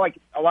 And I know,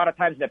 a lot of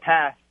times in the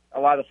past, a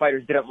lot of the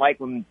fighters didn't like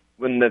when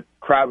the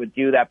crowd would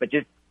do that, but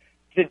just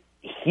to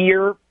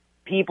hear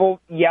people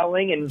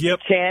yelling and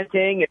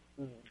chanting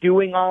and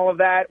doing all of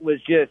that was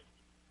just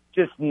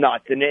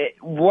nuts. And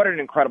what an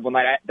incredible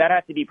night. That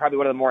has to be probably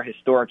one of the more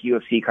historic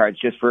UFC cards,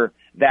 just for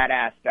that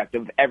aspect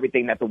of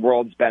everything that the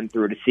world's been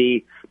through, to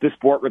see the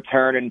sport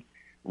return. And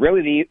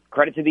really, the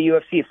credit to the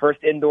UFC,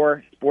 first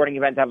indoor sporting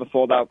event to have a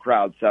sold-out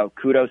crowd. So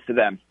kudos to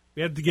them.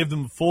 We have to give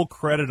them full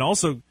credit, and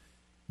also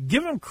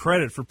give them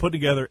credit for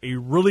putting together a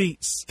really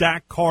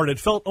stacked card. It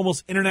felt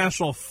almost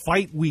International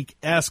Fight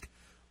Week-esque,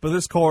 but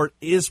this card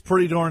is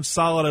pretty darn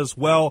solid as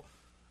well,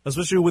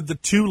 especially with the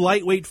two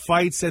lightweight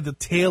fights at the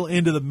tail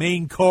end of the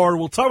main card.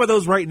 We'll talk about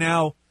those right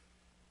now.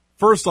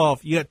 First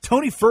off, you got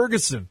Tony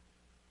Ferguson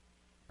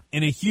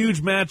in a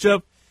huge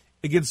matchup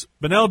against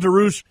Beneil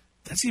Dariush.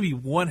 That's going to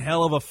be one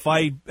hell of a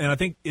fight, and I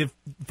think if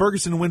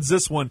Ferguson wins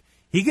this one,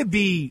 he could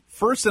be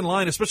first in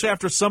line, especially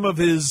after some of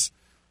his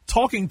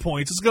talking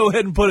points. Let's go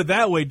ahead and put it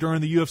that way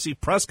during the UFC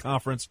press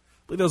conference.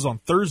 I believe that was on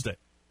Thursday.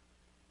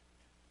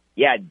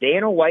 Yeah,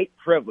 Dana White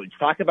privilege.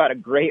 Talk about a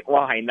great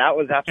line. That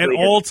was absolutely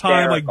an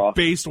all-time hysterical.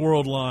 Based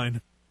world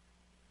line.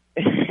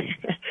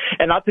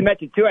 And not to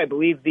mention, too, I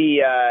believe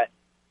the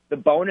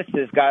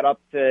bonuses got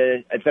up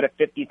to, instead of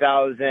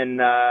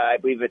 50,000, I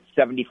believe it's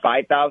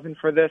 75,000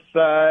 for this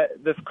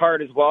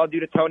card as well,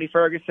 due to Tony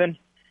Ferguson.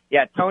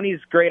 Yeah,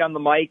 Tony's great on the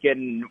mic,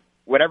 and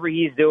whatever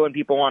he's doing,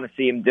 people want to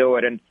see him do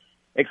it. And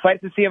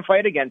excited to see him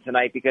fight again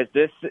tonight, because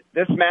this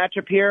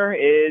matchup here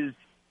is,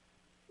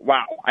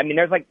 wow.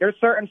 There's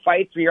certain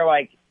fights where you're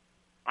like,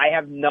 I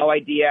have no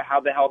idea how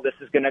the hell this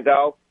is going to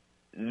go.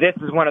 This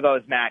is one of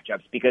those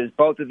matchups, because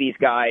both of these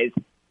guys,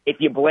 if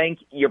you blink,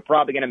 you're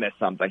probably going to miss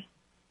something.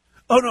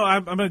 Oh, no,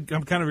 I'm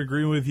kind of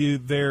agreeing with you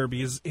there,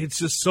 because it's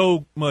just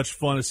so much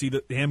fun to see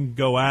him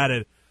go at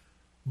it.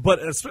 But,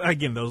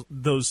 again,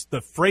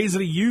 the phrase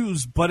that he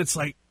used, but it's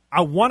like,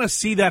 I want to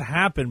see that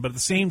happen, but at the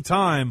same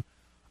time,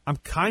 I'm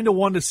kind of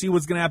wanting to see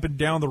what's going to happen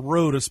down the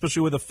road,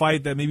 especially with a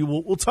fight that maybe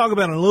we'll talk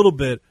about in a little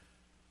bit.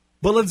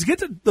 But let's get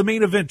to the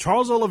main event.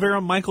 Charles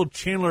Oliveira, Michael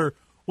Chandler.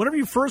 Whenever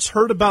you first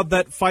heard about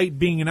that fight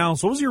being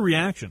announced, what was your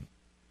reaction?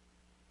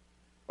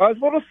 Well, I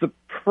was a little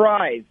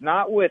surprised,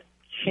 not with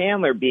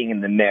Chandler being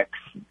in the mix,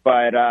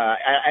 but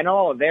I know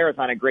Oliveira's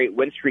on a great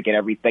win streak and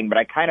everything, but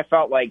I kind of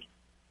felt like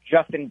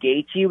Justin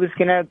Gaethje was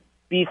going to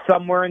be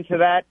somewhere into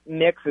that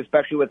mix,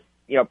 especially with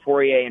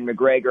Poirier and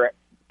McGregor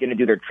going to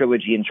do their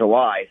trilogy in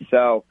July.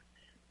 So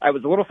I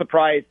was a little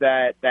surprised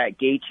that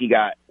Gaethje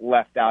got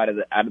left out of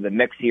the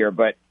mix here,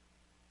 but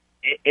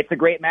it's a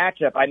great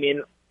matchup.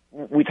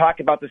 We talk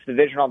about this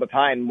division all the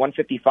time.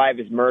 155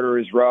 is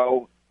murderer's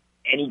row.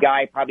 Any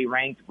guy probably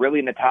ranked really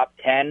in the top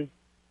 10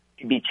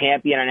 can be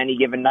champion on any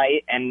given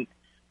night, and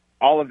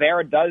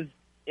Oliveira does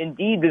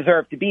indeed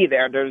deserve to be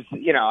there. There's,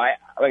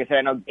 like I said,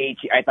 I know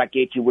Gaethje. I thought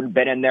Gaethje would have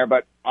been in there,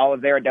 but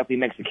Oliveira definitely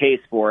makes a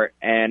case for it.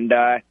 And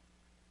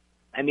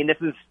this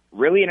is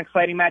really an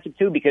exciting matchup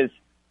too, because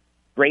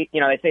they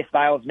say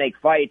styles make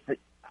fights.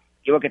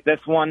 You look at this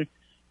one,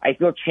 I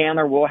feel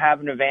Chandler will have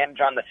an advantage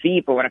on the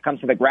feet, but when it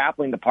comes to the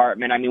grappling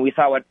department, we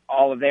saw what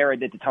Oliveira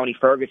did to Tony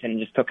Ferguson and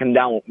just took him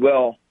down with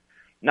will.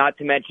 Not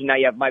to mention now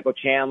you have Michael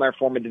Chandler,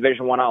 former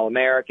Division I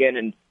All-American,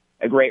 and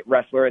a great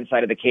wrestler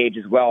inside of the cage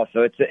as well.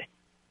 So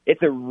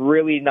it's a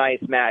really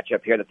nice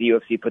matchup here that the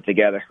UFC put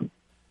together.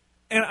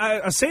 And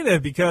I say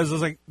that because it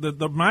was like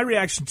my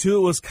reaction to it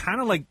was kind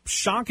of like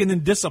shocking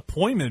and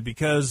disappointment,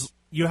 because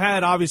you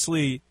had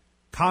obviously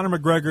Conor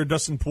McGregor,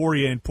 Dustin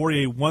Poirier, and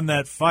Poirier won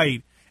that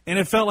fight. And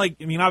it felt like,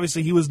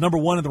 obviously he was number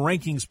one in the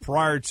rankings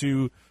prior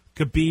to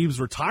Khabib's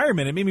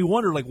retirement. It made me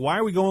wonder, why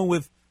are we going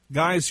with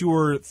guys who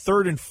were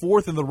third and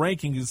fourth in the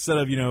rankings instead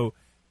of,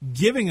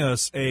 giving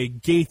us a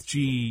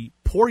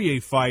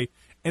Gaethje-Poirier fight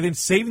and then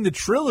saving the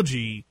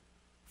trilogy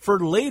for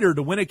later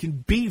to when it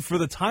can be for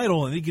the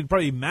title and you can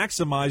probably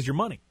maximize your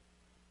money?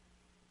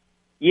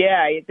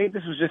 Yeah, I think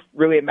this was just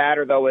really a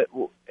matter, though,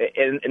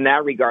 in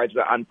that regards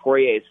on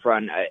Poirier's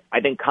front. I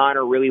think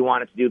Conor really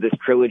wanted to do this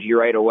trilogy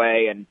right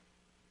away, and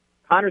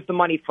Conor's the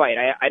money fight.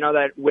 I know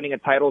that winning a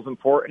title is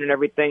important and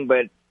everything,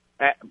 but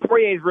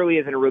Poirier really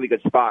is in a really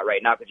good spot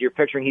right now because you're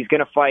picturing he's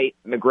going to fight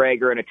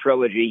McGregor in a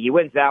trilogy. He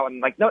wins that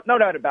one, like no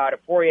doubt about it.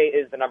 Poirier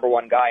is the number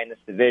one guy in this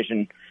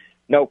division,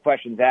 no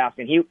questions asked.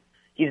 And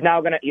he's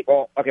now going to.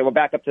 Well, okay, we'll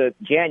back up to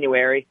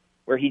January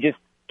where he just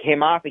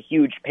came off a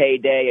huge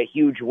payday, a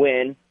huge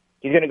win.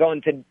 He's going to go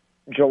into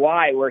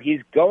July where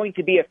he's going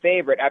to be a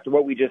favorite after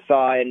what we just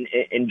saw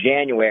in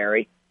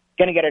January.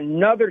 Going to get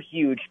another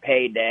huge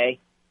payday.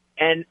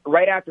 And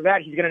right after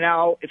that, he's going to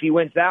now, if he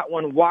wins that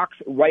one, walks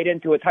right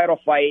into a title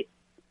fight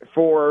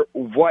for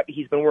what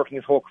he's been working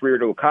his whole career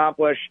to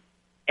accomplish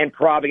and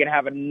probably going to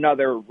have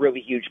another really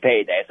huge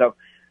payday. So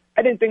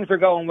I think things are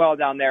going well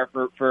down there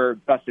for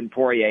Dustin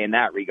Poirier in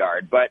that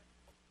regard. But,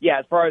 yeah,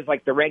 as far as,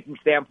 like, the ranking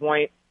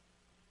standpoint,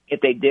 if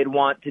they did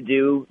want to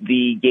do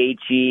the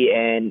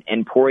Gaethje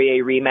and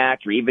Poirier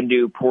rematch or even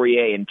do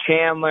Poirier and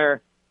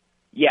Chandler,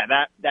 yeah,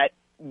 that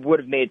would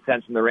have made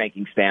sense from the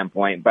ranking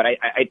standpoint. But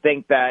I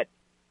think that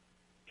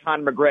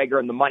Conor McGregor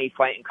and the money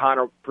fight and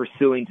Conor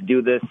pursuing to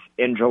do this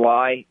in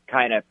July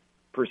kind of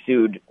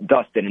pursued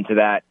Dustin into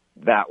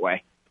that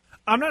way.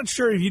 I'm not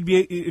sure if you'd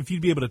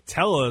be able to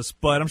tell us,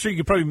 but I'm sure you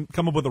could probably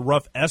come up with a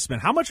rough estimate.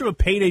 How much of a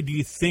payday do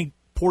you think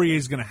Poirier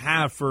is going to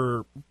have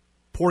for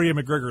Poirier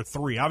McGregor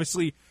 3?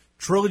 Obviously,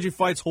 trilogy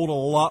fights hold a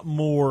lot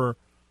more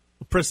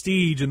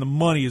prestige, and the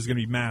money is going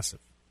to be massive.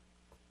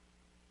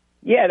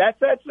 Yeah,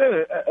 that's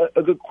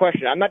a good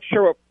question. I'm not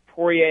sure what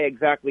Poirier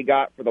exactly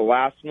got for the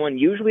last one.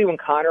 Usually when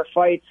Conor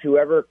fights,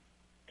 whoever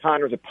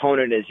Conor's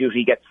opponent is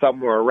usually gets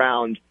somewhere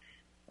around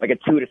like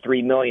a $2 to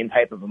 $3 million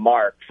type of a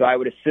mark. So I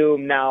would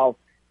assume now,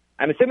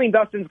 I'm assuming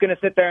Dustin's going to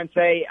sit there and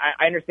say,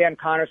 I understand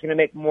Conor's going to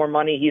make more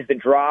money. He's the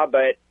draw,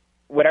 but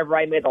whatever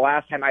I made the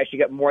last time, I should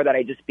get more that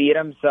I just beat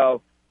him.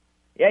 So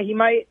yeah, he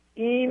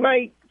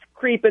might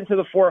creep into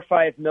the $4 or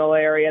 $5 mil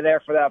area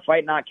there for that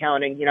fight, not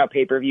counting,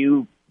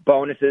 pay-per-view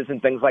bonuses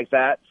and things like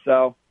that.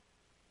 So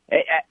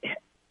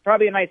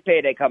probably a nice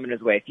payday coming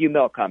his way. A few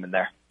mil coming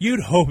there.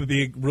 You'd hope it'd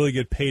be a really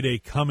good payday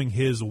coming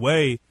his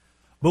way.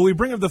 But we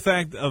bring up the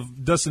fact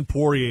of Dustin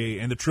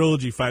Poirier and the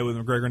trilogy fight with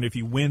McGregor, and if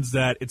he wins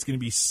that, it's going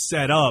to be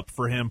set up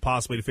for him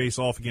possibly to face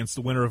off against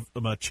the winner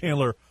of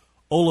Chandler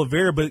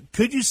Oliveira. But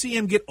could you see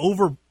him get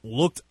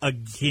overlooked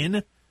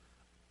again?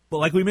 But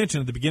like we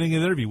mentioned at the beginning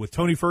of the interview with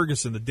Tony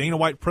Ferguson, the Dana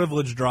White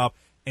privilege drop,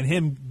 and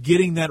him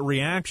getting that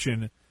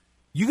reaction,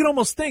 you could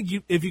almost think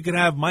if you could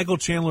have Michael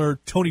Chandler,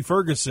 Tony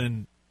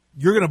Ferguson,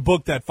 you're going to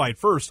book that fight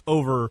first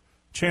over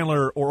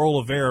Chandler or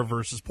Oliveira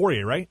versus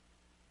Poirier, right?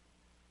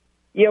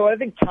 Yeah, well, I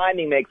think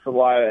timing makes a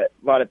lot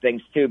of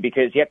things, too,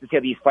 because you have to see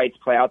how these fights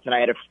play out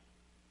tonight. If,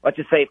 let's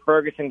just say,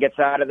 Ferguson gets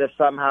out of this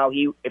somehow,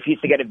 if he's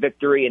to get a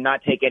victory and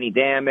not take any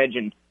damage,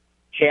 and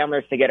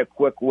Chandler's to get a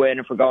quick win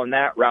if we're going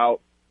that route,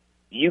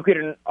 you could,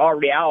 in all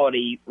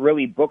reality,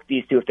 really book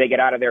these two if they get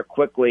out of there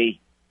quickly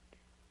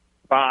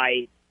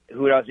by,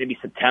 who knows, maybe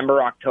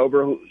September,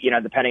 October,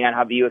 depending on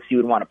how the UFC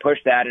would want to push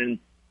that. And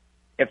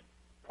if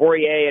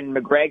Poirier and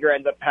McGregor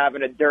end up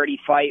having a dirty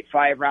fight,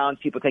 5 rounds,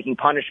 people taking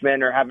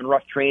punishment or having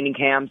rough training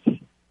camps,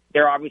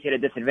 they're obviously at a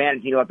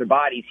disadvantage. You let their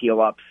bodies heal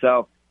up.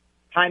 So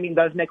timing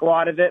does make a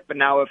lot of it. But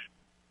now if,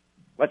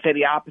 let's say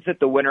the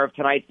opposite, the winner of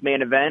tonight's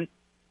main event,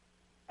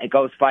 it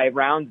goes 5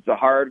 rounds, it's a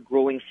hard,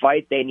 grueling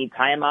fight, they need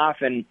time off,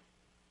 and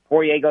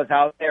Poirier goes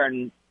out there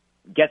and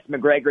gets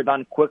McGregor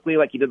done quickly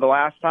like he did the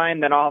last time,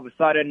 then all of a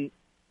sudden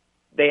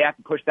they have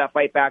to push that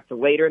fight back to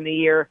later in the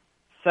year,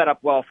 set up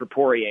well for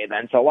Poirier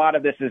then. So a lot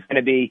of this is going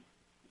to be,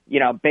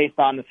 based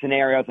on the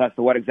scenarios as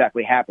to what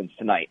exactly happens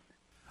tonight.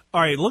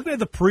 All right, looking at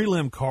the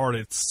prelim card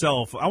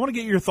itself, I want to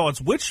get your thoughts.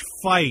 Which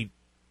fight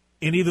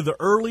in either the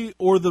early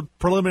or the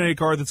preliminary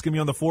card that's going to be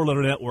on the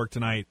 4-Letter Network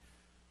tonight,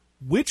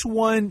 which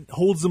one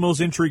holds the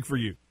most intrigue for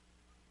you?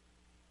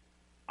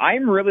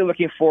 I'm really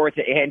looking forward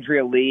to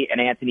Andrea Lee and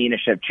Antonina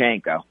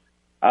Shevchenko,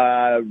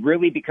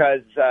 really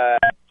because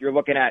you're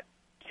looking at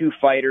two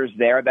fighters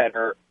there that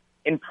are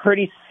in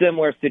pretty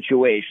similar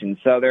situations.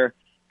 So they're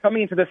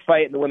coming into this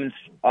fight in the women's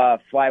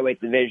flyweight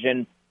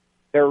division.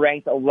 They're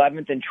ranked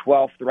 11th and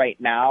 12th right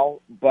now,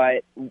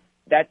 but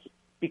that's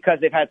because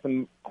they've had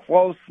some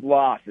close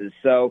losses.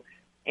 So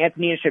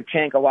Antonina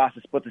Shevchenko lost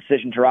a split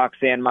decision to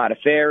Roxanne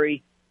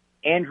Modafferi.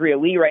 Andrea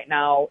Lee right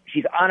now,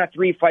 she's on a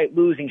 3-fight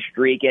losing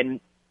streak, and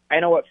I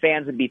know what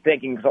fans would be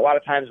thinking, because a lot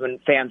of times when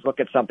fans look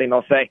at something,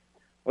 they'll say,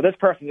 well, this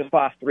person just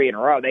lost 3 in a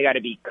row. They got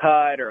to be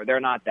cut, or they're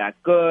not that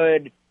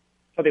good,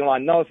 something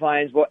along those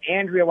lines. Well,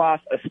 Andrea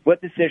lost a split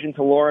decision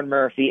to Lauren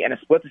Murphy and a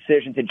split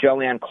decision to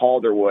Joanne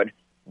Calderwood.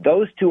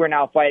 Those two are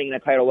now fighting in a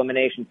title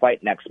elimination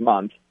fight next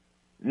month.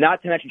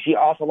 Not to mention, she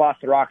also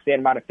lost to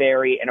Roxanne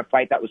Modafferi in a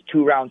fight that was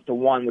 2 rounds to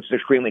 1, which was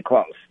extremely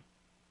close.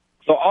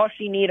 So all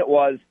she needed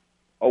was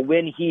a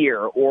win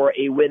here or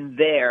a win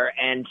there,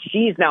 and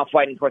she's now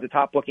fighting towards the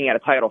top, looking at a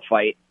title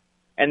fight.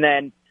 And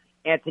then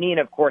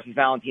Antonina, of course, is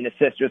Valentina's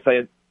sister,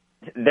 so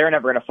they're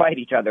never going to fight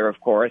each other, of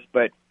course.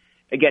 But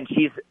again,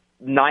 she's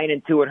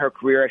 9-2 in her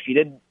career. She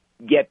did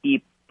get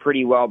beat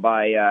pretty well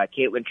by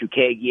Caitlin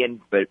Chookagian,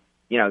 but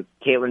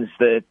Caitlin's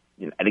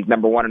I think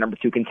number 1 or number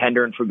 2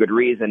 contender, and for good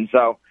reason.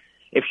 So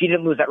if she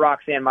didn't lose that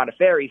Roxanne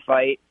Modafferi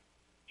fight,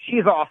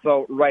 she's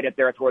also right up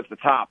there towards the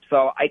top.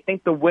 So I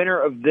think the winner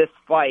of this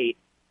fight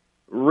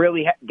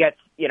really gets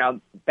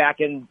back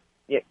in,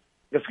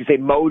 just to say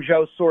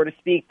mojo, so to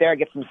speak. There,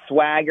 get some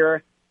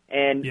swagger,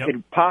 and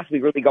could possibly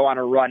really go on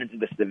a run into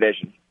this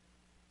division.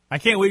 I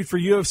can't wait for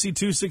UFC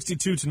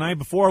 262 tonight.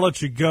 Before I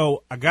let you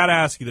go, I got to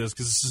ask you this,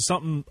 because this is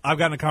something I've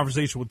gotten a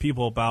conversation with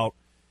people about,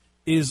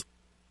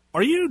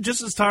 are you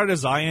just as tired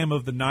as I am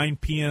of the 9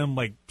 p.m.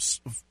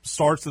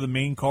 starts of the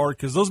main card?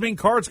 Because those main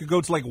cards could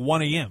go to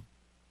 1 a.m.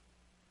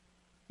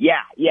 Yeah,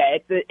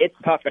 it's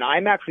tough. And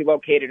I'm actually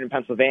located in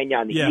Pennsylvania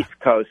on the East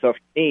Coast, so for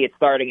me, it's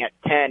starting at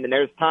 10, and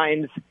there's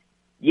times,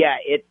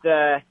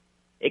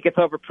 it gets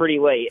over pretty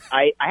late.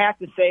 I have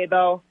to say,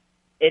 though,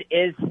 it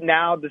is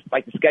now the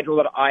schedule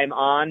that I'm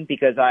on,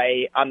 because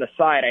on the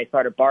side I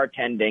started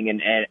bartending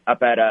and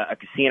up at a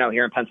casino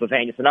here in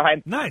Pennsylvania. So now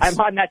I'm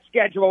on that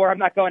schedule where I'm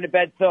not going to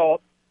bed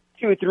till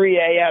 2, 3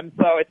 a.m.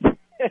 So it's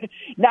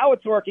now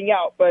it's working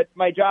out. But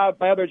my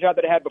other job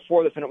that I had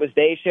before this, when it was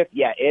day shift,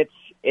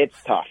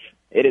 it's tough.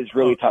 It is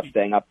really tough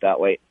staying up that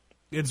late.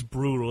 It's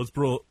brutal.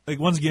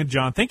 Once again,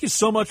 John, thank you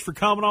so much for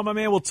coming on, my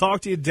man. We'll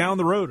talk to you down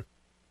the road.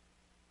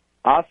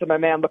 Awesome, my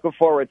man. Looking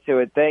forward to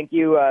it. Thank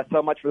you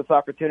so much for this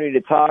opportunity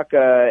to talk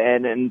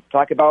and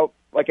talk about,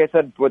 like I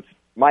said, what's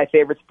my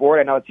favorite sport.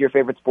 I know it's your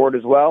favorite sport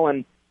as well,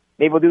 and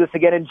maybe we'll do this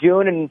again in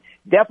June, and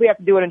definitely have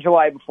to do it in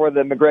July before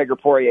the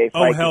McGregor-Poirier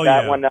fight. Oh, hell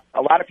that yeah. one,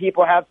 a lot of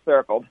people have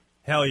circled.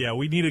 Hell yeah.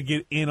 We need to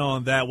get in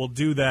on that. We'll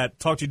do that.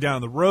 Talk to you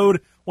down the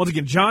road. Once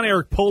again, John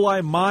Eric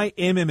Poli, My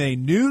MMA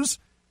News.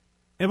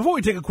 And before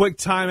we take a quick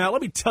time out,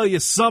 let me tell you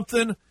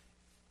something.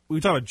 We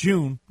talk about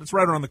June. That's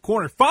right around the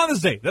corner. Father's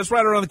Day. That's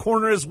right around the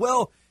corner as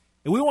well.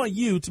 And we want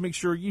you to make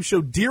sure you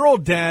show dear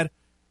old dad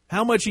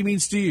how much he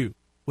means to you.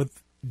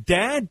 With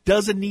Dad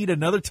Doesn't Need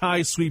Another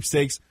Tie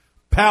sweepstakes,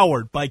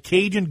 powered by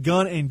Cajun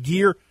Gun and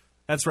Gear.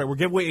 That's right. We're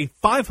giving away a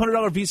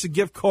 $500 Visa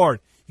gift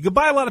card. You can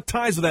buy a lot of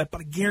ties with that, but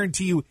I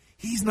guarantee you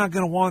he's not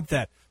going to want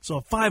that. So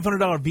a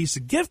 $500 Visa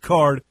gift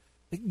card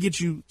that can get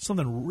you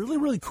something really,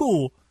 really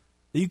cool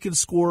that you can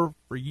score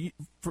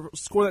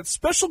score that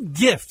special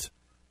gift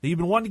that you've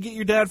been wanting to get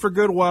your dad for a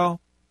good while,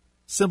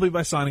 simply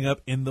by signing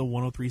up in the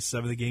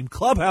 1037 The Game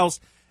Clubhouse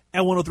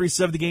at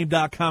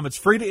 1037thegame.com. It's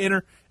free to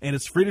enter, and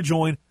it's free to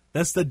join.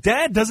 That's the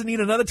Dad Doesn't Need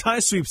Another Tie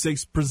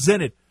sweepstakes,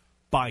 presented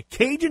by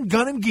Cajun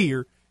Gun and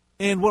Gear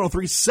and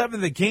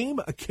 1037 The Game,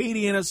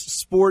 Acadiana's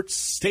sports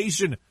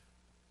station.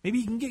 Maybe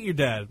you can get your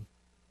dad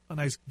a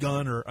nice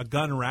gun or a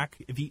gun rack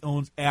if he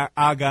owns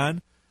a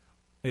gun.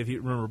 If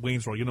you remember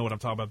Waynesville, you know what I'm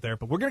talking about there.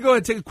 But we're going to go ahead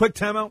and take a quick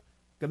timeout.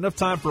 Got enough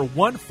time for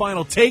one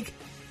final take,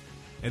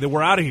 and then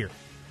we're out of here.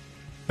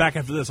 Back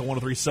after this on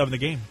 1037 The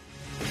Game.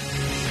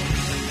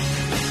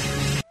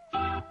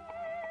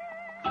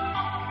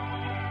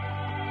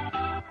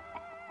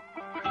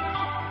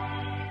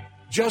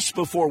 Just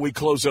before we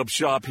close up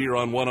shop here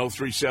on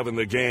 1037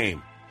 The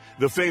Game,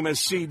 the famous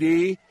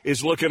CD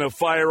is looking to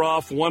fire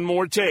off one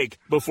more take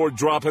before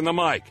dropping the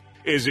mic.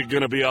 Is it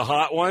going to be a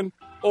hot one,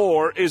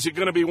 or is it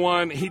going to be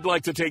one he'd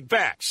like to take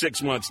back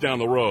 6 months down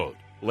the road?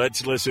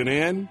 Let's listen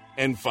in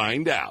and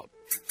find out.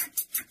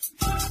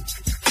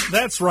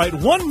 That's right.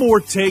 One more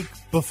take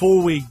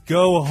before we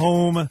go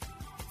home.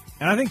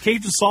 And I think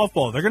Cajun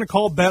softball, they're going to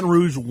call Baton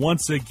Rouge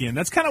once again.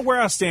 That's kind of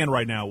where I stand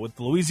right now with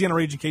the Louisiana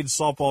Raging Cajun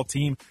softball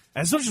team.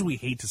 As much as we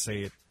hate to say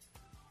it,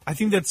 I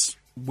think that's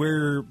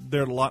where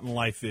their lot in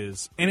life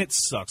is. And it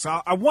sucks.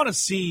 I want to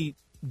see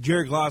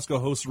Jared Glasgow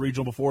host the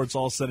regional before it's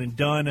all said and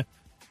done. And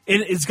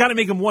it's got to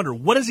make him wonder,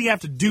 what does he have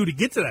to do to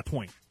get to that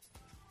point?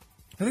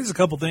 I think there's a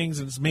couple things,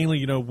 and it's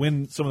mainly,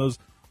 win some of those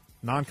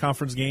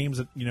non-conference games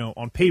that,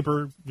 on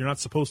paper, you're not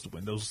supposed to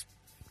win. Those,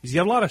 because you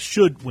have a lot of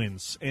should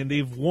wins, and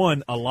they've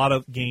won a lot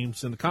of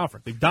games in the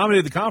conference. They've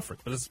dominated the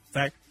conference, but in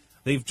fact,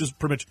 they've just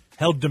pretty much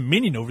held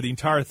dominion over the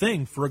entire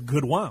thing for a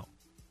good while.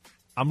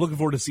 I'm looking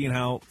forward to seeing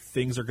how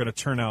things are going to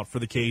turn out for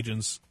the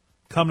Cajuns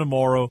come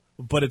tomorrow,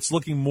 but it's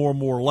looking more and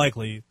more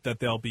likely that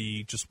they'll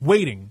be just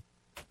waiting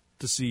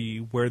to see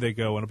where they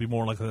go, and it'll be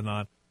more likely than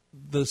not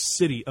the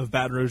city of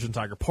Baton Rouge and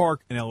Tiger Park,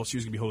 and LSU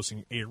is going to be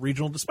hosting a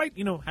regional, despite,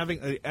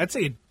 having, I'd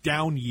say, a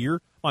down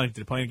year.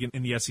 They're playing again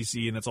in the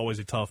SEC, and it's always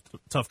a tough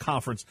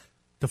conference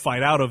to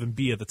fight out of and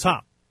be at the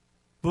top.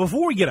 But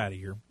before we get out of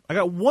here, I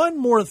got one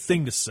more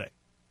thing to say,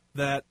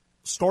 that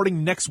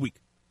starting next week,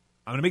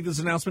 I'm going to make this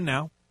announcement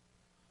now.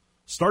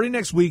 Starting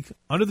next week,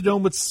 Under the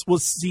Dome with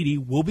CD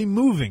will be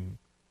moving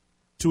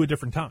to a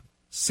different time.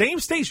 Same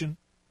station,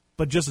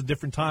 but just a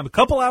different time, a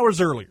couple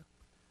hours earlier.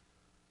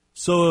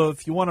 So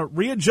if you want to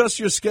readjust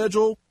your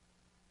schedule,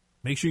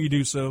 make sure you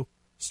do so.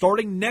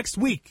 Starting next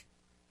week,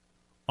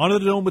 Under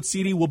the Dome with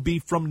CD will be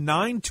from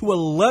 9 to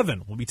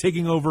 11. We'll be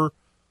taking over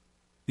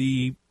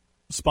the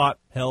spot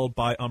held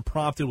by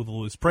Unprompted with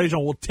Louis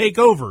Prejean. We'll take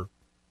over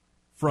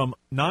from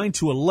 9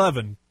 to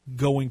 11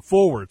 going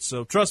forward.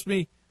 So trust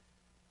me,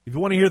 if you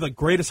want to hear the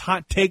greatest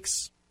hot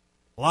takes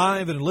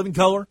live and in living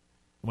color,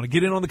 Want to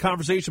get in on the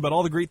conversation about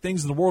all the great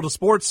things in the world of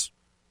sports?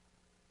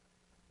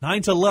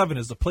 9 to 11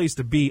 is the place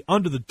to be.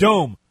 Under the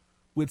Dome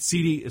with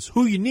CD is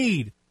who you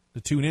need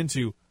to tune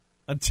into.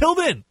 Until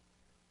then,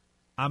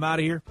 I'm out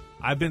of here.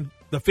 I've been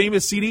the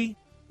famous CD.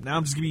 Now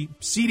I'm just going to be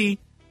CD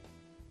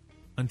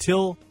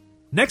until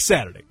next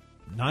Saturday,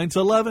 9 to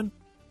 11.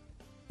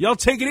 Y'all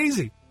take it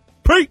easy.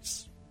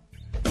 Peace.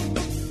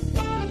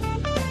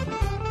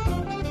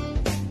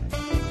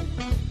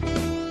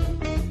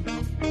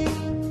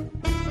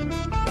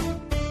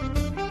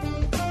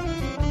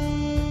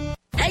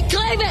 Hey,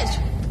 Clavis,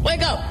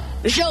 wake up.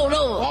 The show's over.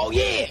 Oh,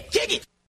 yeah. Kick it.